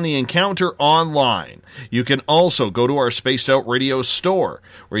up on the Encounter online. You can also go to our Spaced Out Radio store,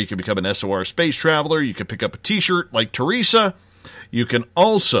 where you can become an SOR space traveler. You can pick up a t-shirt like Teresa. You can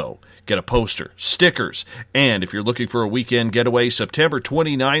also get a poster, stickers, and if you're looking for a weekend getaway, September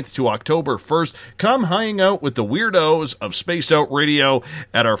 29th to October 1st, come hang out with the weirdos of Spaced Out Radio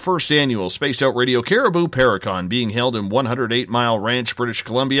at our first annual Spaced Out Radio Caribou Paracon, being held in 108 Mile Ranch, British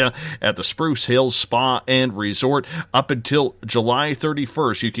Columbia, at the Spruce Hills Spa and Resort. Up until July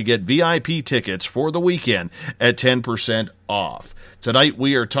 31st, you can get VIP tickets for the weekend at 10% off. Tonight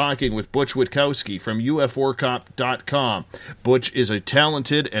we are talking with Butch Witkowski from UFOcop.com. Butch is a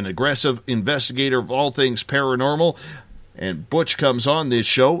talented and aggressive investigator of all things paranormal, and Butch comes on this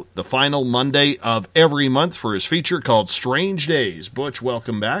show the final Monday of every month for his feature called Strange Days. Butch,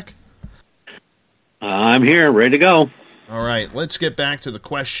 welcome back. I'm here, ready to go. All right, let's get back to the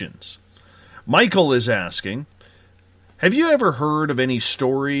questions. Michael is asking, have you ever heard of any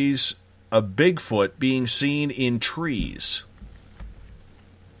stories of Bigfoot being seen in trees?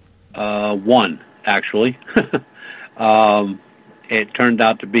 One, actually. It turned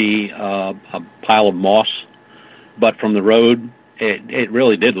out to be a pile of moss, but from the road, it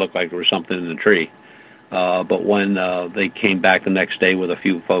really did look like there was something in the tree. But when they came back the next day with a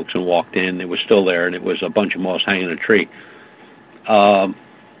few folks and walked in, it was still there, and it was a bunch of moss hanging in a tree.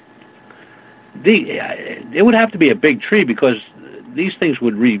 It would have to be a big tree, because these things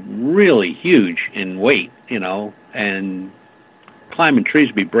would be really huge in weight, and climbing trees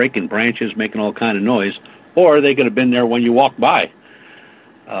would be breaking branches, making all kind of noise, or they could have been there when you walked by.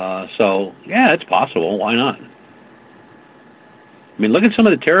 So, yeah, it's possible. Why not? I mean, look at some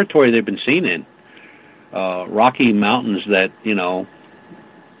of the territory they've been seen in. Rocky mountains that,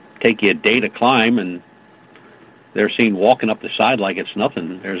 take you a day to climb, and they're seen walking up the side like it's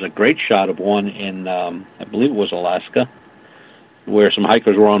nothing. There's a great shot of one in, I believe it was Alaska, where some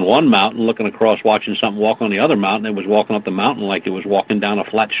hikers were on one mountain looking across, watching something walk on the other mountain. It was walking up the mountain like it was walking down a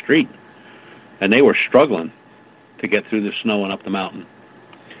flat street. And they were struggling to get through the snow and up the mountain.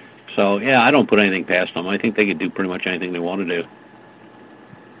 So, yeah, I don't put anything past them. I think they could do pretty much anything they want to do.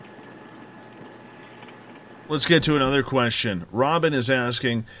 Let's get to another question. Robin is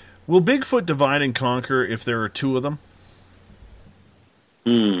asking, will Bigfoot divide and conquer if there are two of them?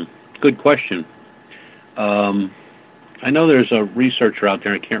 Good question. I know there's a researcher out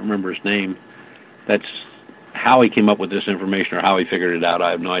there, I can't remember his name, that's how he came up with this information or how he figured it out, I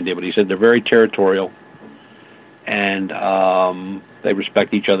have no idea, but he said they're very territorial, and they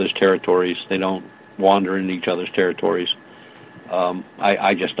respect each other's territories. They don't wander into each other's territories.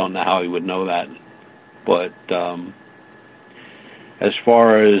 I just don't know how he would know that. But as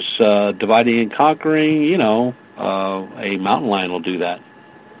far as dividing and conquering, a mountain lion will do that.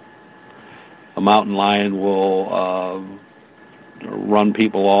 A mountain lion will run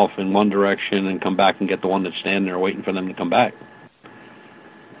people off in one direction and come back and get the one that's standing there waiting for them to come back.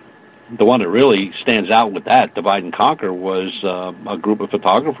 The one that really stands out with that, divide and conquer, was a group of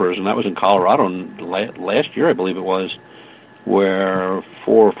photographers, and that was in Colorado last year, I believe it was, where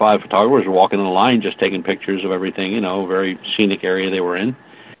 4 or 5 photographers were walking in a line just taking pictures of everything, a very scenic area they were in.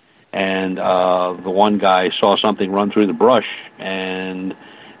 And the one guy saw something run through the brush, and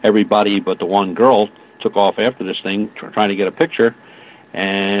everybody but the one girl took off after this thing, trying to get a picture,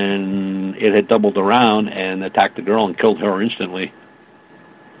 and it had doubled around and attacked the girl and killed her instantly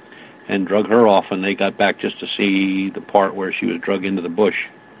and drug her off, and they got back just to see the part where she was drug into the bush,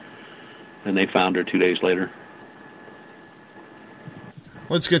 and they found her 2 days later.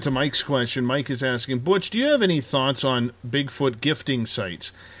 Let's get to Mike's question. Mike is asking, Butch, do you have any thoughts on Bigfoot gifting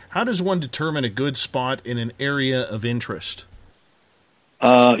sites? How does one determine a good spot in an area of interest?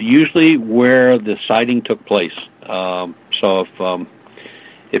 Usually where the sighting took place. So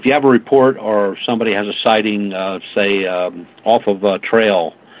if you have a report or somebody has a sighting, say off of a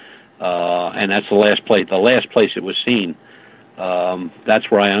trail, and that's the last place it was seen. That's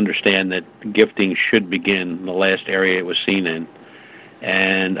where I understand that gifting should begin, the last area it was seen in.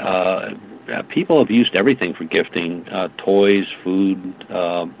 And people have used everything for gifting, toys, food,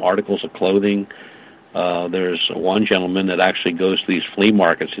 articles of clothing. There's one gentleman that actually goes to these flea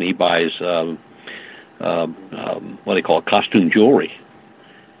markets and he buys what they call costume jewelry.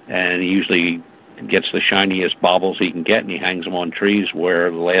 And he usually gets the shiniest baubles he can get and he hangs them on trees where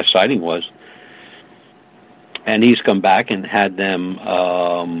the last sighting was. And he's come back and had them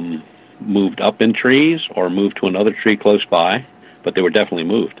moved up in trees or moved to another tree close by, but they were definitely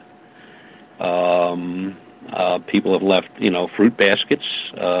moved. People have left, fruit baskets.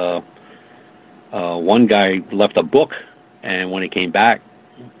 One guy left a book, and when he came back,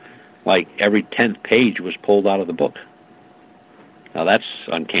 like every 10th page was pulled out of the book. Now that's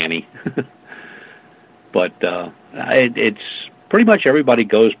uncanny. But it's pretty much everybody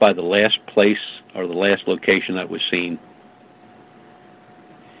goes by the last place or the last location that was seen.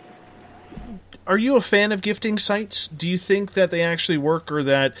 Are you a fan of gifting sites? Do you think that they actually work, or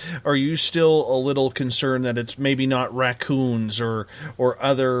that are you still a little concerned that it's maybe not raccoons or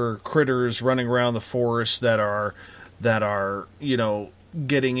other critters running around the forest that are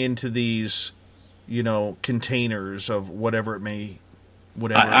getting into these containers of whatever it may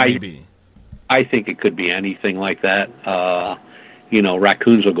be? I think it could be anything like that.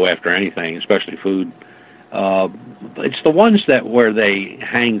 Raccoons will go after anything, especially food. It's the ones where they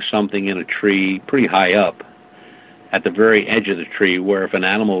hang something in a tree pretty high up at the very edge of the tree, where if an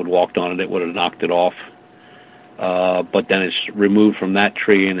animal had walked on it would have knocked it off. But then it's removed from that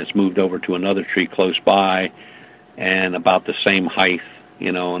tree and it's moved over to another tree close by and about the same height,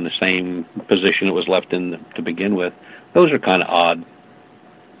 in the same position it was left in to begin with. Those are kind of odd.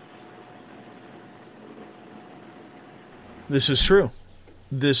 This is true.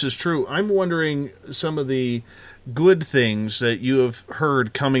 I'm wondering some of the good things that you have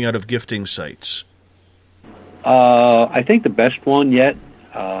heard coming out of gifting sites. I think the best one yet,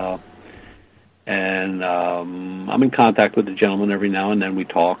 and I'm in contact with the gentleman every now and then. We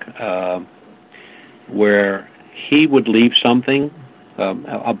talk, where he would leave something,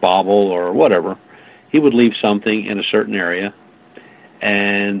 a bauble or whatever. He would leave something in a certain area,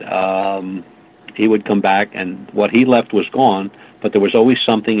 and he would come back, and what he left was gone, but there was always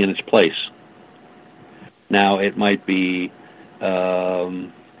something in its place. Now, it might be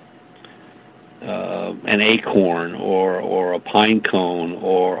an acorn or a pine cone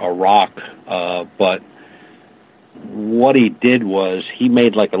or a rock, but what he did was he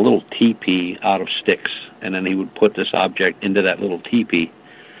made like a little teepee out of sticks, and then he would put this object into that little teepee,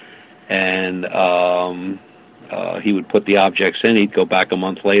 and he would put the objects in. He'd go back a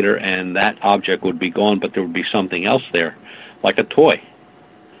month later, and that object would be gone, but there would be something else there, like a toy.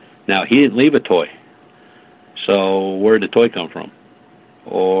 Now, he didn't leave a toy, so where did the toy come from?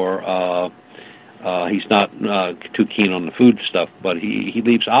 Or he's not too keen on the food stuff, but he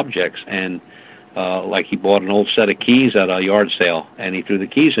leaves objects, and like he bought an old set of keys at a yard sale, and he threw the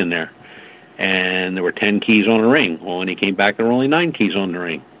keys in there, and there were 10 keys on a ring. Well, when he came back, there were only 9 keys on the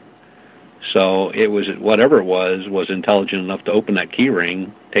ring. So it was, whatever it was intelligent enough to open that key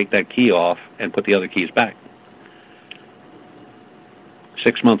ring, take that key off, and put the other keys back.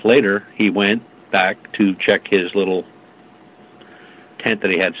 6 months later, he went back to check his little tent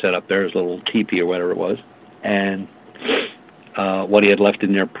that he had set up there, his little teepee or whatever it was, and what he had left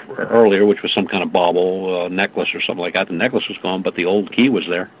in there earlier, which was some kind of bauble, necklace or something like that. The necklace was gone, but the old key was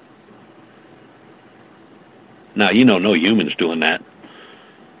there. Now, no human's doing that.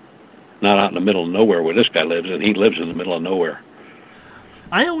 Not out in the middle of nowhere where this guy lives, and he lives in the middle of nowhere.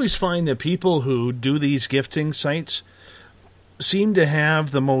 I always find that people who do these gifting sites seem to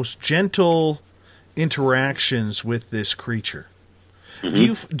have the most gentle interactions with this creature.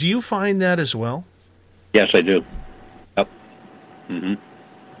 Mm-hmm. Do you find that as well? Yes, I do. Yep. Mm-hmm.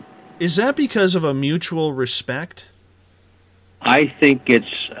 Is that because of a mutual respect? I think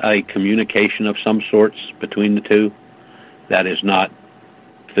it's a communication of some sorts between the two that is not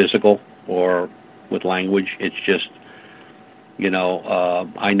physical or with language. It's just,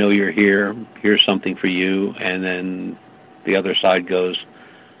 I know you're here, here's something for you, and then the other side goes,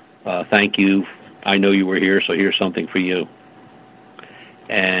 thank you, I know you were here, so here's something for you.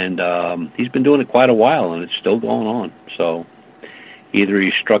 And he's been doing it quite a while, and it's still going on. So either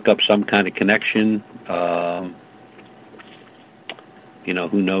he struck up some kind of connection,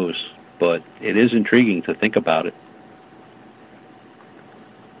 who knows. But it is intriguing to think about it.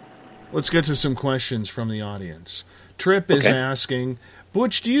 Let's get to some questions from the audience. Trip is asking,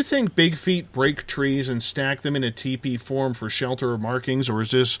 Butch, do you think big feet break trees and stack them in a teepee form for shelter or markings, or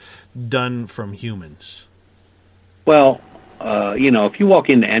is this done from humans? Well, if you walk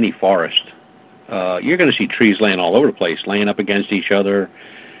into any forest, you're going to see trees laying all over the place, laying up against each other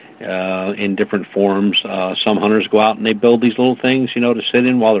in different forms. Some hunters go out and they build these little things, to sit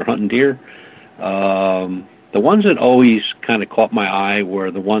in while they're hunting deer. The ones that always kind of caught my eye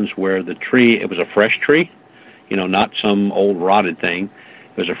were the ones where the tree, it was a fresh tree, not some old rotted thing.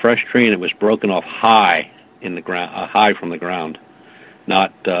 It was a fresh tree and it was broken off high in the ground, high from the ground,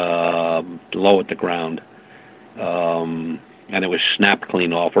 not low at the ground. And it was snapped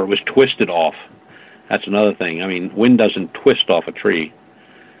clean off, or it was twisted off. That's another thing. I mean, wind doesn't twist off a tree.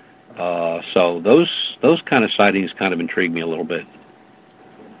 So those kind of sightings kind of intrigue me a little bit.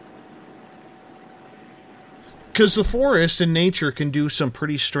 Because the forest and nature can do some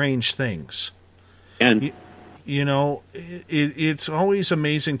pretty strange things. And it's always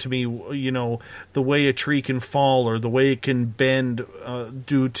amazing to me, the way a tree can fall or the way it can bend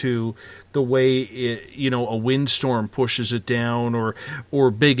due to the way a windstorm pushes it down,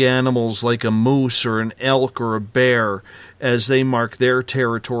 or big animals like a moose or an elk or a bear as they mark their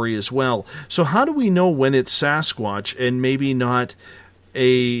territory as well. So how do we know when it's Sasquatch and maybe not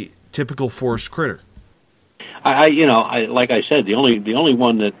a typical forest critter? I like I said, the only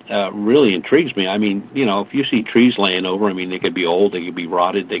one that really intrigues me. I mean, if you see trees laying over, I mean, they could be old, they could be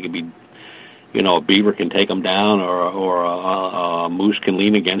rotted, they could be, a beaver can take them down, or a moose can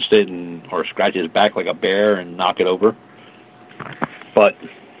lean against it or scratch his back like a bear and knock it over. But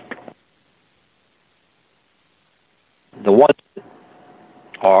the ones that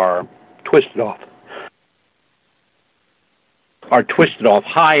are twisted off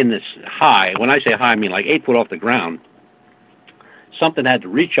high. When I say high, I mean like 8 foot off the ground. Something had to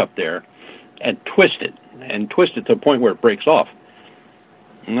reach up there and twist it to the point where it breaks off.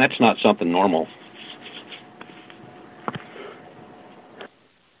 And that's not something normal.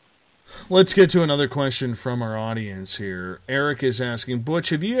 Let's get to another question from our audience here. Eric is asking, Butch,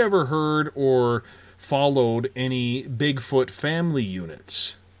 have you ever heard or followed any Bigfoot family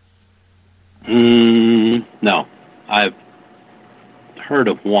units? No. I've heard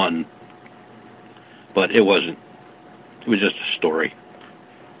of one, but it was just a story.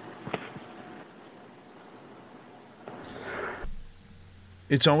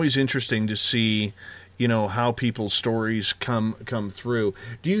 It's always interesting to see, how people's stories come through.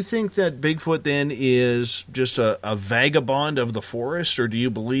 Do you think that Bigfoot then is just a vagabond of the forest, or do you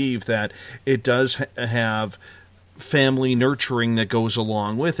believe that it does have family nurturing that goes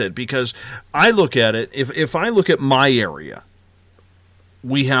along with it? Because I look at it, if I look at my area,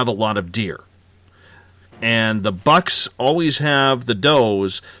 we have a lot of deer. And the bucks always have the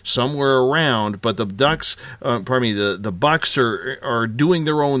does somewhere around, but the bucks are doing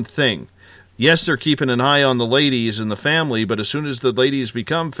their own thing. Yes, they're keeping an eye on the ladies and the family, but as soon as the ladies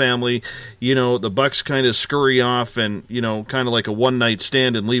become family, the bucks kind of scurry off and, kind of like a one-night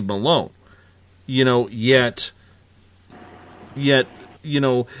stand and leave them alone. Yet,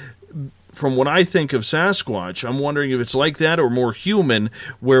 from what I think of Sasquatch, I'm wondering if it's like that or more human,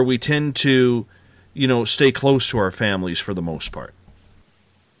 where we tend to, stay close to our families for the most part.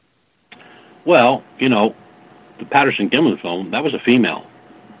 Well, the Patterson-Gimlin film, that was a female,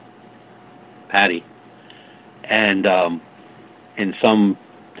 Patty. And in some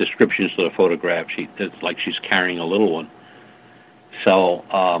descriptions of the photograph, it's like she's carrying a little one. So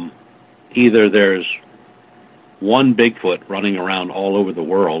either there's one Bigfoot running around all over the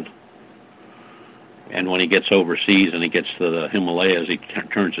world, and when he gets overseas and he gets to the Himalayas, he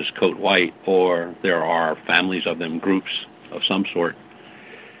turns his coat white, or there are families of them, groups of some sort.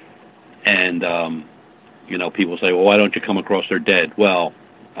 And, people say, well, why don't you come across their dead? Well,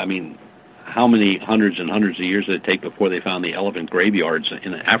 I mean, how many hundreds and hundreds of years did it take before they found the elephant graveyards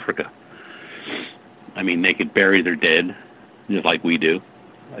in Africa? I mean, they could bury their dead, just like we do.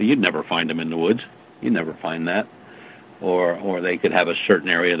 You'd never find them in the woods. You'd never find that. Or they could have a certain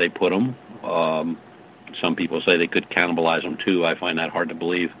area they put them. Some people say they could cannibalize them too. I find that hard to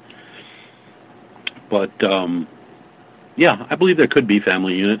believe. But, yeah, I believe there could be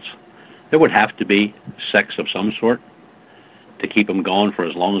family units. There would have to be sex of some sort to keep them going for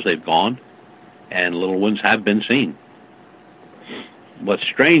as long as they've gone. And little ones have been seen. What's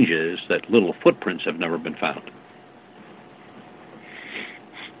strange is that little footprints have never been found.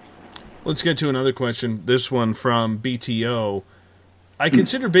 Let's get to another question. This one from BTO. I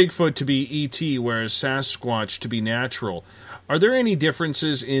consider Bigfoot to be E.T., whereas Sasquatch to be natural. Are there any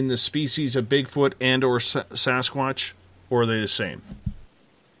differences in the species of Bigfoot and or Sasquatch, or are they the same?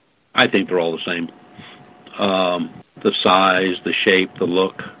 I think they're all the same. the size, the shape, the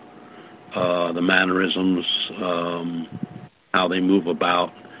look, the mannerisms, how they move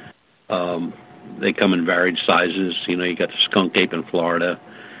about. They come in varied sizes. You know, you got the skunk ape in Florida.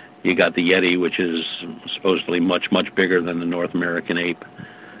 You got the Yeti, which is supposedly much, much bigger than the North American ape,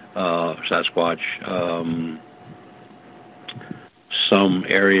 Sasquatch. Some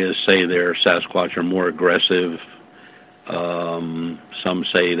areas say their Sasquatch are more aggressive. Some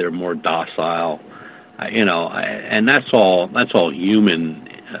say they're more docile. And that's all human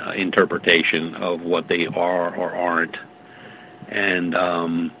interpretation of what they are or aren't.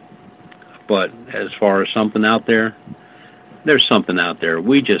 And but as far as something out there, there's something out there.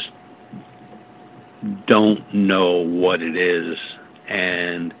 We just don't know what it is.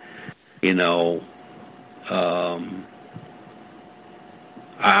 And,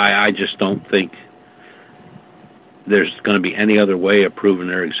 I just don't think there's going to be any other way of proving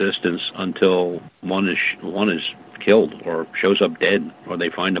their existence until one is killed or shows up dead or they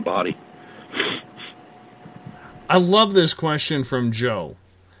find a body. I love this question from Joe.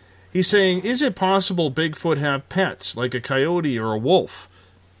 He's saying, is it possible Bigfoot have pets, like a coyote or a wolf?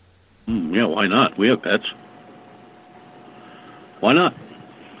 Yeah, why not? We have pets. Why not?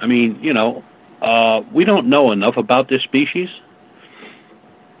 I mean, we don't know enough about this species.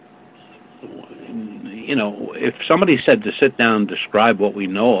 If somebody said to sit down and describe what we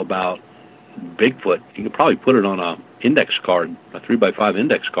know about Bigfoot, you could probably put it on a index card, a 3x5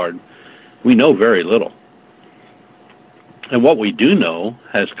 index card. We know very little. And what we do know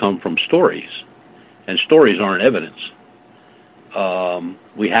has come from stories, and stories aren't evidence.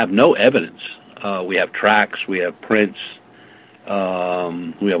 We have no evidence. We have tracks, we have prints, we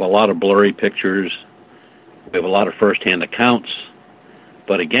have a lot of blurry pictures, we have a lot of first-hand accounts,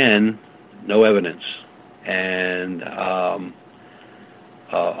 but again, no evidence. And a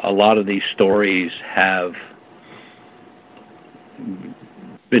lot of these stories have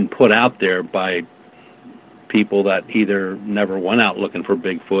been put out there by people that either never went out looking for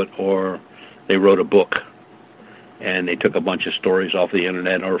Bigfoot or they wrote a book and they took a bunch of stories off the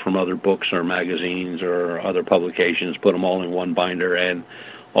internet or from other books or magazines or other publications, put them all in one binder, and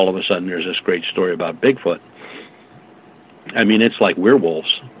all of a sudden there's this great story about Bigfoot. I mean, it's like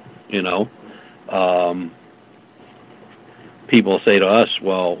werewolves, People say to us,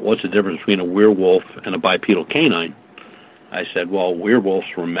 well, what's the difference between a werewolf and a bipedal canine? I said, well, werewolves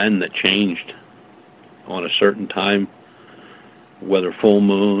were men that changed on a certain time, whether full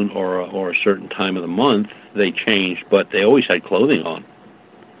moon or a certain time of the month, they changed, but they always had clothing on.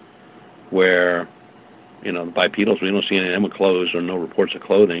 Where, the bipedals, we don't see any of them with clothes or no reports of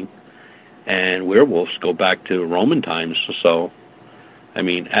clothing. And werewolves go back to Roman times. So, I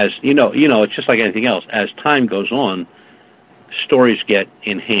mean, as it's just like anything else. As time goes on, stories get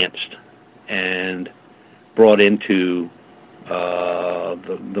enhanced and brought into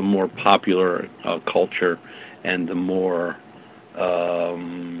the more popular culture and the more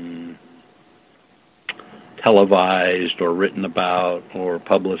televised or written about or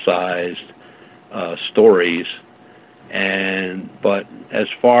publicized stories. But as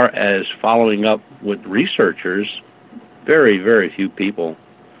far as following up with researchers, very, very few people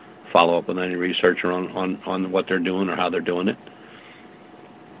follow up with any researcher on what they're doing or how they're doing it.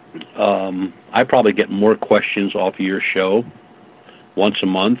 I probably get more questions off of your show once a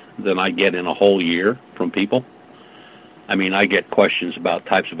month than I get in a whole year from people. I mean, I get questions about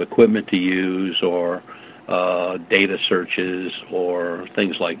types of equipment to use or data searches or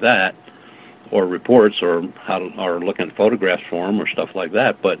things like that, or reports or looking at photographs for them or stuff like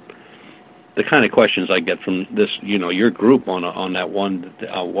that. But the kind of questions I get from this, your group on that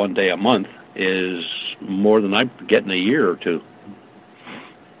one day a month is more than I get in a year or two.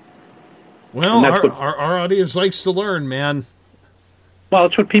 Well, our audience likes to learn, man. Well,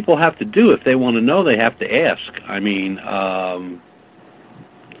 it's what people have to do. If they want to know, they have to ask. I mean,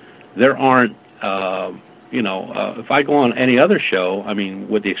 there aren't, if I go on any other show, I mean,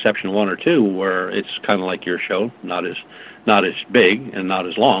 with the exception of one or two, where it's kind of like your show, not as big and not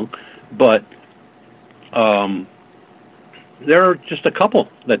as long, but there are just a couple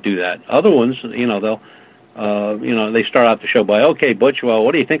that do that. Other ones, they'll, they start out the show by, okay, Butch, well,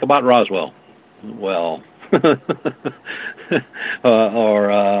 what do you think about Roswell? Well, do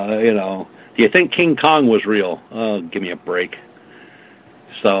you think King Kong was real? Oh, give me a break.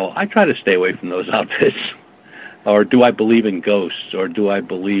 So I try to stay away from those outfits. Or do I believe in ghosts? Or do I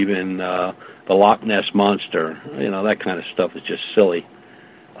believe in the Loch Ness Monster? That kind of stuff is just silly.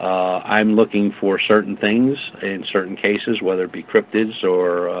 I'm looking for certain things in certain cases, whether it be cryptids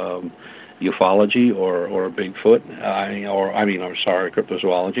or ufology or Bigfoot.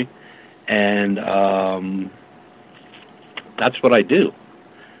 Cryptozoology. And that's what I do.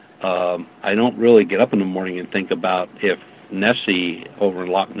 I don't really get up in the morning and think about if Nessie over in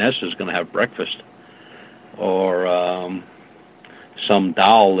Loch Ness is going to have breakfast, or some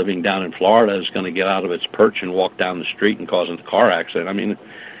doll living down in Florida is going to get out of its perch and walk down the street and cause a car accident. I mean,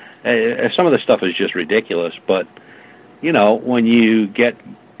 some of the stuff is just ridiculous, but, you know, when you get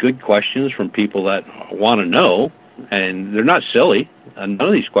good questions from people that want to know, and they're not silly, none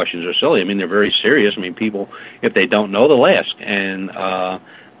of these questions are silly. I mean, they're very serious. I mean, people, if they don't know, they'll ask. And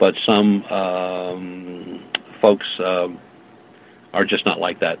but some folks are just not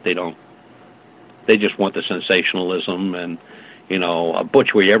like that. They don't. They just want the sensationalism and, you know,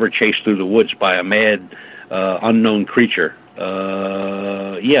 Butch, were you ever chased through the woods by a mad, unknown creature?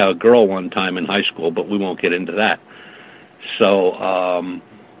 Yeah, a girl one time in high school, but we won't get into that. So,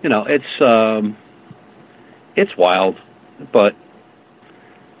 you know, it's wild, but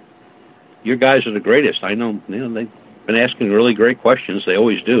your guys are the greatest. I know, you know, they've been asking really great questions. They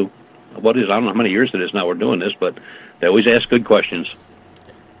always do. I don't know how many years it is now we're doing this, but they always ask good questions.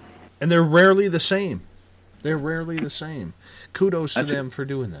 And they're rarely the same. They're rarely the same. Kudos to them for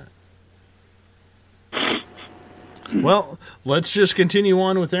doing that. Well, let's just continue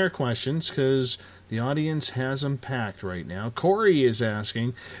on with their questions, because the audience has them packed right now. Corey is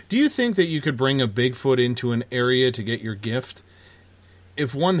asking, do you think that you could bring a Bigfoot into an area to get your gift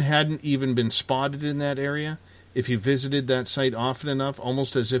if one hadn't even been spotted in that area, if you visited that site often enough,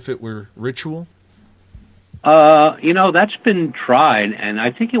 almost as if it were ritual? You know, that's been tried, and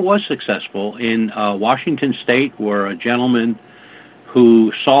I think it was successful in Washington State, where a gentleman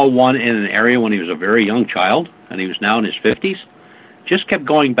who saw one in an area when he was a very young child, and he was now in his 50s, just kept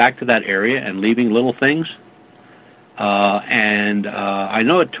going back to that area and leaving little things. And I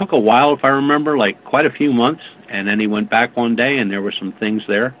know it took a while, if I remember, like quite a few months, and then he went back one day and there were some things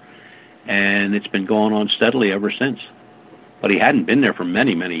there, and it's been going on steadily ever since. But he hadn't been there for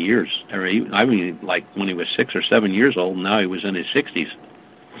many, many years. I mean, like when he was 6 or 7 years old, now he was in his 60s.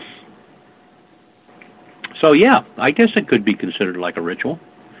 So yeah, I guess it could be considered like a ritual.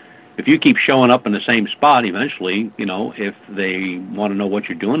 If you keep showing up in the same spot, eventually, you know, if they want to know what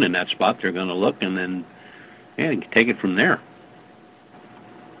you're doing in that spot, they're going to look, and then, yeah, you can take it from there.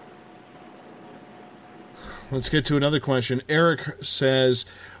 Let's get to another question. Eric says,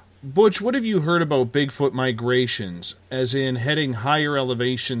 Butch, what have you heard about Bigfoot migrations, as in heading higher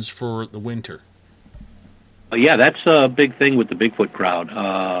elevations for the winter? Yeah, that's a big thing with the Bigfoot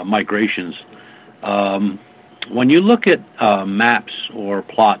crowd, migrations. When you look at maps or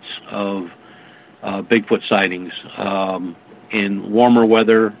plots of Bigfoot sightings, in warmer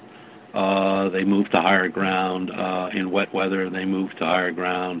weather, they move to higher ground. In wet weather, they move to higher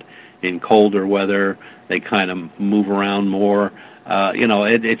ground. In colder weather, they kind of move around more. You know,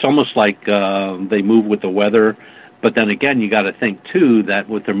 it's almost like they move with the weather. But then again, you got to think, too, that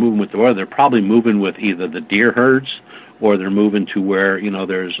with their moving with the weather, they're probably moving with either the deer herds, or they're moving to where, you know,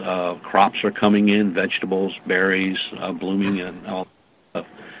 there's crops are coming in, vegetables, berries, blooming, and all that stuff.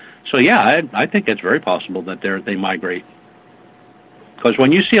 So, yeah, I think it's very possible that they migrate. Because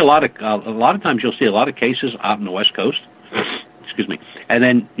when you see a lot of times you'll see a lot of cases out in the West Coast, excuse me, and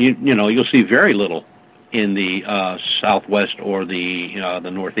then, you know, you'll see very little in the Southwest or the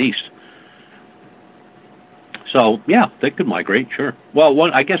Northeast. So, yeah, they could migrate, sure.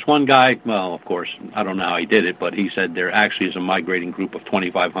 Well, I guess one guy, well, of course, I don't know how he did it, but he said there actually is a migrating group of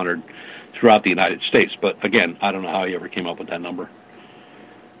 2,500 throughout the United States. But, again, I don't know how he ever came up with that number.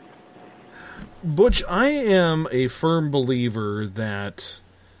 Butch, I am a firm believer that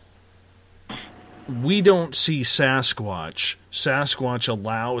we don't see Sasquatch. Sasquatch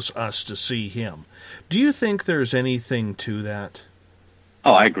allows us to see him. Do you think there's anything to that?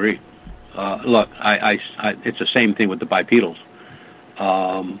 Oh, I agree. Look, it's the same thing with the bipedals.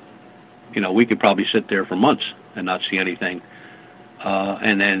 You know, we could probably sit there for months and not see anything.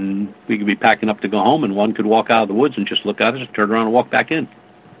 And then we could be packing up to go home, and one could walk out of the woods and just look at us and turn around and walk back in.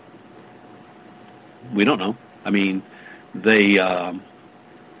 We don't know. I mean, they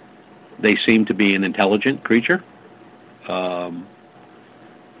seem to be an intelligent creature.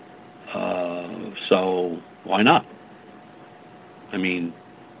 So why not? I mean,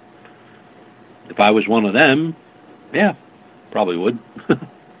 if I was one of them, yeah, probably would.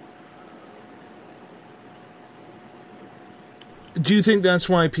 Do you think that's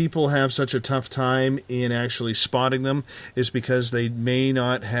why people have such a tough time in actually spotting them, is because they may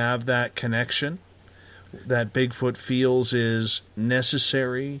not have that connection that Bigfoot feels is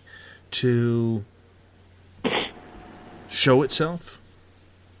necessary to show itself?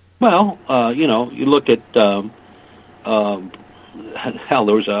 Well, you know, you look at hell,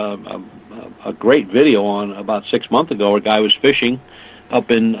 there was a a great video on about 6 months ago. A guy was fishing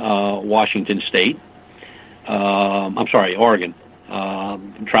up in Washington State. Oregon,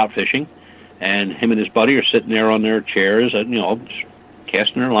 trout fishing, and him and his buddy are sitting there on their chairs, just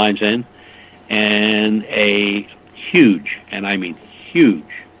casting their lines in, and a huge, and I mean huge,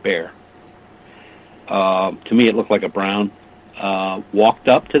 bear. To me, it looked like a brown. Walked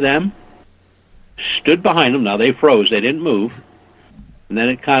up to them, stood behind them. Now they froze; they didn't move. And then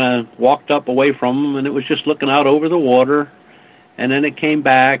it kind of walked up away from them, and it was just looking out over the water. And then it came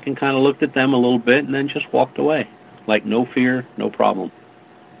back and kind of looked at them a little bit, and then just walked away, like no fear, no problem.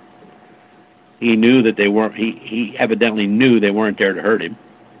 He knew that they weren't. He evidently knew they weren't there to hurt him,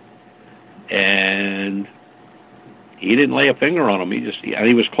 and he didn't lay a finger on them.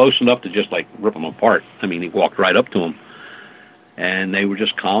 He was close enough to just like rip them apart. I mean, he walked right up to them, and they were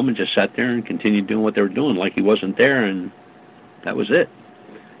just calm and just sat there and continued doing what they were doing, like he wasn't there, and that was it.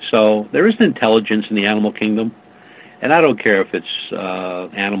 So there is an intelligence in the animal kingdom, and I don't care if it's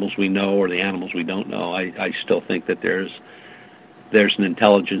animals we know or the animals we don't know. I still think that there's an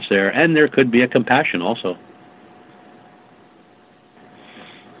intelligence there, and there could be a compassion also.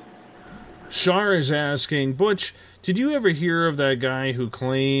 Shar is asking, Butch, did you ever hear of that guy who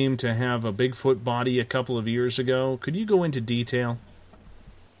claimed to have a Bigfoot body a couple of years ago? Could you go into detail?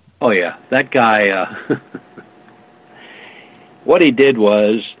 Oh, yeah. That guy, what he did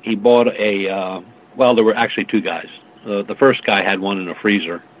was he bought there were actually two guys. The first guy had one in a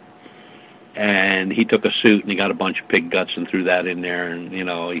freezer, and he took a suit and he got a bunch of pig guts and threw that in there, and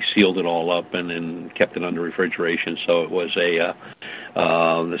he sealed it all up and then kept it under refrigeration. So it was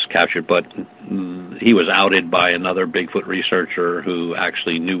this captured, but he was outed by another Bigfoot researcher who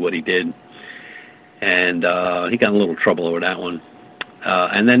actually knew what he did, and he got in a little trouble over that one.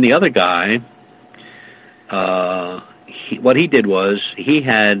 And then the other guy, what he did was he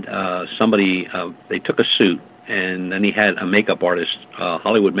had somebody. They took a suit. And then he had a makeup artist,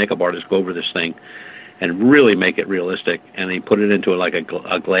 Hollywood makeup artist, go over this thing and really make it realistic. And he put it into like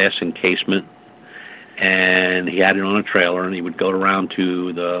a glass encasement, and he had it on a trailer. And he would go around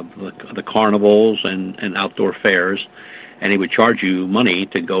to the carnivals and outdoor fairs, and he would charge you money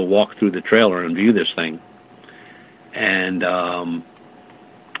to go walk through the trailer and view this thing. And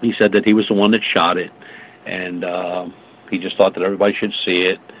he said that he was the one that shot it, and he just thought that everybody should see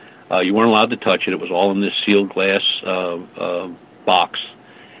it. You weren't allowed to touch it. It was all in this sealed glass box.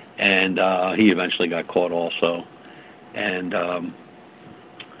 And he eventually got caught also. And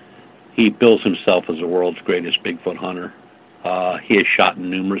he bills himself as the world's greatest Bigfoot hunter. He has shot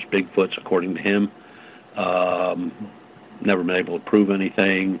numerous Bigfoots, according to him. Never been able to prove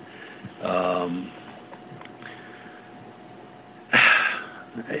anything.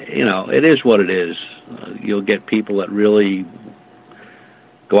 It is what it is. You'll get people that really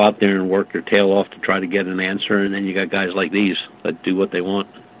go out there and work their tail off to try to get an answer, and then you got guys like these that do what they want.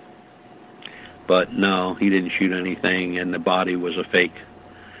 But no, he didn't shoot anything, and the body was a fake.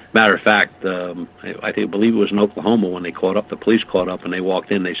 Matter of fact, I believe it was in Oklahoma when they caught up. The police caught up, and they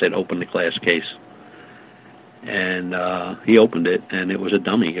walked in. They said, "Open the glass case," and he opened it, and it was a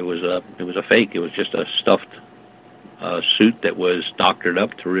dummy. It was a fake. It was just a stuffed suit that was doctored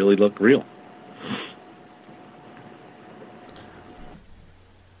up to really look real.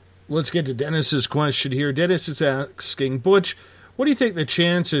 Let's get to Dennis's question here. Dennis is asking, Butch, what do you think the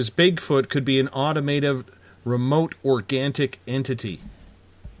chances Bigfoot could be an automated, remote, organic entity?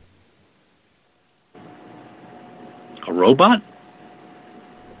 A robot?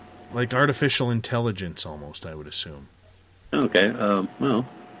 Like artificial intelligence, almost, I would assume. Okay, well,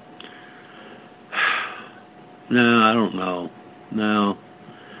 no, I don't know. No.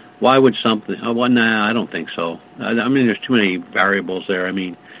 Why would something... I don't think so. I mean, there's too many variables there. I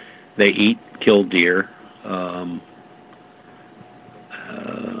mean, they kill deer. I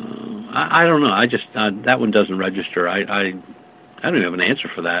don't know. I just that one doesn't register. I don't even have an answer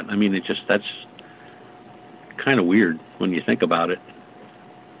for that. I mean, that's kind of weird when you think about it.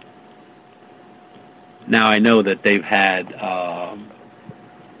 Now I know that they've had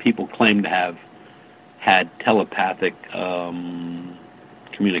people claim to have had telepathic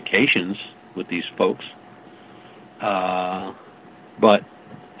communications with these folks, but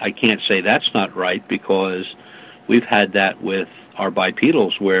I can't say that's not right, because we've had that with our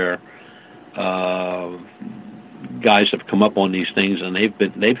bipedals where guys have come up on these things and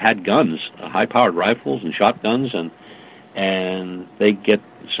they've had guns, high-powered rifles and shotguns, and they get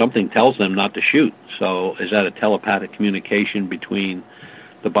something tells them not to shoot. So is that a telepathic communication between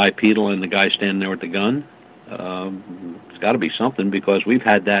the bipedal and the guy standing there with the gun? It's got to be something, because we've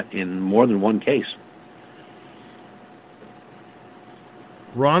had that in more than one case.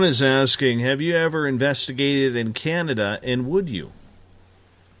 Ron is asking, have you ever investigated in Canada, and would you?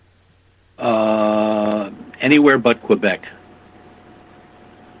 Anywhere but Quebec.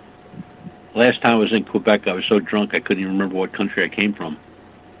 Last time I was in Quebec, I was so drunk I couldn't even remember what country I came from.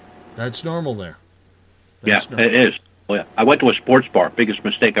 That's normal there. It is. Oh, yeah. I went to a sports bar, biggest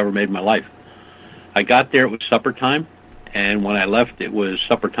mistake I ever made in my life. I got there, it was supper time, and when I left, it was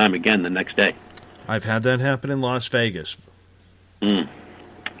supper time again the next day. I've had that happen in Las Vegas.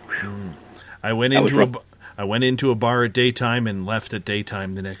 I went into a bar at daytime and left at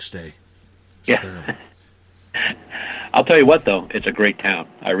daytime the next day. Yeah. I'll tell you what, though, it's a great town.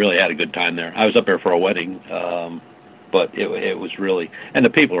 I really had a good time there. I was up there for a wedding, but it was really, and the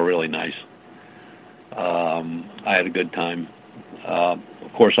people are really nice. I had a good time.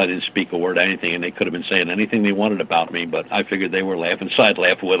 Of course, I didn't speak a word of anything, and they could have been saying anything they wanted about me, but I figured they were laughing, so I'd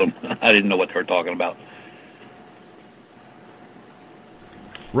laugh with them. I didn't know what they were talking about.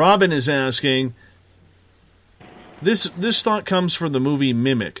 Robin is asking, this thought comes from the movie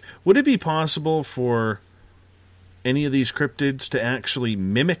Mimic. Would it be possible for any of these cryptids to actually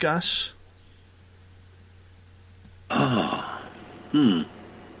mimic us?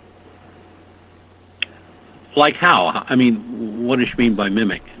 Like how? I mean, what does she mean by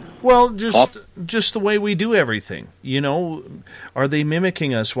mimic? Well, just the way we do everything. You know, are they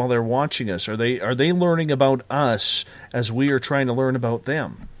mimicking us while they're watching us? Are they learning about us as we are trying to learn about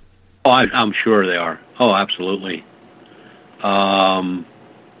them? Oh, I'm sure they are. Oh, absolutely. I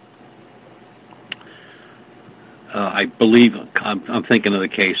believe I'm thinking of the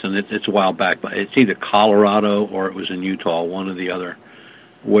case, and it's a while back, but it's either Colorado or it was in Utah, one or the other,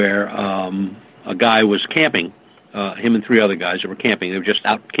 where a guy was camping. Him and three other guys that were camping. They were just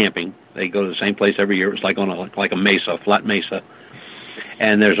out camping. They go to the same place every year. It was like on a mesa, a flat mesa,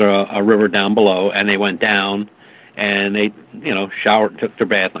 and there's a river down below. And they went down, and they showered, took their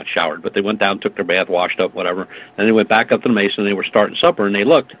bath, not showered, but they went down, took their bath, washed up, whatever. Then they went back up to the mesa, and they were starting supper, and they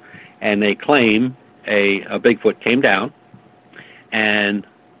looked, and they claim a Bigfoot came down and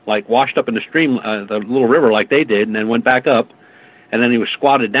like washed up in the stream, the little river like they did, and then went back up, and then he was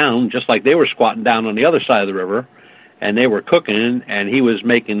squatted down just like they were squatting down on the other side of the river. And they were cooking, and he was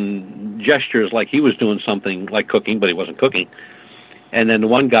making gestures like he was doing something like cooking, but he wasn't cooking. And then the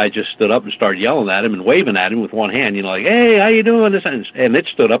one guy just stood up and started yelling at him and waving at him with one hand, like, "Hey, how you doing?" And it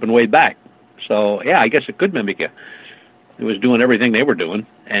stood up and waved back. So, yeah, I guess it could mimic you. It was doing everything they were doing.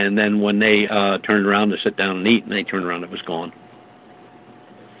 And then when they turned around to sit down and eat, and they turned around, it was gone.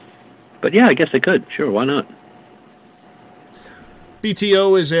 But, yeah, I guess they could. Sure, why not?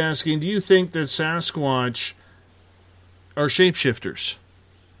 BTO is asking, do you think that Sasquatch are shapeshifters?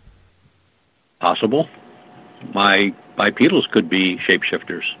 Possible. My bipedals could be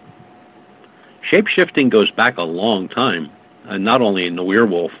shapeshifters. Shapeshifting goes back a long time, not only in the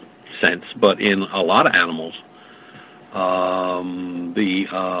werewolf sense, but in a lot of animals.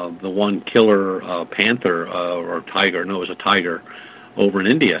 The one killer panther or tiger, no, it was a tiger over in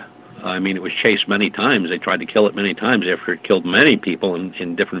India. I mean, it was chased many times. They tried to kill it many times after it killed many people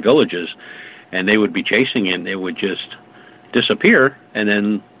in different villages, and they would be chasing it, and it would just disappear, and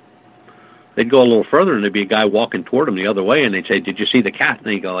then they'd go a little further, and there'd be a guy walking toward them the other way, and they'd say, "Did you see the cat?" And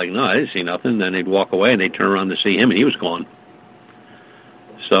they'd go like, "No, I didn't see nothing." Then they'd walk away, and they'd turn around to see him, and he was gone.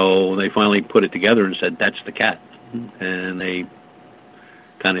 So they finally put it together and said, "That's the cat," and they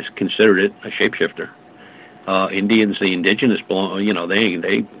kind of considered it a shapeshifter. Indians, the indigenous,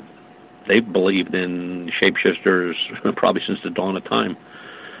 they believed in shapeshifters probably since the dawn of time.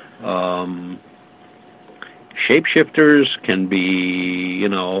 Shapeshifters can be,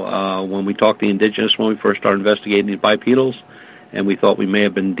 when we talked to the indigenous, when we first started investigating these bipedals, and we thought we may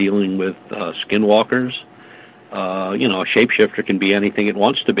have been dealing with skinwalkers. A shapeshifter can be anything it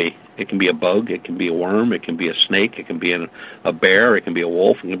wants to be. It can be a bug, it can be a worm, it can be a snake, it can be a bear, it can be a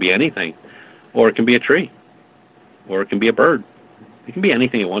wolf, it can be anything. Or it can be a tree. Or it can be a bird. It can be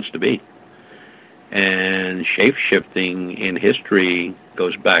anything it wants to be. And shape-shifting in history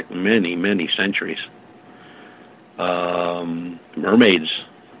goes back many, many centuries. Mermaids,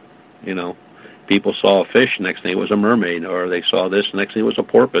 people saw a fish, next thing it was a mermaid, or they saw this, next thing it was a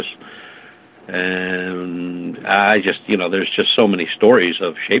porpoise. And there's just so many stories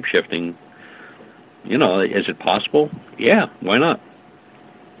of shape-shifting. Is it possible? Yeah, why not?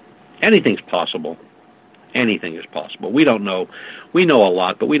 Anything's possible. Anything is possible. We don't know. We know a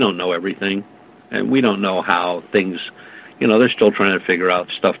lot, but we don't know everything. And we don't know how things, they're still trying to figure out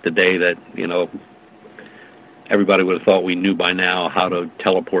stuff today that, everybody would have thought we knew by now, how to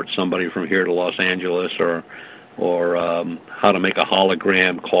teleport somebody from here to Los Angeles, or how to make a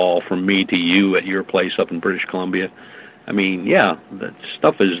hologram call from me to you at your place up in British Columbia. I mean, yeah, that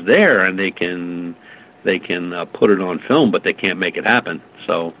stuff is there, and they can put it on film, but they can't make it happen.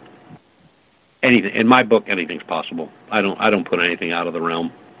 So, anything in my book, anything's possible. I don't put anything out of the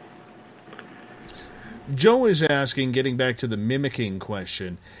realm. Joe is asking, getting back to the mimicking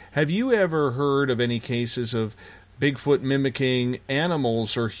question, have you ever heard of any cases of Bigfoot mimicking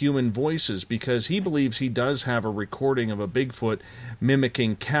animals or human voices? Because he believes he does have a recording of a Bigfoot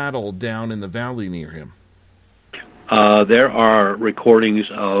mimicking cattle down in the valley near him. There are recordings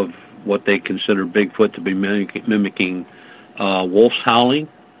of what they consider Bigfoot to be mimicking wolves howling,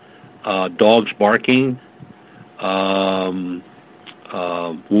 dogs barking,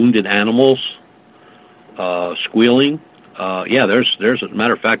 wounded animals, squealing. Yeah, there's as a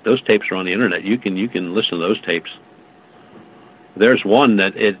matter of fact, those tapes are on the internet. You can listen to those tapes. There's one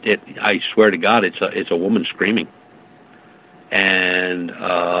that I swear to God, it's a woman screaming, and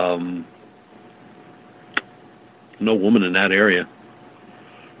no woman in that area,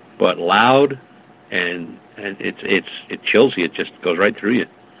 but loud, and it chills you. It just goes right through you.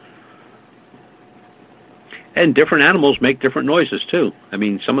 And different animals make different noises too. I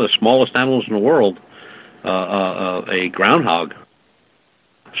mean, some of the smallest animals in the world, a groundhog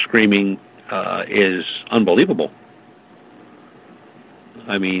screaming is unbelievable.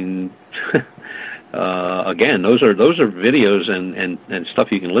 I mean, again, those are videos and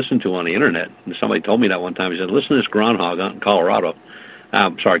stuff you can listen to on the internet. And somebody told me that one time. He said, "Listen to this groundhog out in Colorado."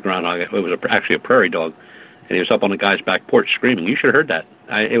 I'm sorry, groundhog. It was actually a prairie dog, and he was up on the guy's back porch screaming. You should have heard that.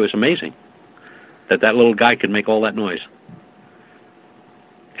 It was amazing that little guy could make all that noise,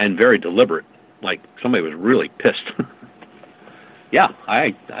 and very deliberate. Like somebody was really pissed. Yeah,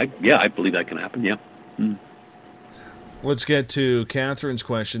 I believe that can happen. Yeah. Mm. Let's get to Catherine's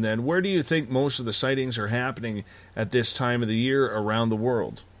question then. Where do you think most of the sightings are happening at this time of the year around the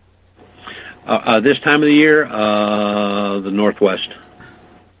world? This time of the year, the Northwest.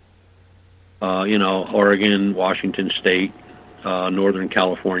 Oregon, Washington State, Northern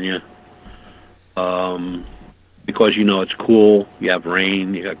California. Because it's cool. You have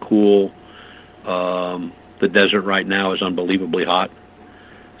rain. You got cool. The desert right now is unbelievably hot.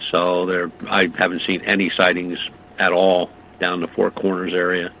 So I haven't seen any sightings at all down the Four Corners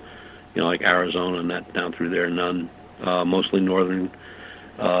area, like Arizona and that down through there, none. Mostly northern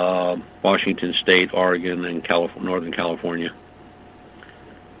Washington State, Oregon, and Northern California.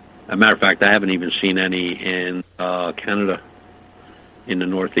 As a matter of fact, I haven't even seen any in Canada, in the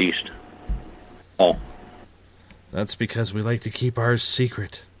Northeast. Oh. That's because we like to keep ours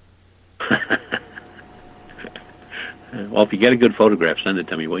secret. Well, if you get a good photograph, send it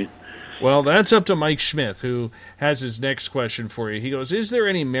to me, will you? Well, that's up to Mike Schmidt, who has his next question for you. He goes, is there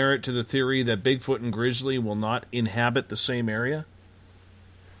any merit to the theory that Bigfoot and Grizzly will not inhabit the same area?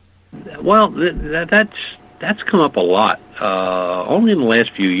 Well, that's come up a lot. Only in the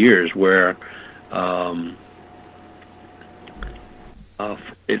last few years where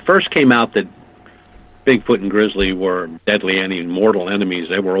it first came out that Bigfoot and Grizzly were deadly and mortal enemies.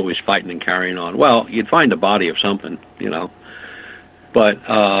 They were always fighting and carrying on. Well, you'd find a body of something,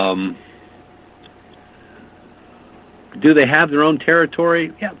 But do they have their own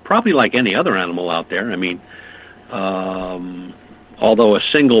territory? Yeah, probably like any other animal out there. I mean, although a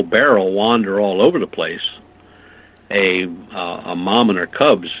single bear will wander all over the place, a mom and her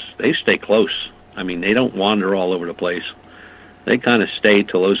cubs, they stay close. I mean, they don't wander all over the place. They kind of stay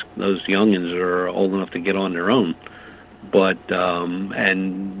till those youngins are old enough to get on their own. But and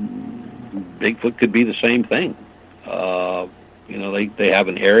Bigfoot could be the same thing. They have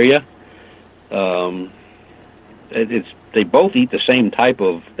an area. They both eat the same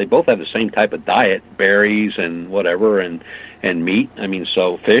they both have the same type of diet, berries and whatever, and meat. I mean,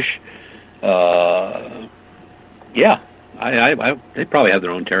 so fish. Yeah, they probably have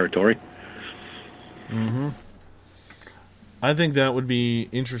their own territory. Mm-hmm. I think that would be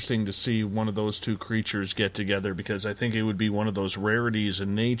interesting to see one of those two creatures get together, because I think it would be one of those rarities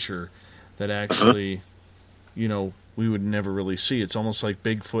in nature that actually, we would never really see. It's almost like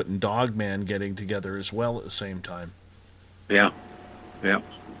Bigfoot and Dogman getting together as well at the same time. Yeah. Yeah.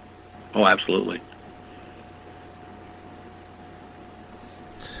 Oh, absolutely.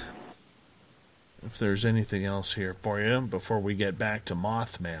 If there's anything else here for you before we get back to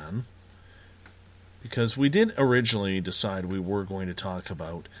Mothman, because we did originally decide we were going to talk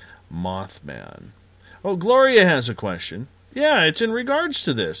about Mothman. Oh, Gloria has a question. Yeah, it's in regards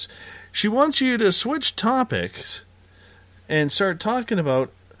to this. She wants you to switch topics and start talking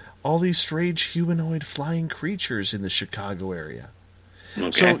about all these strange humanoid flying creatures in the Chicago area.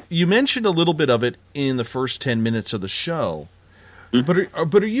 Okay. So you mentioned a little bit of it in the first 10 minutes of the show. But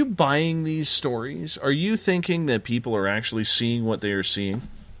are you buying these stories? Are you thinking that people are actually seeing what they are seeing?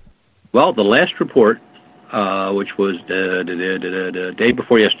 Well, the last report, which was the day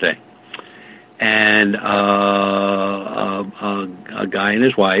before yesterday, and a guy and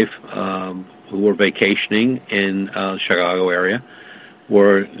his wife who were vacationing in the Chicago area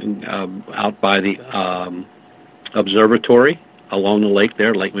were out by the observatory along the lake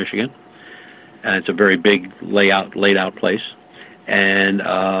there, Lake Michigan. And it's a very big laid out place. And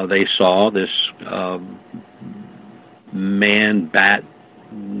they saw this man-bat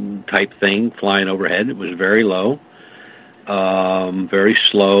type thing flying overhead. It was very low, very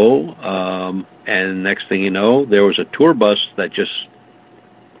slow, and next thing you know, there was a tour bus that just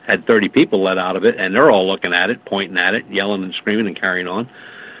had 30 people let out of it, and they're all looking at it, pointing at it, yelling and screaming and carrying on.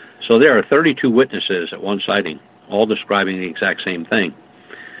 So there are 32 witnesses at one sighting, all describing the exact same thing.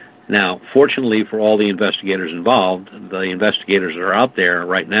 Now, fortunately for all the investigators involved, the investigators that are out there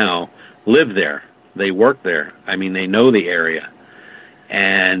right now live there. They work there. I mean, they know the area.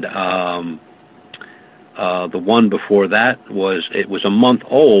 And the one before that was a month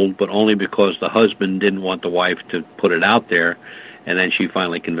old, but only because the husband didn't want the wife to put it out there. And then she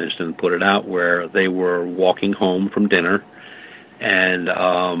finally convinced him to put it out, where they were walking home from dinner, and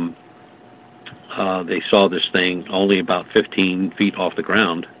they saw this thing only about 15 feet off the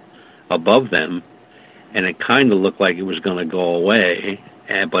ground above them, and it kind of looked like it was going to go away,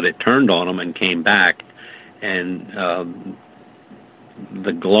 but it turned on them and came back, and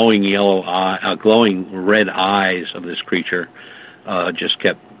the glowing glowing red eyes of this creature just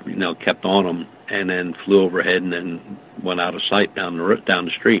kept on them, and then flew overhead and then went out of sight down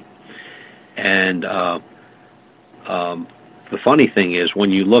the street. And the funny thing is,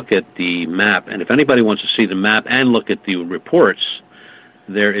 when you look at the map, and if anybody wants to see the map and look at the reports,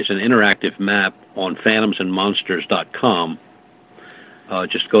 there is an interactive map on phantomsandmonsters.com.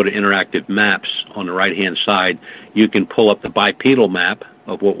 Just go to interactive maps on the right-hand side. You can pull up the bipedal map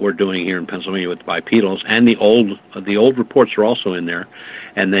of what we're doing here in Pennsylvania with the bipedals, and the old reports are also in there.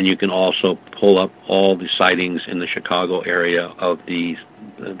 And then you can also pull up all the sightings in the Chicago area of this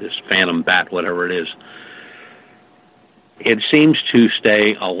phantom bat, whatever it is. It seems to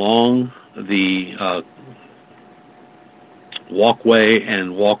stay along the walkway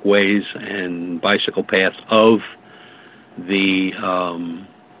and walkways and bicycle paths of the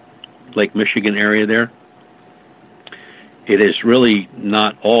Lake Michigan area there. It is really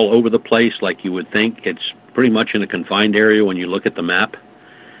not all over the place like you would think. It's pretty much in a confined area when you look at the map.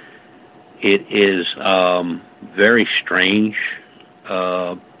 It is very strange,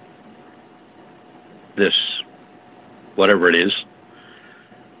 this, whatever it is.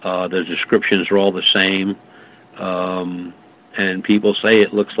 The descriptions are all the same. And people say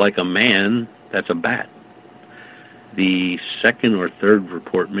it looks like a man that's a bat. The second or third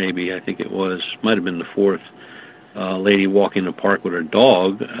report, maybe, I think it was, might have been the fourth, lady walking the park with her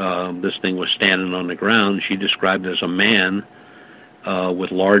dog. This thing was standing on the ground. She described it as a man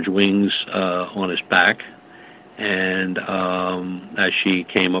with large wings on his back. And as she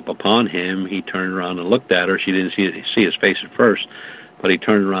came up upon him, he turned around and looked at her. She didn't see his face at first, but he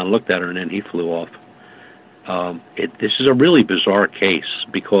turned around and looked at her, and then he flew off. This is a really bizarre case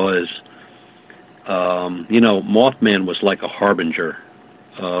because, Mothman was like a harbinger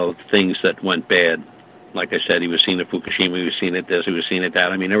of things that went bad. Like I said, he was seen at Fukushima, he was seen at this, he was seen at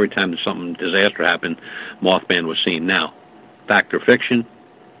that. I mean, every time something disaster happened, Mothman was seen. Now, fact or fiction?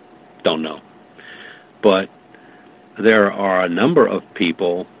 Don't know. But there are a number of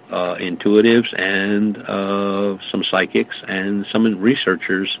people, intuitives and some psychics and some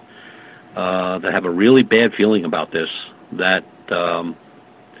researchers that have a really bad feeling about this, that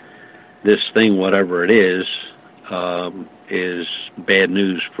this thing, whatever it is bad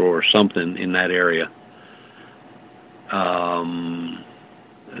news for something in that area.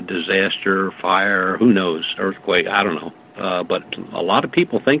 Disaster, fire, who knows, earthquake, I don't know. But a lot of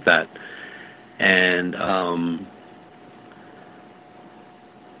people think that. And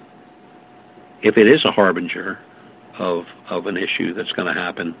if it is a harbinger of an issue that's going to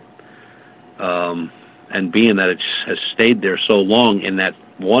happen, and being that it has stayed there so long in that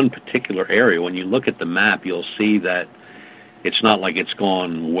one particular area, when you look at the map, you'll see that it's not like it's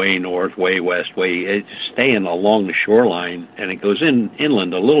gone way north, way west, it's staying along the shoreline, and it goes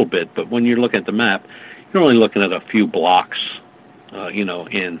inland a little bit. But when you look at the map, you're only looking at a few blocks,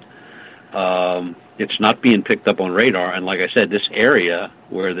 in. It's not being picked up on radar. And like I said, this area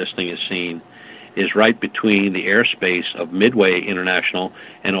where this thing is seen is right between the airspace of Midway International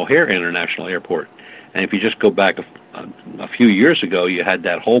and O'Hare International Airport. And if you just go back a few years ago, you had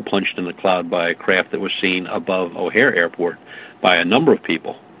that hole punched in the cloud by a craft that was seen above O'Hare Airport by a number of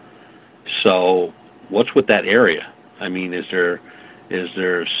people. So what's with that area? I mean, is there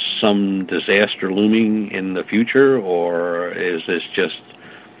some disaster looming in the future, or is this just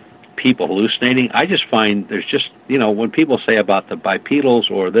people hallucinating? I just find there's just, when people say about the bipedals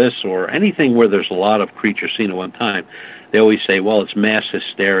or this or anything where there's a lot of creatures seen at one time, they always say, well, it's mass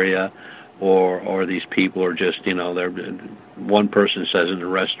hysteria, or these people are just, they're, one person says in the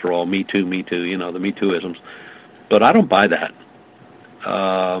restaurant, me too, the Me Too-isms. But I don't buy that.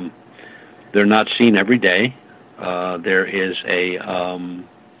 They're not seen every day. There is a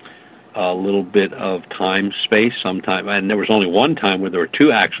little bit of time, space, sometime, and there was only one time where there were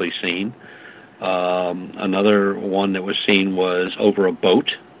two actually seen. Another one that was seen was over a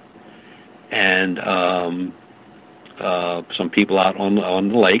boat, and some people out on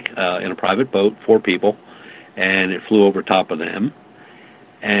the lake in a private boat, 4 people, and it flew over top of them.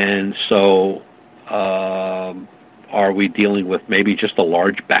 And so, are we dealing with maybe just a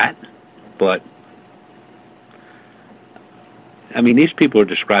large bat? But I mean, these people are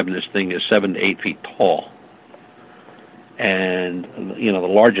describing this thing as 7 to 8 feet tall. And, the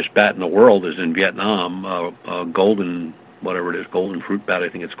largest bat in the world is in Vietnam, golden, whatever it is, golden fruit bat, I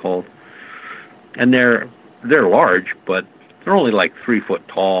think it's called. And they're large, but they're only like 3 foot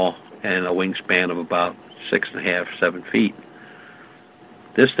tall and a wingspan of about 6.5, 7 feet.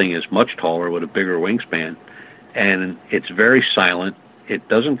 This thing is much taller with a bigger wingspan. And it's very silent. It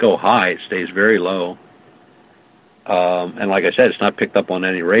doesn't go high. It stays very low. And like I said, it's not picked up on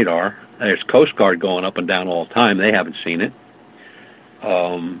any radar. There's Coast Guard going up and down all the time. They haven't seen it.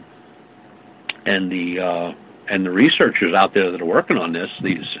 And the researchers out there that are working on this,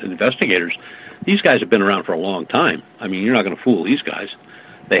 these investigators, these guys have been around for a long time. I mean, you're not going to fool these guys.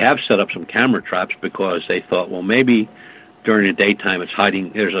 They have set up some camera traps because they thought, well, maybe during the daytime it's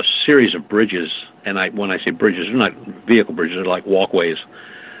hiding. There's a series of bridges, and when I say bridges, they're not vehicle bridges, they're like walkways.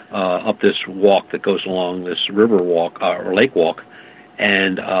 Up this walk that goes along this river walk or lake walk,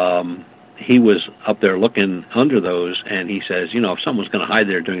 and he was up there looking under those, and he says, if someone's going to hide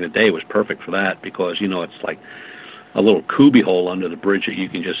there during the day, it was perfect for that because it's like a little cubby hole under the bridge that you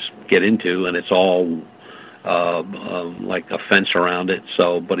can just get into, and it's all like a fence around it.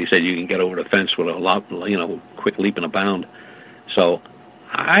 So, but he said you can get over the fence with a lot, quick leap and a bound. So,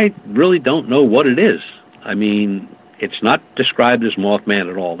 I really don't know what it is. I mean, it's not described as Mothman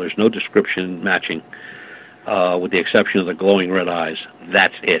at all. There's no description matching, with the exception of the glowing red eyes.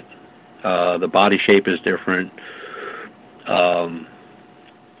 That's it. The body shape is different.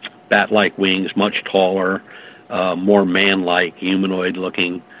 Bat-like wings, much taller, more man-like,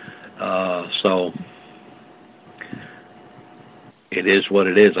 humanoid-looking. So it is what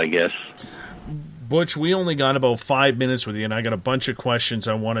it is, I guess. Butch, we only got about 5 minutes with you, and I got a bunch of questions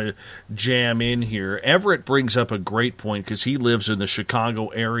I want to jam in here. Everett brings up a great point because he lives in the Chicago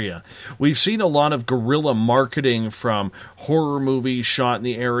area. We've seen a lot of guerrilla marketing from horror movies shot in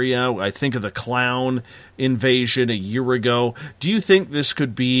the area. I think of the clown invasion a year ago. Do you think this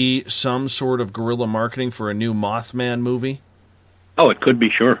could be some sort of guerrilla marketing for a new Mothman movie? Oh, it could be,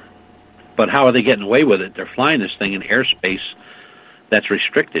 sure. But how are they getting away with it? They're flying this thing in airspace that's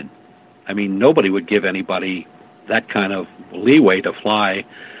restricted. I mean, nobody would give anybody that kind of leeway to fly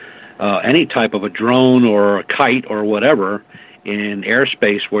any type of a drone or a kite or whatever in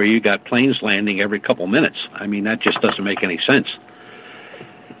airspace where you got planes landing every couple minutes. I mean, that just doesn't make any sense.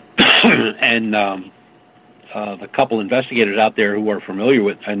 And the couple investigators out there who are familiar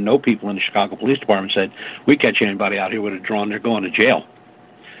with and know people in the Chicago Police Department said, we catch anybody out here with a drone, they're going to jail.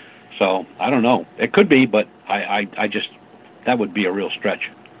 So, I don't know. It could be, but I just, that would be a real stretch.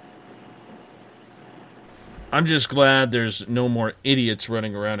 I'm just glad there's no more idiots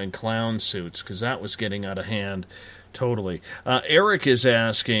running around in clown suits, because that was getting out of hand totally. Eric is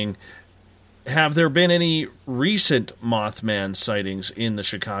asking, have there been any recent Mothman sightings in the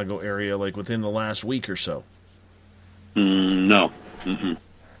Chicago area, like within the last week or so? No. Mm-mm.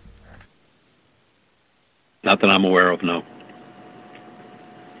 Not that I'm aware of, no.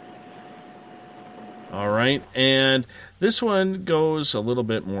 All right, and this one goes a little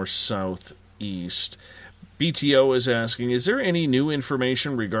bit more southeast. BTO is asking, is there any new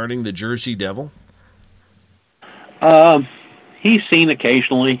information regarding the Jersey Devil? He's seen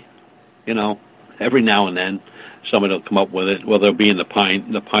occasionally, every now and then somebody will come up with it. Well, they'll be in the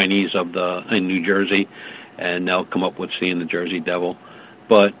Pineys in New Jersey, and they'll come up with seeing the Jersey Devil.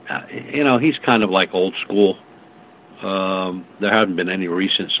 But, he's kind of like old school. There haven't been any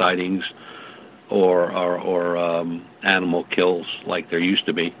recent sightings or animal kills like there used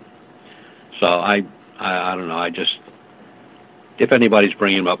to be. So I don't know. If anybody's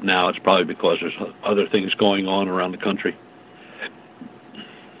bringing them up now, it's probably because there's other things going on around the country.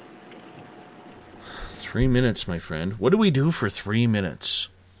 3 minutes, my friend. What do we do for 3 minutes?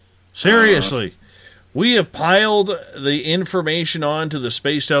 Seriously. We have piled the information on to the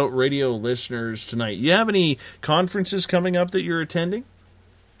Spaced Out Radio listeners tonight. You have any conferences coming up that you're attending?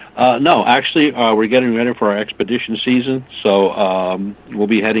 No, actually, we're getting ready for our expedition season. So we'll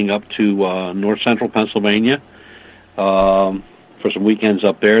be heading up to north central Pennsylvania for some weekends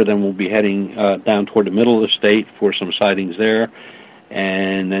up there. Then we'll be heading down toward the middle of the state for some sightings there.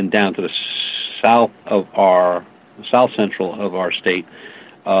 And then down to the south central of our state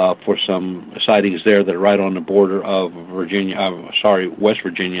for some sightings there that are right on the border of West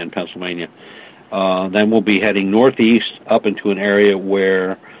Virginia and Pennsylvania. Then we'll be heading northeast up into an area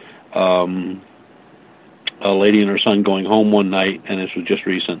where a lady and her son going home one night, and this was just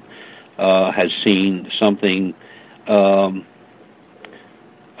recent, has seen something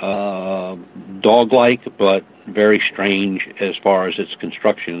dog-like, but very strange as far as its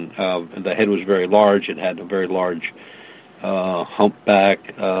construction. The head was very large. It had a very large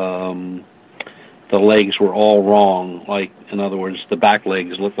humpback. The legs were all wrong. Like, in other words, the back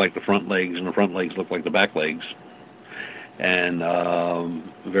legs looked like the front legs, and the front legs looked like the back legs. And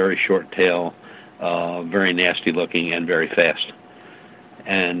very short tail, very nasty looking, and very fast.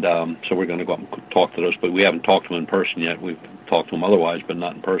 And so we're going to go up and talk to those, but we haven't talked to them in person yet. We've talked to them otherwise, but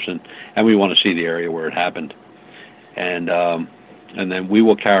not in person. And we want to see the area where it happened. And then we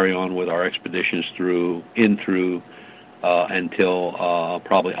will carry on with our expeditions through until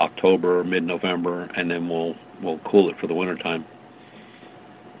probably October, mid-November, and then we'll cool it for the wintertime.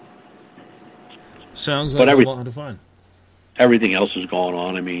 Sounds like a lot of fun. Everything else is going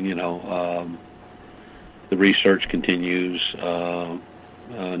on. I mean, the research continues,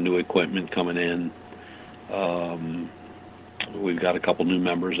 new equipment coming in. We've got a couple new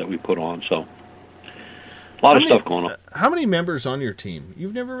members that we put on, so a lot of stuff going on. How many members on your team?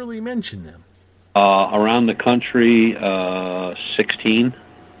 You've never really mentioned them. Around the country, 16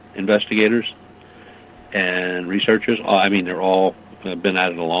 investigators and researchers. I mean, they're all been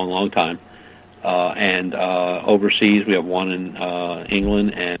at it a long, long time. And overseas, we have one in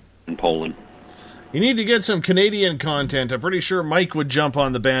England and in Poland. You need to get some Canadian content. I'm pretty sure Mike would jump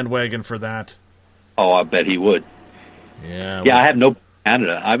on the bandwagon for that. Oh, I bet he would. Yeah. Yeah, I have no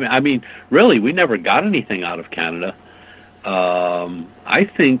Canada. I mean, really, we never got anything out of Canada. I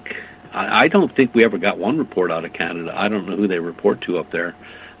don't think we ever got one report out of Canada. I don't know who they report to up there.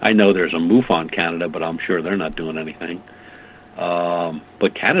 I know there's a MUFON Canada, but I'm sure they're not doing anything.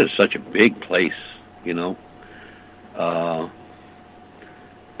 But Canada's such a big place,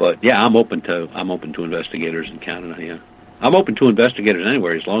 But yeah, I'm open to investigators in Canada. Yeah, I'm open to investigators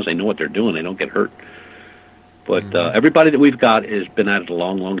anywhere as long as they know what they're doing. They don't get hurt. But everybody that we've got has been at it a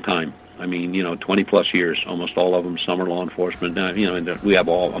long, long time. I mean, 20 plus years, almost all of them. Some are law enforcement. We have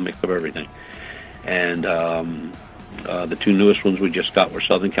a mix of everything. And the two newest ones we just got were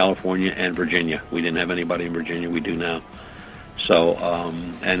Southern California and Virginia. We didn't have anybody in Virginia. We do now. So,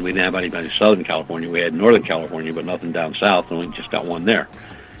 and we didn't have anybody in Southern California. We had Northern California, but nothing down south, and we just got one there.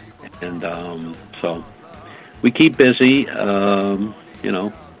 And so we keep busy, trying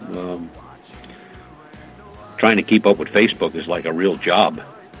to keep up with Facebook is like a real job.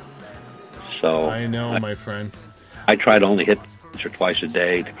 So I know, my friend. I try to only hit once or twice a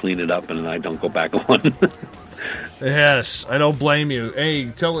day to clean it up, and then I don't go back on. Yes, I don't blame you.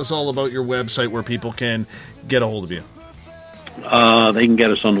 Hey, tell us all about your website where people can get a hold of you. They can get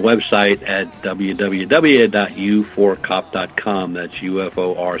us on the website at www.u4cop.com. That's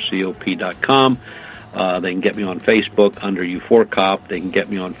UFORCOP.com. They can get me on Facebook under U4Cop. They can get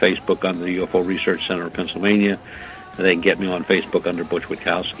me on Facebook under the UFO Research Center of Pennsylvania. They can get me on Facebook under Butch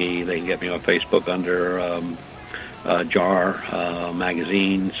Witkowski. They can get me on Facebook under JAAR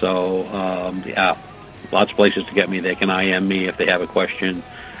magazine. So, yeah, lots of places to get me. They can IM me if they have a question,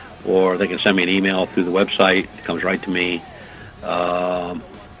 or they can send me an email through the website. It comes right to me. And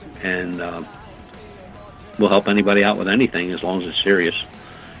we'll help anybody out with anything as long as it's serious.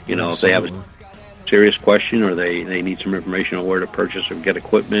 If they have a serious question or they need some information on where to purchase or get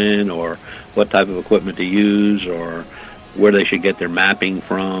equipment or what type of equipment to use or where they should get their mapping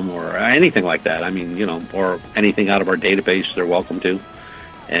from or anything like that. I mean, or anything out of our database, they're welcome to.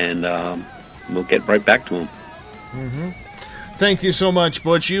 And we'll get right back to them. Mm-hmm. Thank you so much,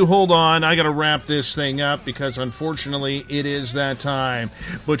 Butch. You hold on. I got to wrap this thing up because, unfortunately, it is that time.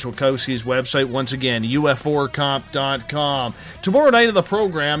 Butch Witkowski's website, once again, uforcop.com. Tomorrow night of the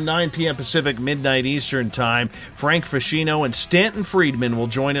program, 9 p.m. Pacific, midnight Eastern Time, Frank Fascino and Stanton Friedman will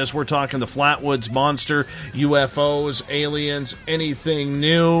join us. We're talking the Flatwoods Monster, UFOs, aliens, anything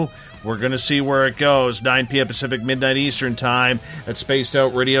new. We're going to see where it goes. 9 p.m. Pacific, midnight Eastern Time at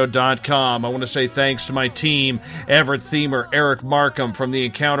spacedoutradio.com. I want to say thanks to my team, Everett Thiemer, Eric Markham from The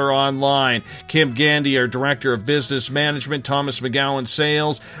Encounter Online, Kim Gandy, our Director of Business Management, Thomas McGowan,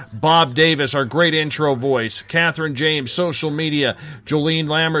 Sales, Bob Davis, our great intro voice, Catherine James, Social Media, Jolene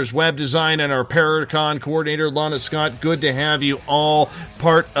Lammers, Web Design, and our Paracon Coordinator, Lana Scott. Good to have you all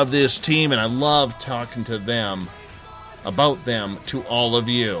part of this team, and I love talking to them, about them, to all of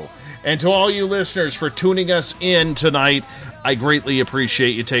you. And to all you listeners for tuning us in tonight, I greatly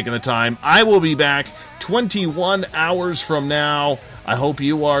appreciate you taking the time. I will be back 21 hours from now. I hope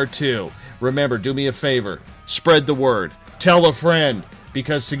you are too. Remember, do me a favor. Spread the word. Tell a friend,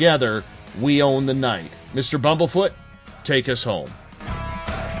 because together we own the night. Mr. Bumblefoot, take us home.